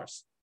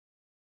 $5,000.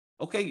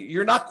 Okay,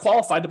 you're not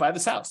qualified to buy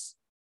this house.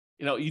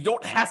 You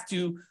don't have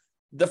to.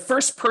 The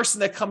first person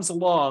that comes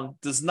along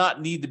does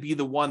not need to be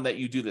the one that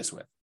you do this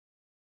with.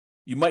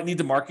 You might need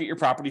to market your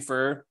property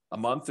for a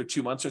month or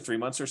 2 months or 3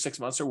 months or 6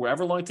 months or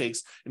wherever long it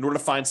takes in order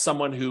to find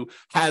someone who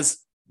has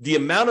the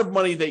amount of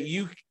money that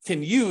you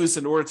can use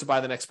in order to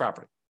buy the next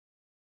property.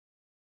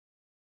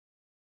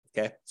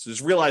 Okay, so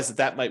just realize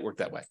that might work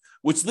that way,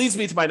 which leads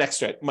me to my next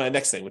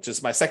thing, which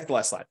is my second to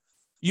last slide.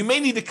 You may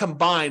need to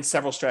combine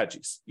several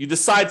strategies. You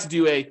decide to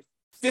do a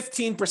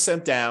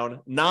 15% down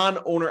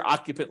non-owner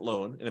occupant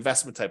loan, an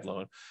investment type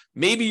loan.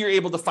 Maybe you're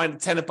able to find a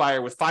tenant buyer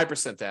with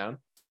 5% down.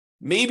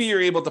 Maybe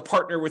you're able to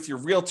partner with your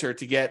realtor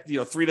to get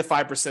 3 to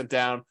 5%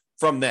 down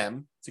from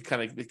them to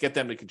kind of get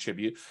them to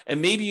contribute. And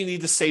maybe you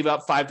need to save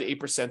up 5 to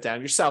 8%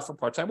 down yourself from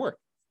part-time work.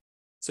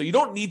 So you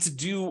don't need to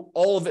do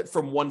all of it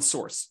from one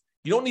source.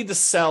 You don't need to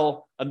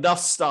sell enough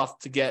stuff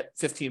to get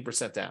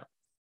 15% down.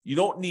 You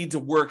don't need to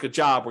work a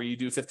job where you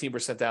do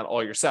 15% down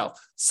all yourself.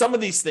 Some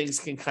of these things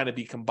can kind of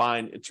be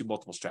combined into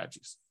multiple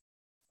strategies.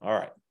 All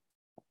right.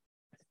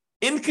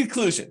 In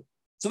conclusion,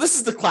 so this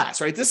is the class,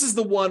 right? This is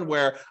the one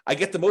where I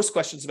get the most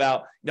questions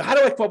about, how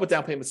do I come up with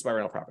down payments to my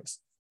rental properties?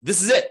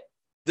 This is it.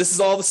 This is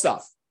all the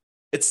stuff.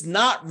 It's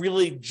not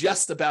really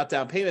just about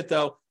down payment,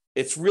 though.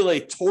 It's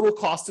really total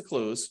cost to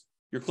close,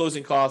 your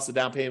closing costs, the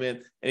down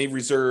payment, any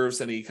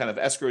reserves, any kind of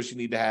escrows you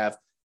need to have,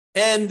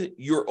 and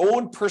your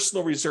own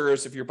personal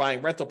reserves if you're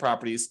buying rental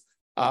properties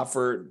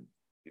for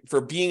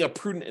being a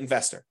prudent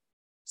investor.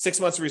 6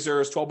 months of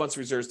reserves, 12 months of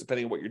reserves,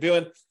 depending on what you're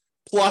doing.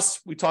 Plus,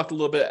 we talked a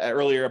little bit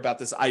earlier about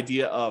this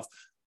idea of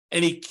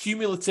any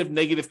cumulative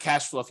negative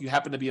cash flow if you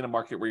happen to be in a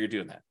market where you're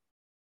doing that.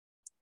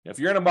 If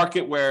you're in a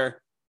market where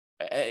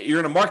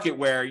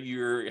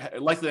you're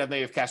likely to have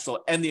negative cash flow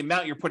and the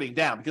amount you're putting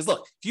down, because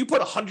look, if you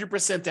put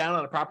 100% down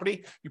on a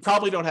property, you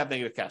probably don't have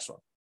negative cash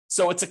flow.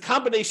 So it's a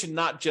combination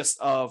not just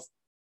of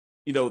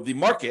the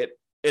market,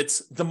 it's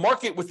the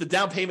market with the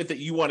down payment that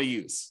you want to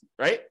use,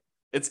 right?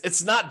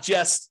 It's not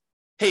just,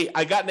 hey,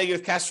 I got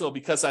negative cash flow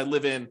because I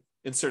live in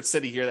insert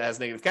city here that has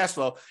negative cash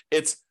flow.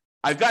 It's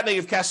I've got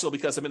negative cash flow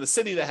because I'm in a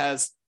city that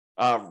has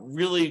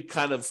really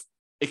kind of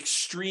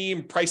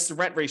extreme price to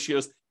rent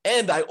ratios,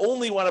 and I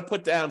only want to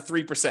put down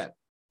 3%,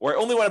 or I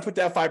only want to put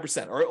down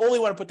 5%, or I only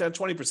want to put down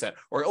 20%,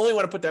 or I only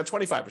want to put down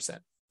 25%.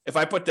 If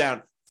I put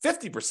down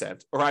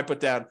 50%, or I put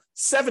down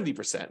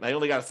 70%, and I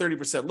only got a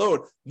 30%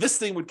 load, this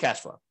thing would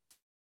cash flow.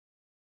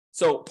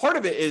 So part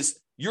of it is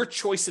your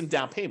choice in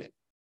down payment.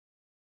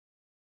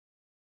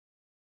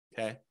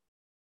 Okay.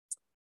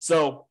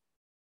 So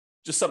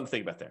just something to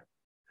think about there.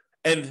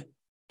 And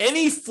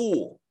any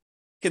fool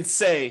can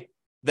say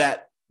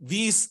that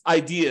these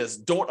ideas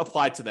don't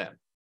apply to them.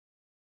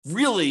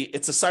 Really,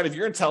 it's a sign of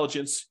your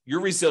intelligence, your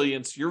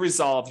resilience, your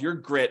resolve, your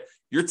grit,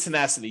 your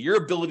tenacity, your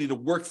ability to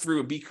work through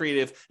and be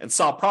creative and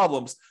solve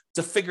problems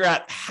to figure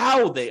out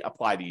how they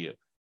apply to you,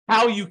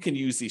 how you can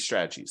use these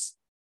strategies.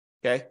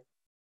 Okay.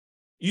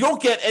 You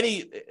don't get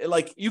any,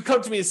 like, you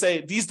come to me and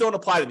say, these don't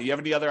apply to me. You have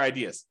any other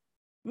ideas?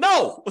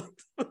 No.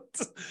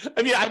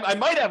 I mean, I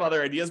might have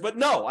other ideas, but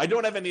no, I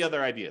don't have any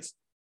other ideas.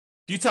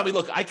 You tell me,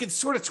 look, I could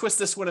sort of twist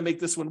this one and make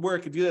this one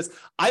work and do this.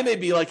 I may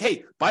be like,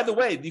 hey, by the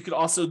way, you could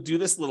also do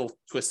this little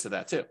twist to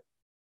that too.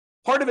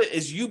 Part of it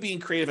is you being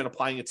creative and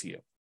applying it to you.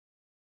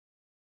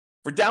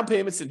 For down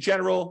payments in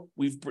general,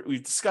 we've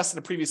discussed in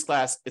a previous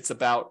class, it's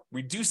about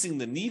reducing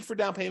the need for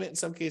down payment in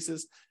some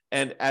cases.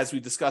 And as we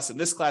discussed in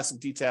this class in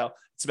detail,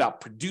 it's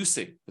about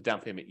producing the down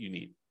payment you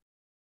need.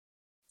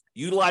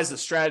 Utilize a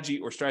strategy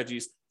or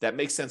strategies that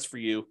make sense for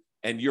you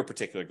and your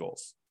particular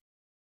goals.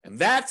 And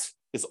that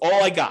is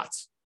all I got.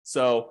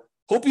 So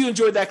hope you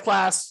enjoyed that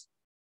class.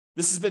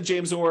 This has been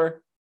James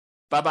Orr.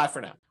 Bye-bye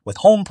for now. With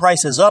home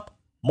prices up,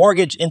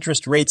 mortgage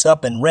interest rates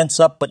up, and rents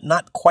up, but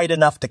not quite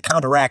enough to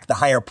counteract the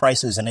higher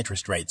prices and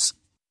interest rates.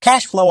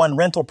 Cash flow on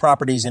rental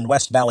properties in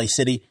West Valley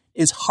City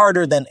is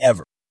harder than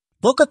ever.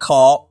 Book a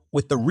call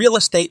with the Real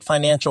Estate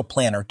Financial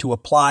Planner to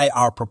apply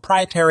our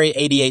proprietary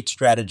 88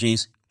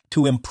 strategies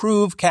to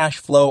improve cash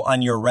flow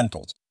on your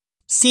rentals.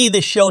 See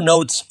the show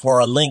notes for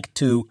a link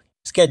to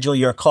schedule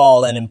your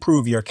call and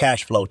improve your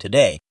cash flow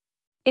today.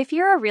 If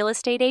you're a real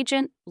estate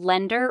agent,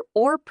 lender,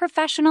 or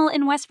professional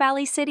in West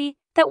Valley City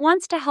that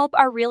wants to help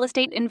our real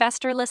estate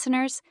investor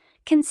listeners,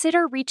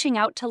 consider reaching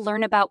out to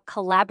learn about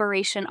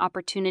collaboration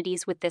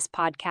opportunities with this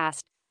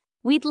podcast.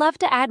 We'd love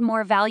to add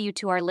more value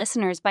to our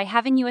listeners by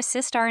having you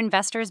assist our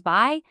investors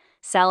buy,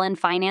 sell, and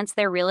finance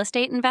their real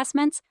estate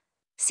investments.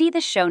 See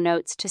the show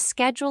notes to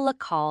schedule a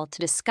call to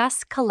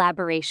discuss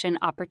collaboration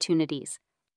opportunities.